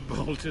known Roose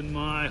Bolton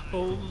my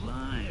whole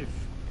life.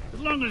 As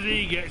long as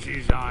he gets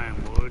his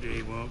ironwood,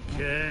 he won't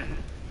care.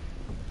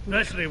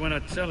 Especially when I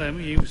tell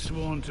him you've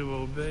sworn to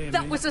obey me.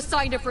 That was a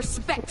sign of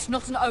respect,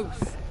 not an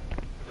oath.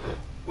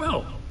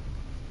 Well,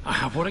 I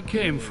have what I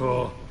came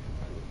for.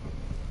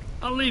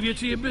 I'll leave you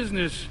to your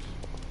business.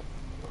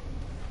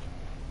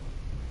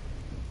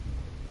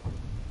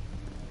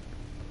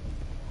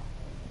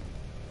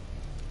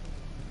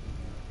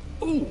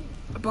 Oh,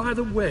 by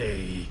the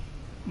way,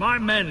 my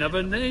men have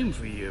a name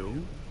for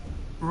you.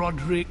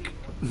 Roderick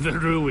the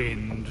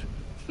Ruined.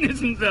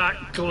 Isn't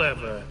that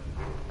clever?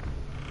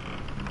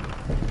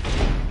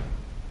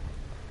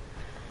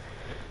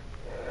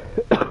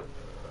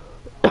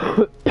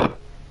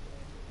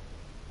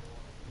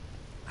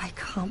 I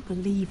can't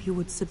believe you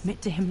would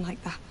submit to him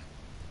like that.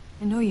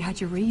 I know you had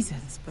your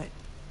reasons, but...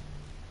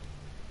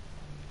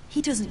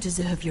 he doesn't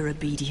deserve your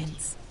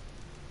obedience.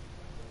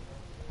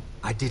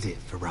 I did it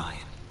for Ryan.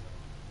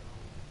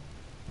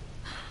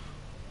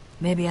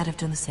 Maybe I'd have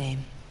done the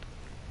same.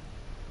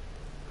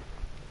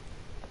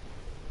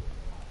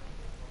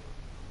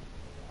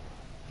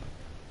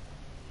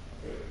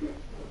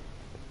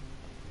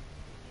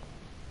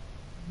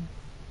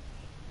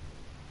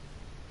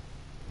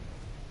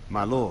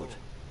 My lord,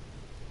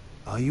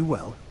 are you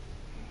well?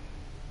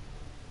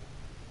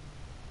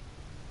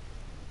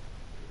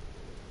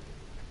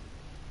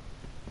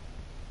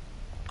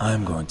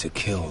 I'm going to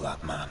kill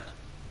that man.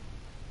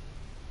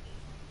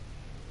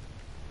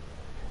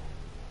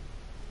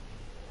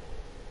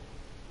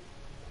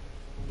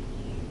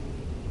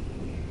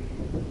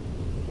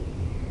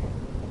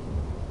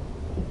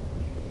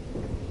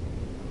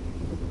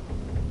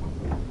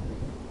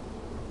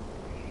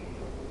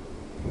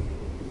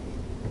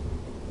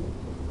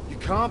 You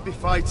can't be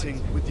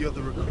fighting with the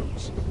other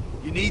recruits.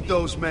 You need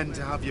those men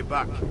to have your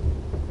back.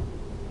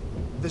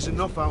 There's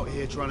enough out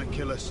here trying to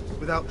kill us,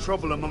 without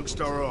trouble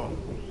amongst our own.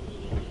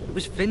 It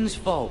was Finn's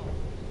fault.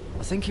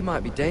 I think he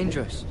might be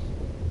dangerous.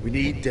 We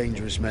need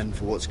dangerous men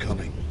for what's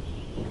coming.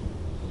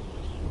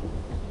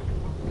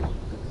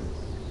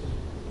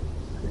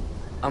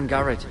 I'm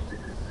Garrett.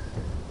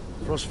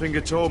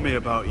 Frostfinger told me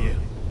about you.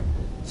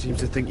 Seems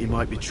to think you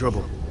might be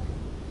trouble.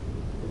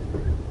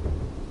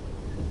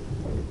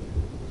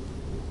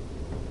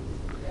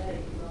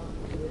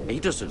 He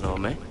doesn't know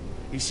me.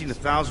 He's seen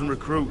 1,000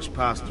 recruits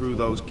pass through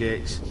those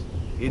gates.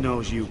 He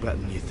knows you better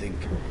than you think.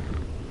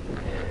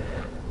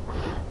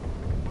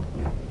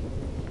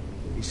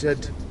 He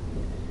said...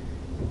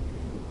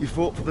 you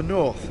fought for the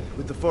North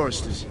with the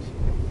Foresters.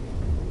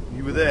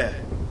 You were there.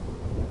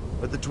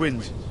 At the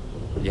Twins.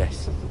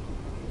 Yes.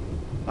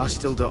 I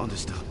still don't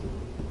understand.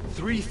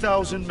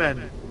 3,000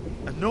 men,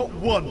 and not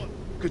one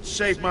could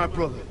save my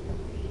brother.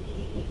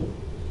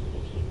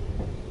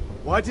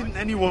 Why didn't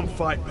anyone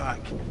fight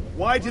back?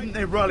 Why didn't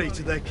they rally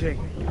to their king?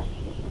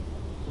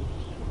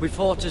 We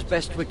fought as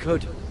best we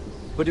could,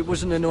 but it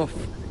wasn't enough.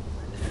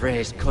 The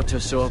Freys cut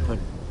us open.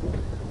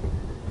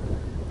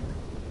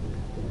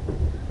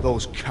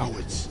 Those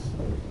cowards.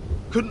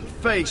 Couldn't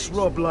face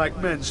Robb like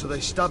men, so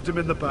they stabbed him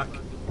in the back.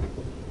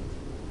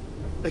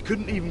 They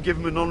couldn't even give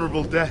him an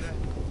honorable death.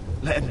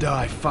 Let him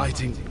die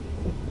fighting.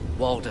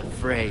 Walder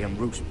Frey and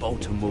Roose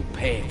Bolton will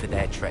pay for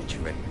their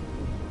treachery.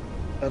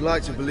 I'd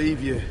like to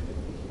believe you,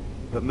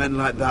 but men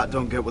like that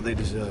don't get what they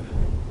deserve.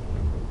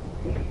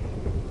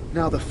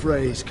 Now the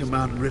Freys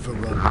command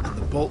Riverrun, and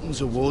the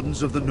Boltons are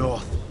Wardens of the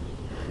North.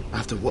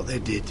 After what they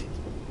did.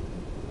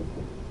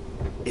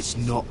 It's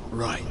not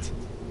right.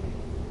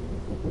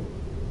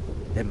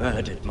 They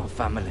murdered my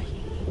family.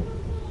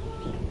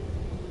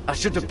 I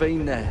should have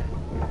been there.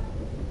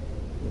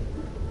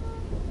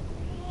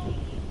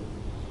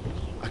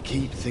 I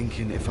keep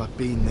thinking if I'd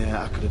been there,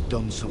 I could have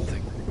done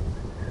something.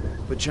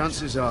 But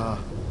chances are,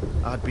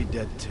 I'd be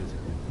dead too.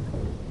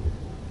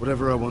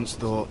 Whatever I once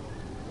thought,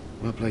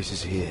 my place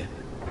is here.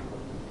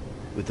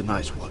 With the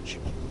Night's Watch.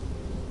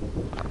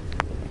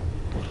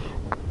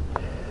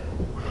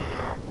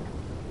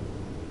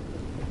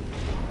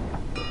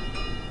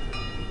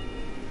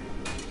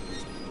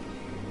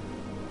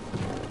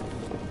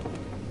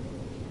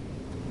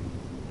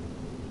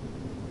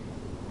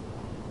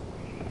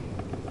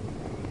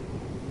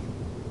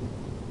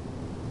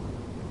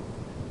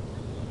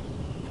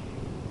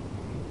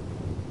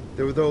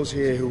 There are those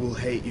here who will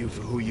hate you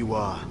for who you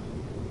are.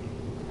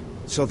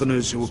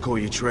 Southerners who will call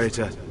you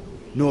traitor,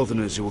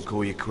 Northerners who will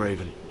call you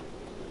craven.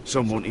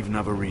 Some won't even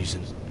have a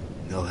reason.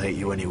 They'll hate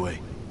you anyway.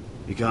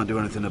 You can't do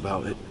anything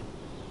about it.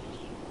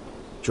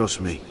 Trust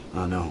me,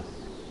 I know.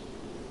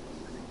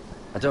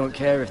 I don't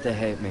care if they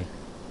hate me.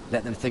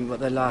 Let them think what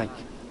they like.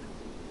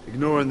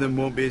 Ignoring them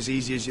won't be as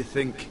easy as you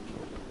think.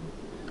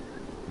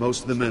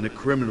 Most of the men are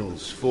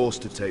criminals,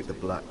 forced to take the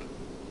black.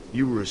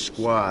 You were a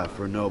squire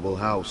for a noble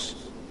house.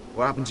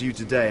 What happened to you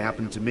today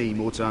happened to me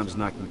more times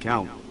than I can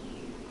count.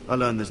 I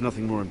learned there's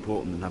nothing more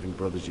important than having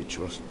brothers you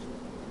trust.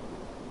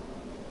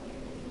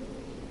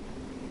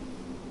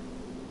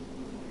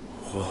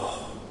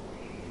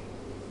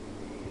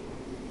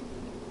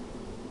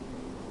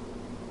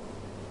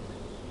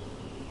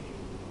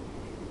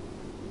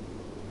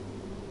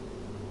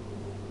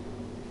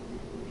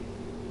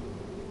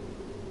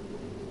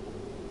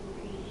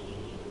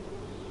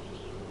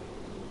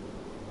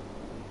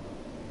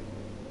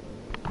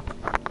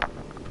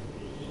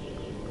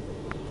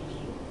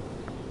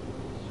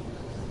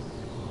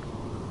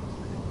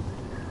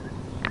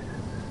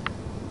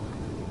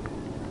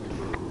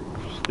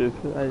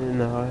 Stupid, I didn't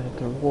know I had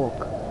to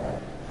walk.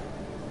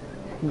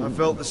 I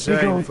felt the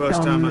same the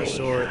first time I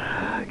saw it.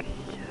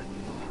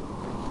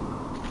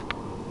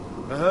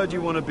 I heard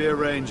you want to be a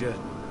ranger.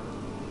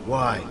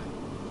 Why?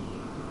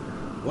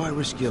 Why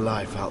risk your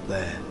life out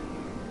there?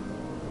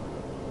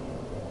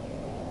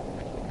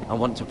 I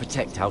want to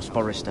protect House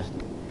Forrester.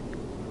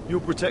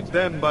 You'll protect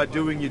them by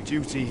doing your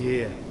duty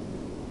here.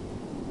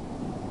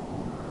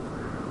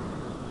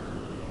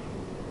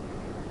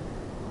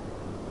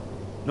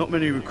 Not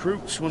many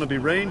recruits want to be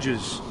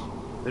rangers.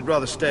 They'd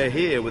rather stay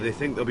here where they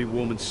think they'll be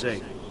warm and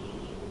safe.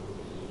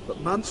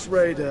 But Mance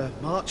Rayder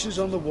marches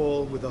on the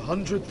wall with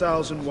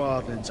 100,000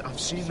 wildlings. I've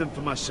seen them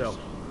for myself.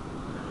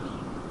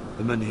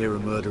 The men here are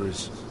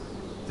murderers,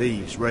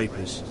 thieves,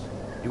 rapers.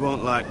 You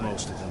won't like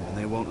most of them, and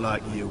they won't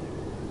like you.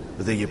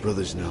 But they're your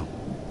brothers now.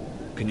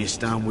 Can you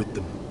stand with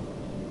them?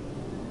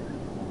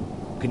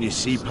 Can you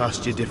see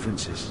past your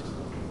differences?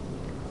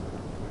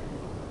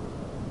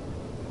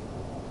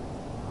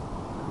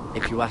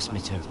 If you ask me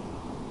to,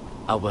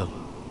 I will.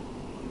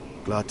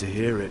 Glad to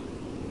hear it.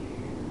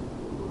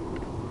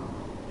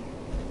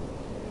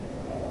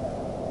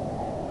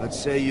 I'd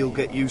say you'll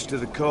get used to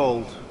the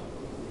cold,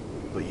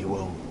 but you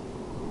won't.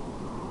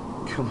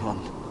 Come on.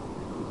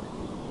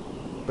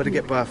 Better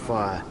get by a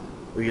fire,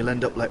 or you'll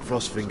end up like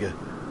Frostfinger.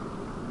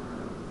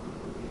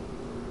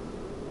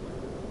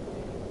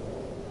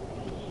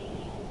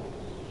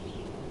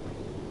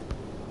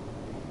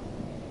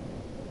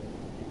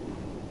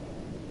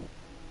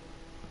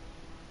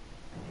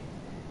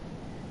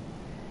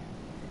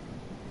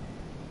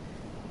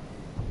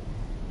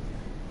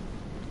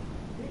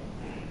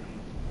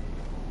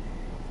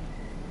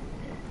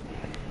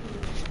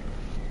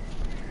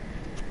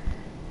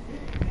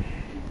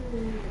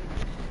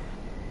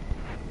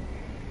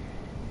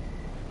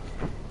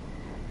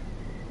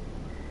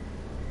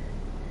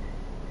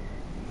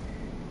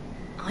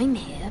 I'm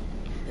here,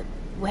 but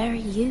where are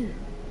you?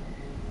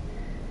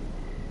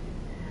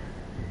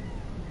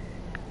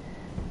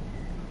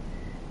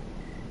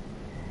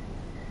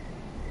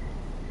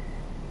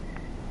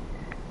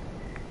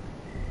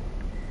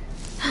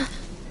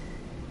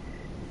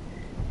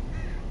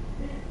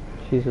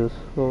 Jesus,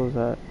 what was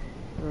that?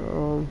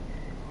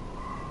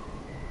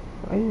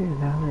 Why are you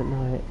down at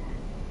night?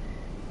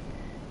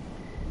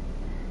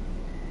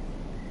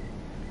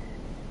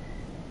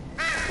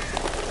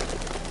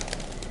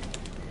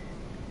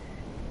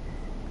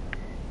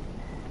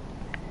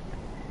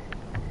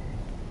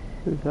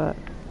 Who's that?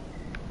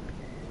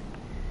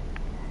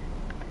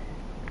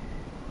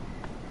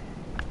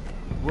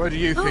 Where do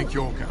you think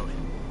you're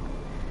going?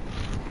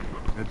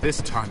 At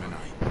this time of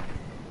night?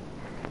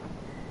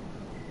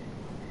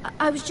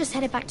 I was just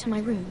headed back to my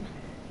room.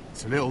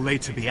 It's a little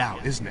late to be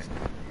out, isn't it?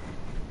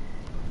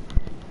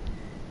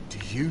 Do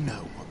you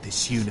know what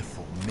this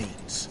uniform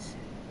means?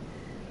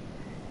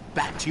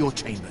 Back to your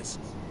chambers.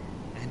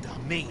 And I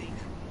mean,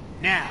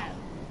 now.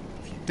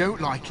 If you don't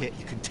like it,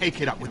 you can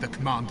take it up with the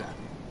commander.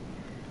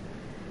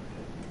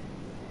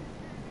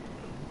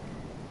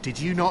 Did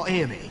you not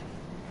hear me?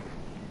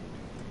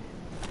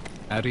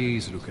 At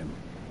ease, Lucan.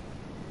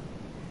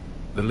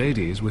 The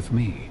lady is with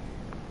me.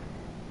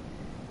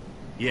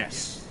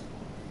 Yes,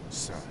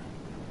 sir.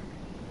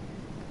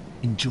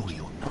 Enjoy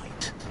your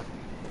night.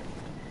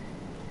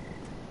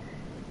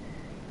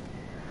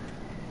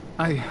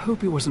 I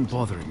hope he wasn't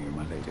bothering you,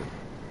 my lady.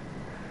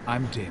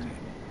 I'm Damien.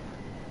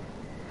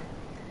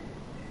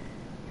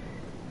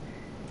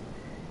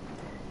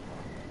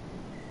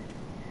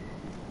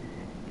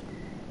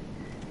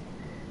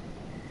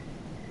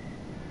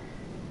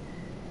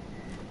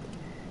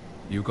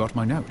 You got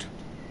my note.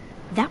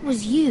 That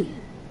was you.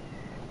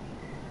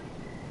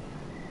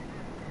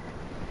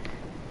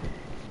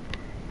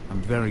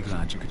 I'm very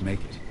glad you could make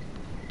it.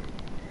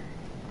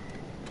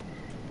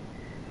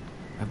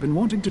 I've been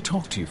wanting to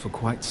talk to you for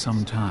quite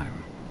some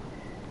time.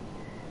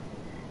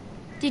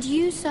 Did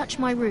you search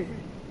my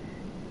room?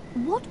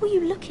 What were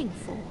you looking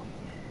for?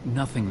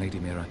 Nothing, Lady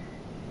Mira.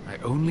 I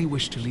only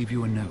wish to leave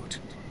you a note.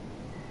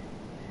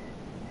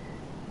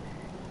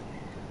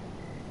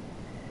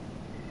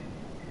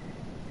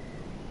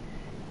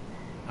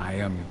 I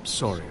am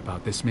sorry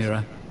about this,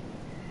 Mira.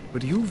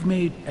 But you've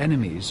made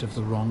enemies of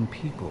the wrong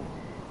people.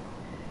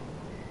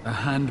 A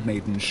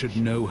handmaiden should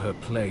know her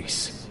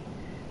place.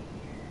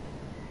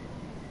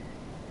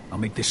 I'll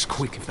make this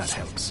quick if that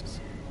helps.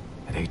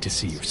 I'd hate to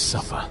see you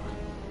suffer.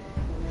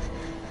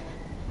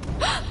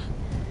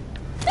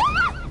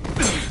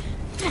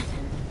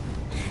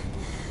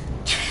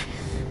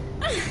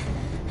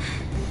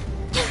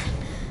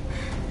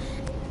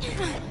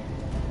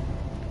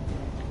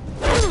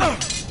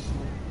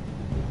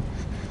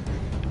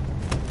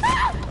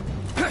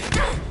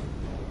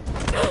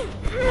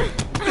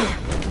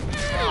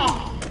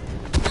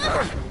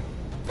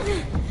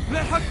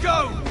 Let her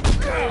go!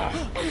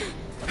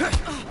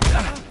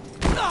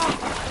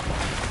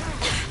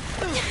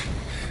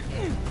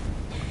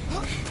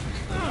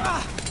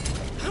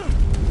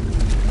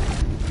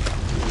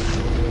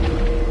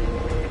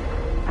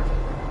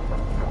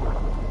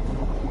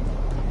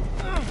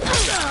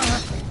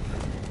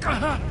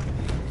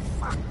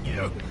 Fuck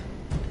you!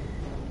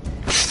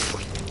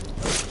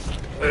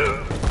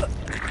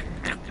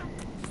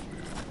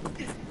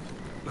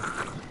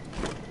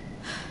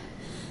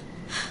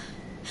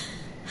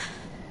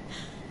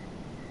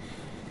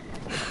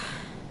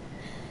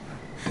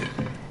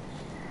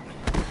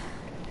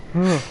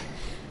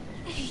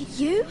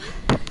 You?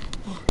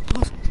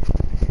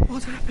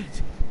 What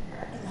happened?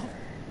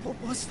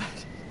 What was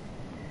that?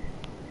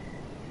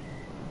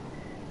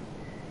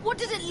 What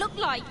did it look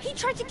like? He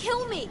tried to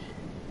kill me.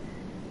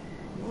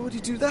 Why would he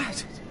do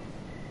that?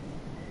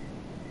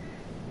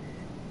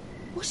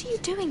 What are you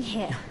doing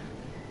here?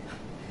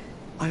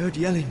 I heard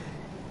yelling.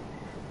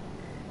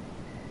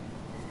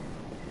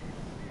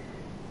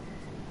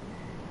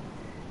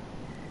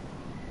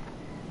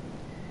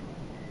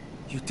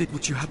 You did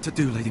what you had to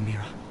do, Lady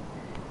Mira.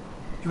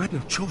 You had no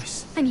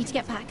choice. I need to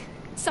get back.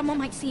 Someone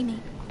might see me.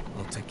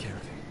 I'll take care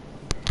of him.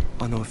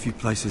 I know a few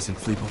places in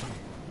Fleabottom.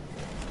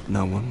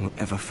 No one will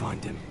ever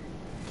find him.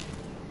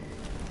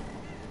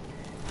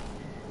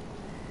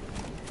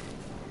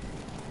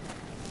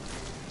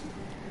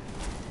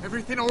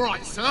 Everything all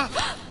right, sir?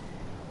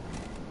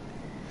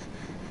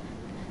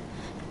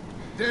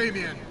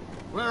 Damien,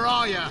 where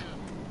are you?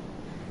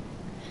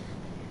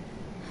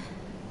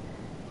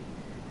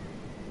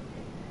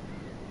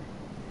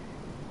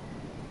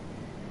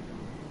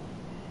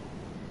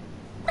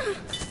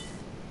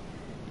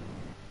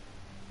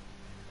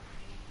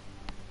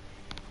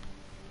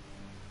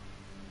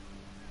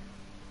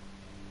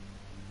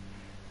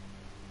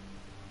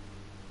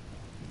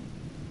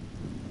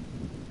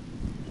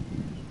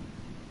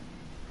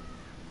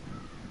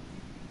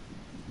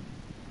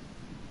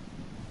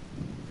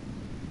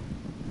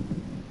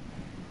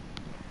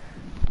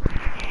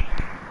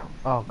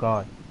 Oh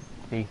god,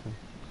 Ethan,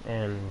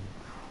 and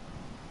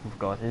I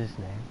forgot his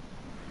name.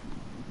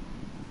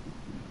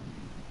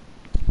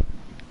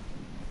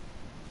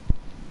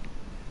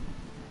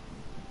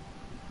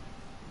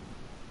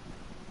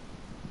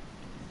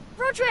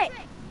 Roderick!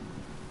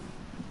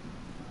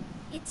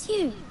 It's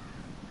you.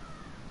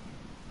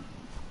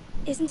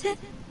 Isn't it?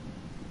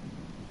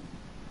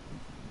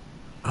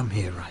 I'm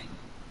here, right?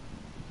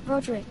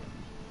 Roderick,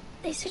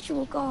 they said you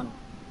were gone.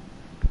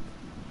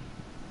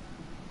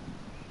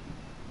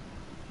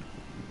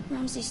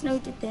 Ramsay Snow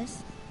did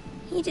this.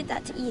 He did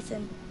that to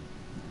Ethan.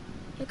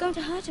 You're going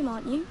to hurt him,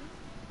 aren't you?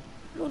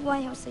 Lord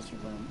Whitehouse said you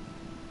won't,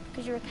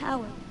 because you're a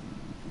coward.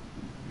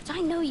 But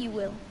I know you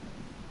will.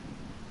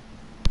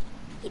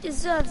 He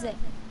deserves it.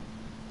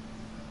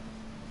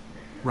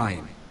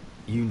 Ryan,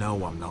 you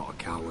know I'm not a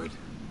coward.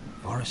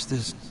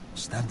 Foresters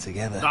stand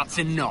together. That's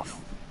enough.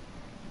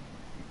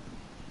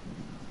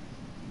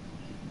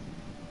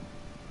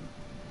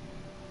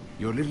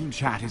 Your little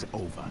chat is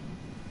over.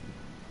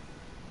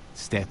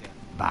 Step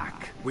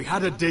back. We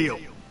had a deal.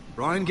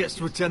 Ryan gets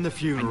to attend the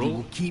funeral. And you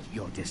will keep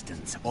your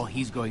distance, or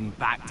he's going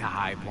back to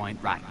High Point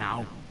right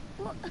now.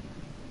 What?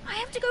 I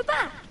have to go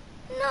back.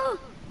 No,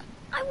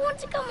 I want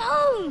to come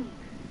home.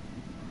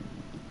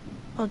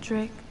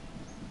 Roderick,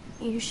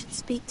 you should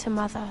speak to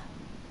Mother.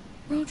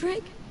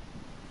 Roderick?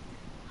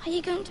 Are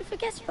you going to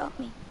forget about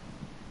me?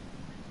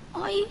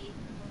 Are you?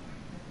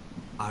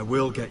 I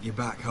will get you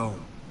back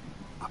home.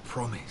 I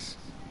promise.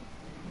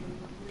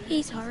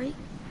 Please hurry.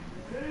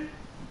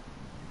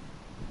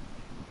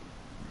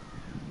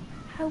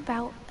 How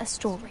about a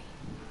story?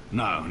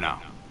 No.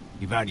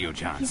 You've had your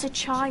chance. He's a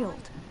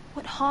child.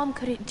 What harm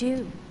could it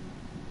do?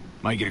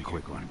 Make it a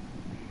quick one.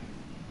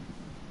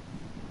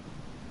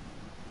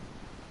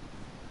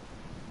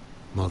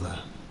 Mother,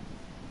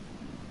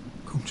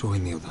 come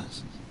join the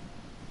others.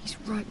 He's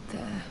right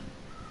there.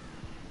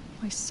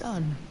 My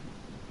son.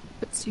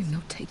 But soon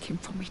they'll take him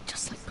from me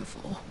just like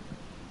before.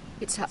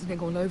 It's happening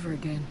all over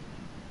again.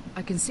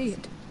 I can see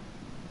it.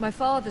 My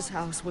father's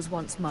house was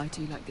once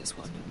mighty like this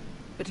one,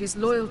 but his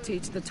loyalty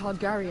to the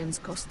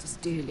Targaryens cost us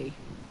dearly.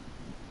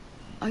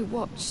 I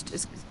watched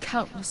as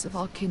countless of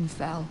our kin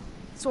fell,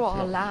 saw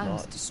our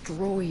lands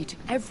destroyed,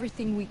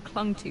 everything we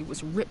clung to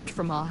was ripped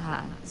from our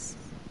hands.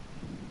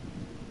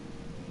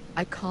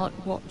 I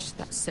can't watch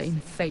that same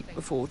fate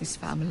before this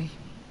family.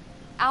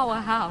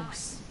 our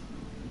house.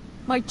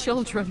 My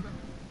children.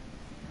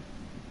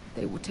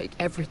 They will take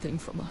everything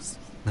from us.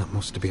 That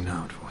must have been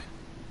hard for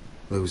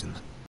you, losing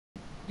them.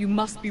 You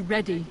must be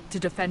ready to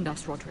defend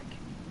us, Roderick.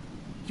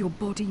 Your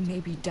body may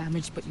be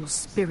damaged, but your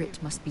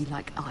spirit must be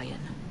like iron.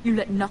 You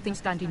let nothing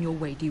stand in your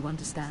way, do you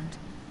understand?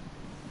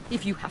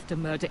 If you have to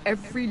murder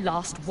every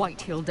last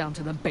Whitehill down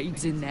to the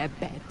babes in their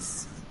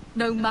beds,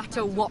 no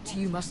matter what,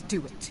 you must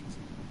do it.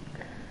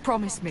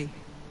 Promise me.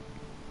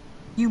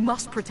 You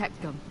must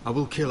protect them. I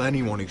will kill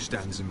anyone who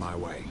stands in my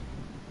way.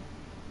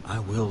 I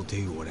will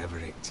do whatever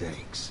it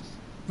takes.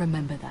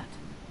 Remember that.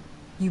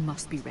 You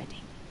must be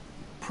ready.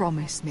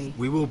 Promise me.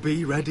 We will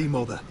be ready,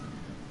 Mother.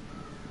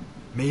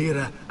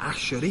 Mira,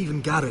 Asher,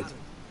 even Garrett.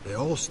 They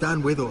all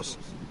stand with us.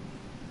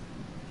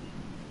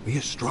 We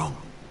are strong.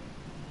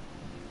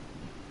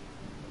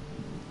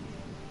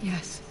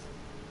 Yes.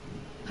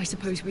 I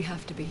suppose we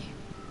have to be.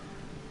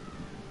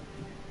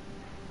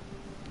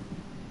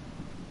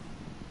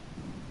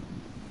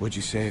 Would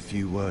you say a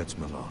few words,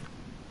 my lord?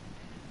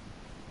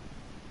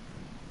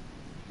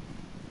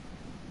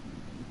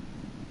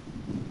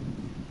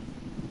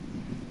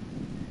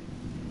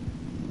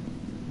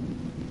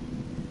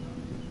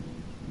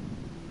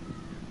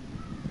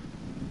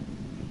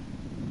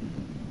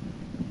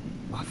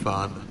 My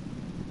father.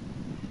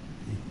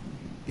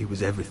 He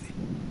was everything.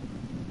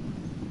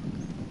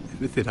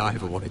 Everything I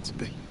ever wanted to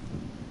be.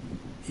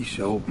 He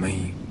showed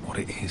me what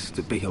it is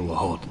to be a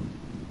lord.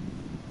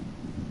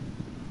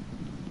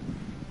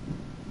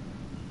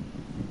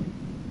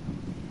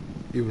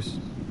 He was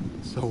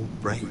so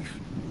brave.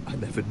 I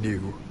never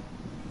knew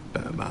a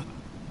better man.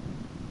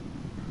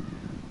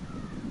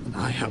 And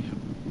I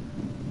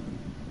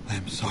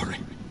am sorry.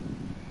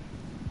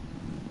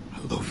 I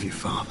love you,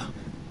 Father.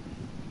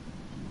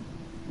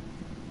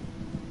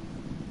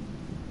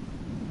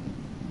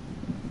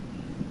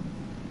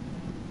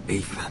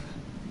 Ethan,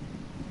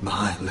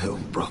 my little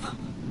brother.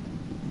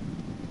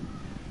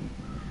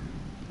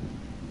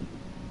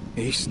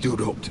 He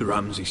stood up to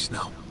Ramsay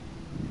Snow.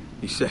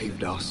 He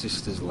saved our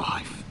sister's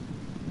life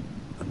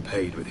and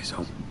paid with his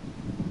own.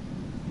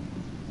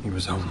 He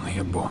was only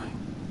a boy.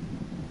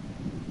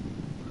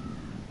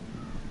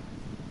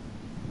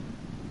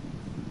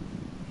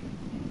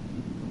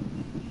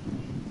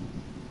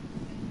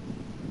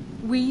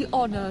 We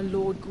honor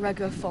Lord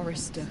Gregor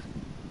Forrester,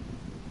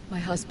 my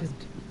husband,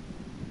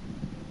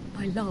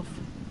 my love,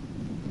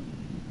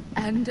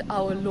 and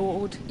our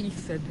Lord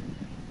Ethan,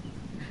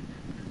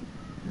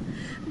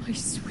 my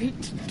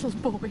sweet little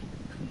boy.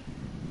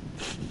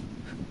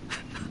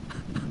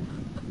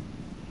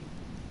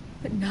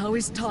 But now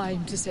is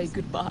time to say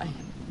goodbye.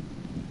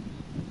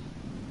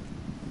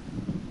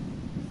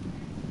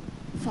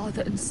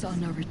 Father and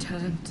son are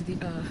returned to the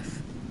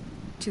earth,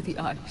 to the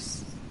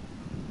ice.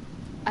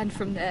 And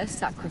from their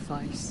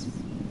sacrifice,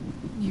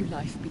 new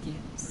life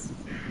begins.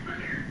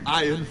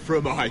 Iron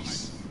from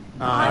ice.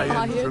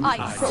 Iron from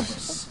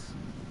ice.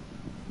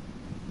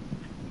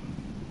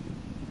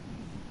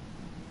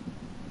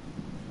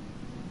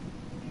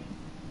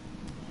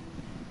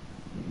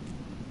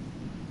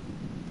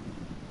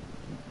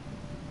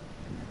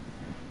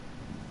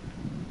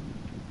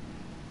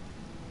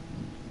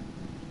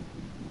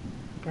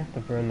 I have to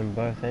burn them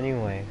both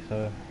anyway,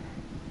 so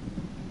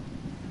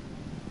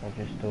I'll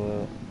just do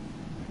it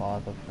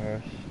father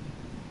first.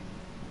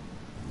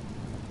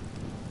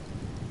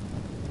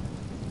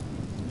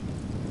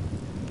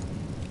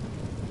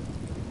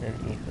 Then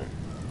Ethan.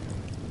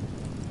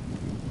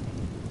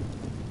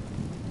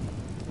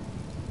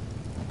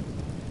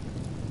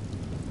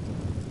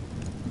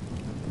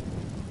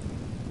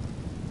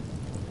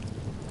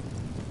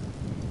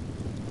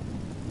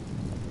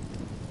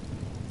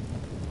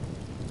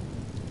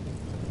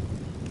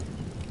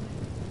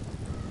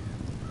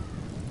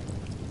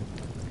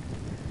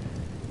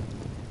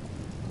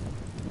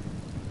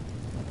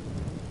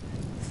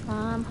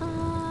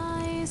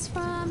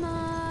 From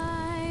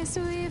ice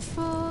we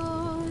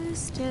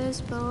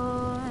Forsters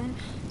born,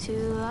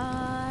 to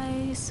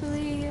ice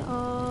we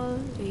all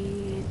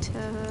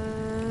return.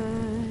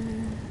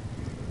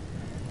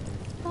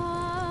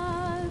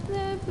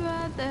 Father,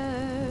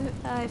 brother,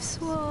 I've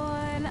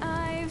sworn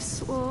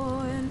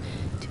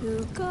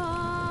to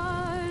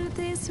guard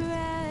this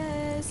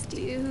rest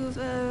you've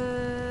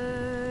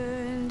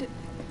earned.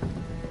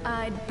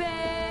 I'd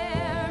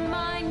bare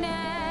my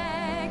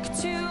neck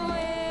to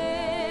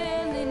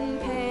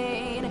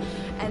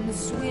and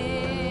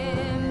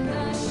swim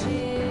the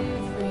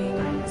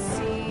shivering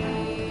sea.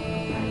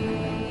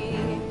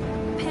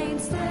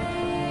 Paint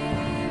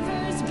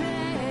slavers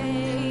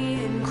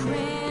bay in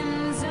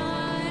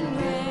crimson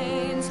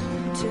rains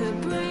to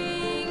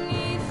bring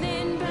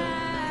Ethan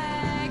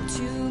back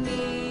to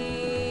me.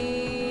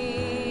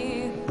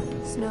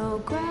 Snow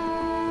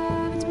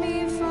grabbed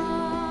me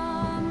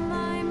from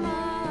my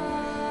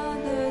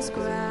mother's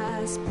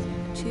grasp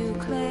to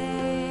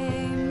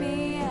claim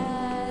me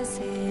as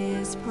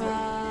his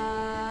prize.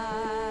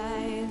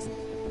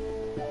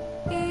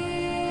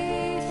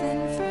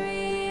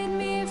 Freed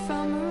me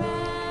from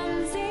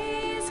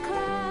Ramsay's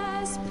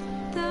clasp,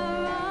 the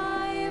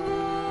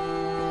rival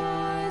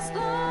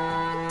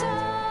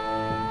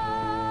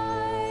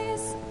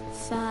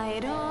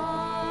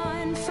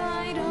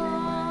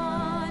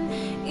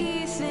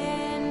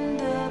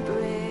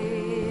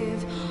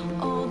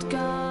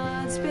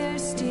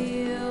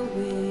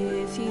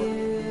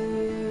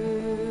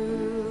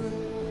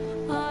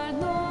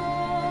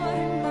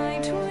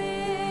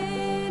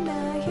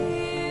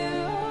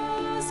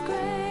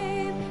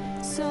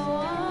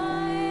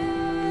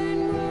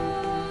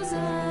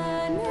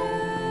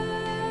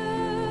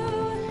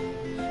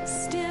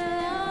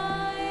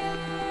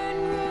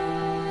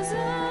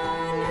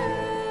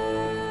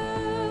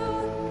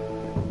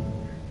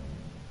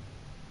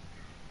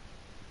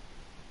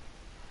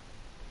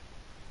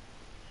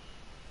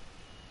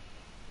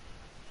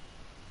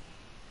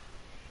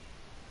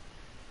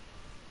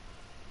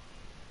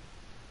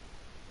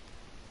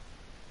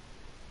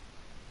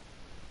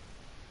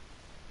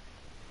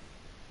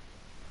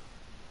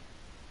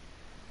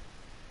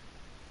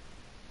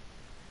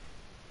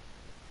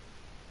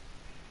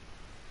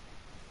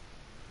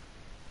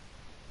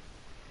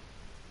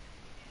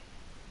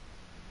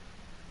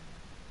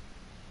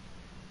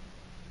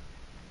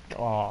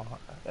Oh,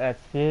 that's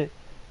it.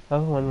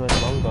 That one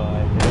went longer,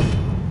 I think.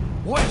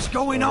 What's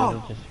going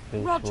on?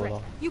 Roderick,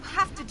 you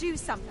have to do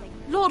something.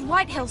 Lord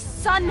Whitehill's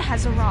son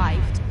has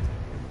arrived.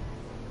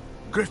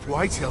 Griff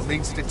Whitehill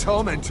means to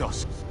torment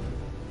us.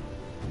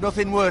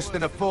 Nothing worse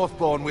than a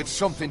fourth-born with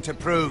something to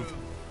prove.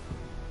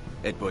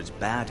 It was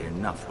bad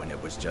enough when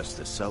it was just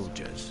the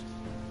soldiers.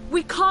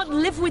 We can't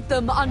live with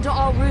them under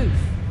our roof.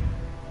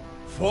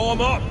 Form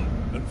up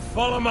and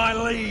follow my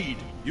lead.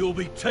 You'll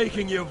be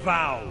taking your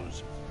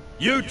vows.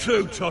 You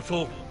too,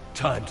 Tuttle.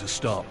 Time to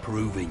start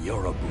proving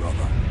you're a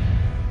brother.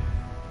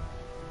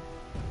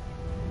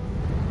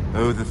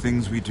 Oh, the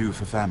things we do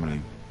for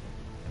family.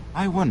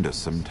 I wonder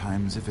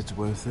sometimes if it's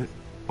worth it,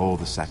 all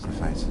the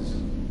sacrifices.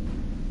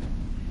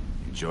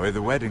 Enjoy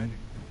the wedding.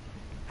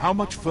 How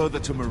much further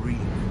to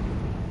Marine?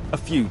 A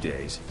few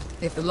days.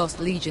 If the Lost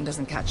Legion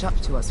doesn't catch up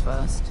to us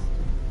first.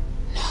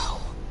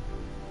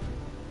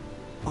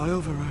 I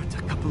overheard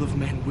a couple of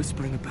men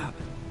whispering about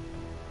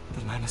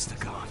the Lannister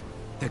Guard.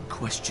 They're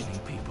questioning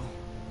people.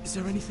 Is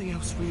there anything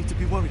else we need to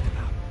be worried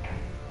about?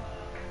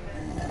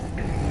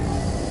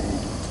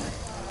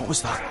 What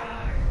was that?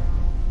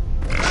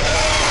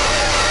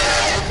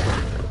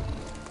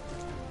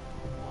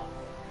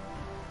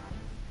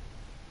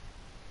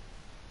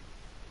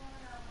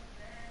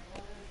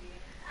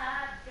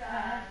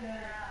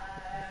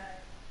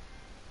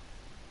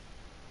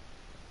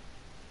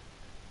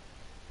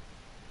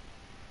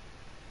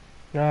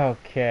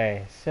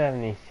 Okay,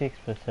 76%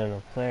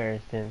 of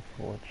players didn't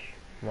forge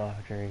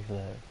Marjorie's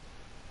letter.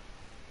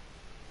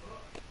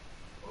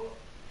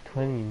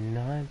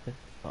 29%?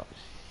 Oh,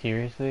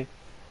 seriously?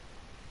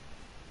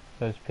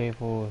 Those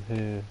people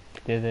who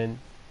didn't?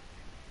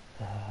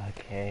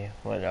 Okay,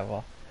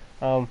 whatever.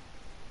 Oh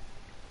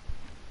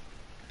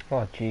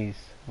jeez,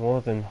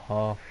 more than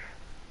half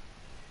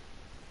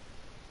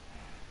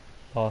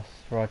lost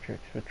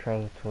Roderick's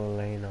betrothal to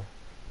Elena.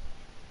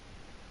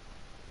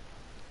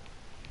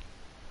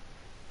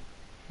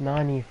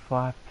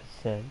 95%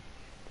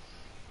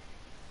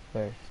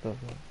 were still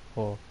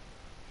for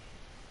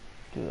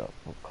do that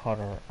for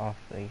Cutter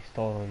after he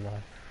stole a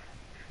knife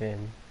from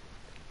Finn.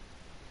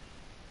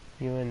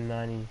 Even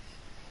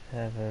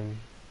 97%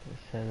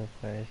 of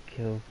players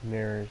killed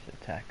Mirror's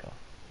attacker.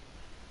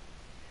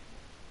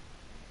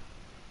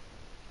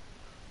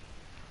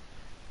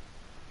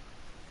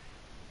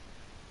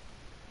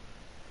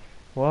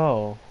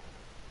 Whoa,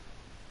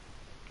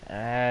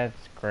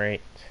 that's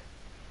great.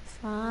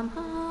 From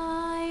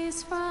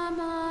eyes,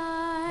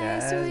 Yeah,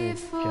 that we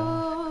is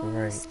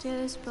forced just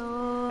his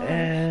boy.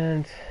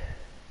 And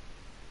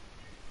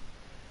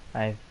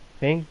I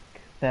think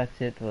that's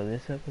it for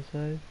this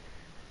episode.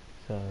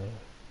 So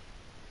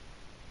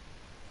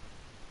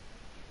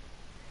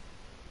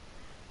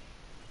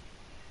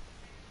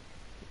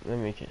let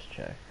me just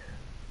check.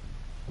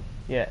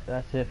 Yeah,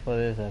 that's it for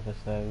this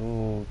episode.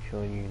 We'll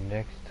join you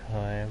next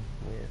time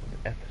with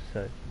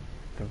episode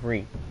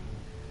 3.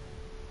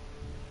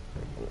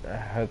 I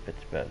hope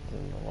it's better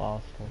than the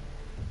last one.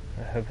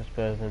 I hope it's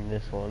better than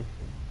this one.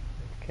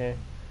 Okay?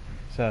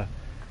 So,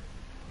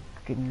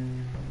 good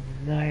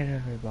night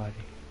everybody.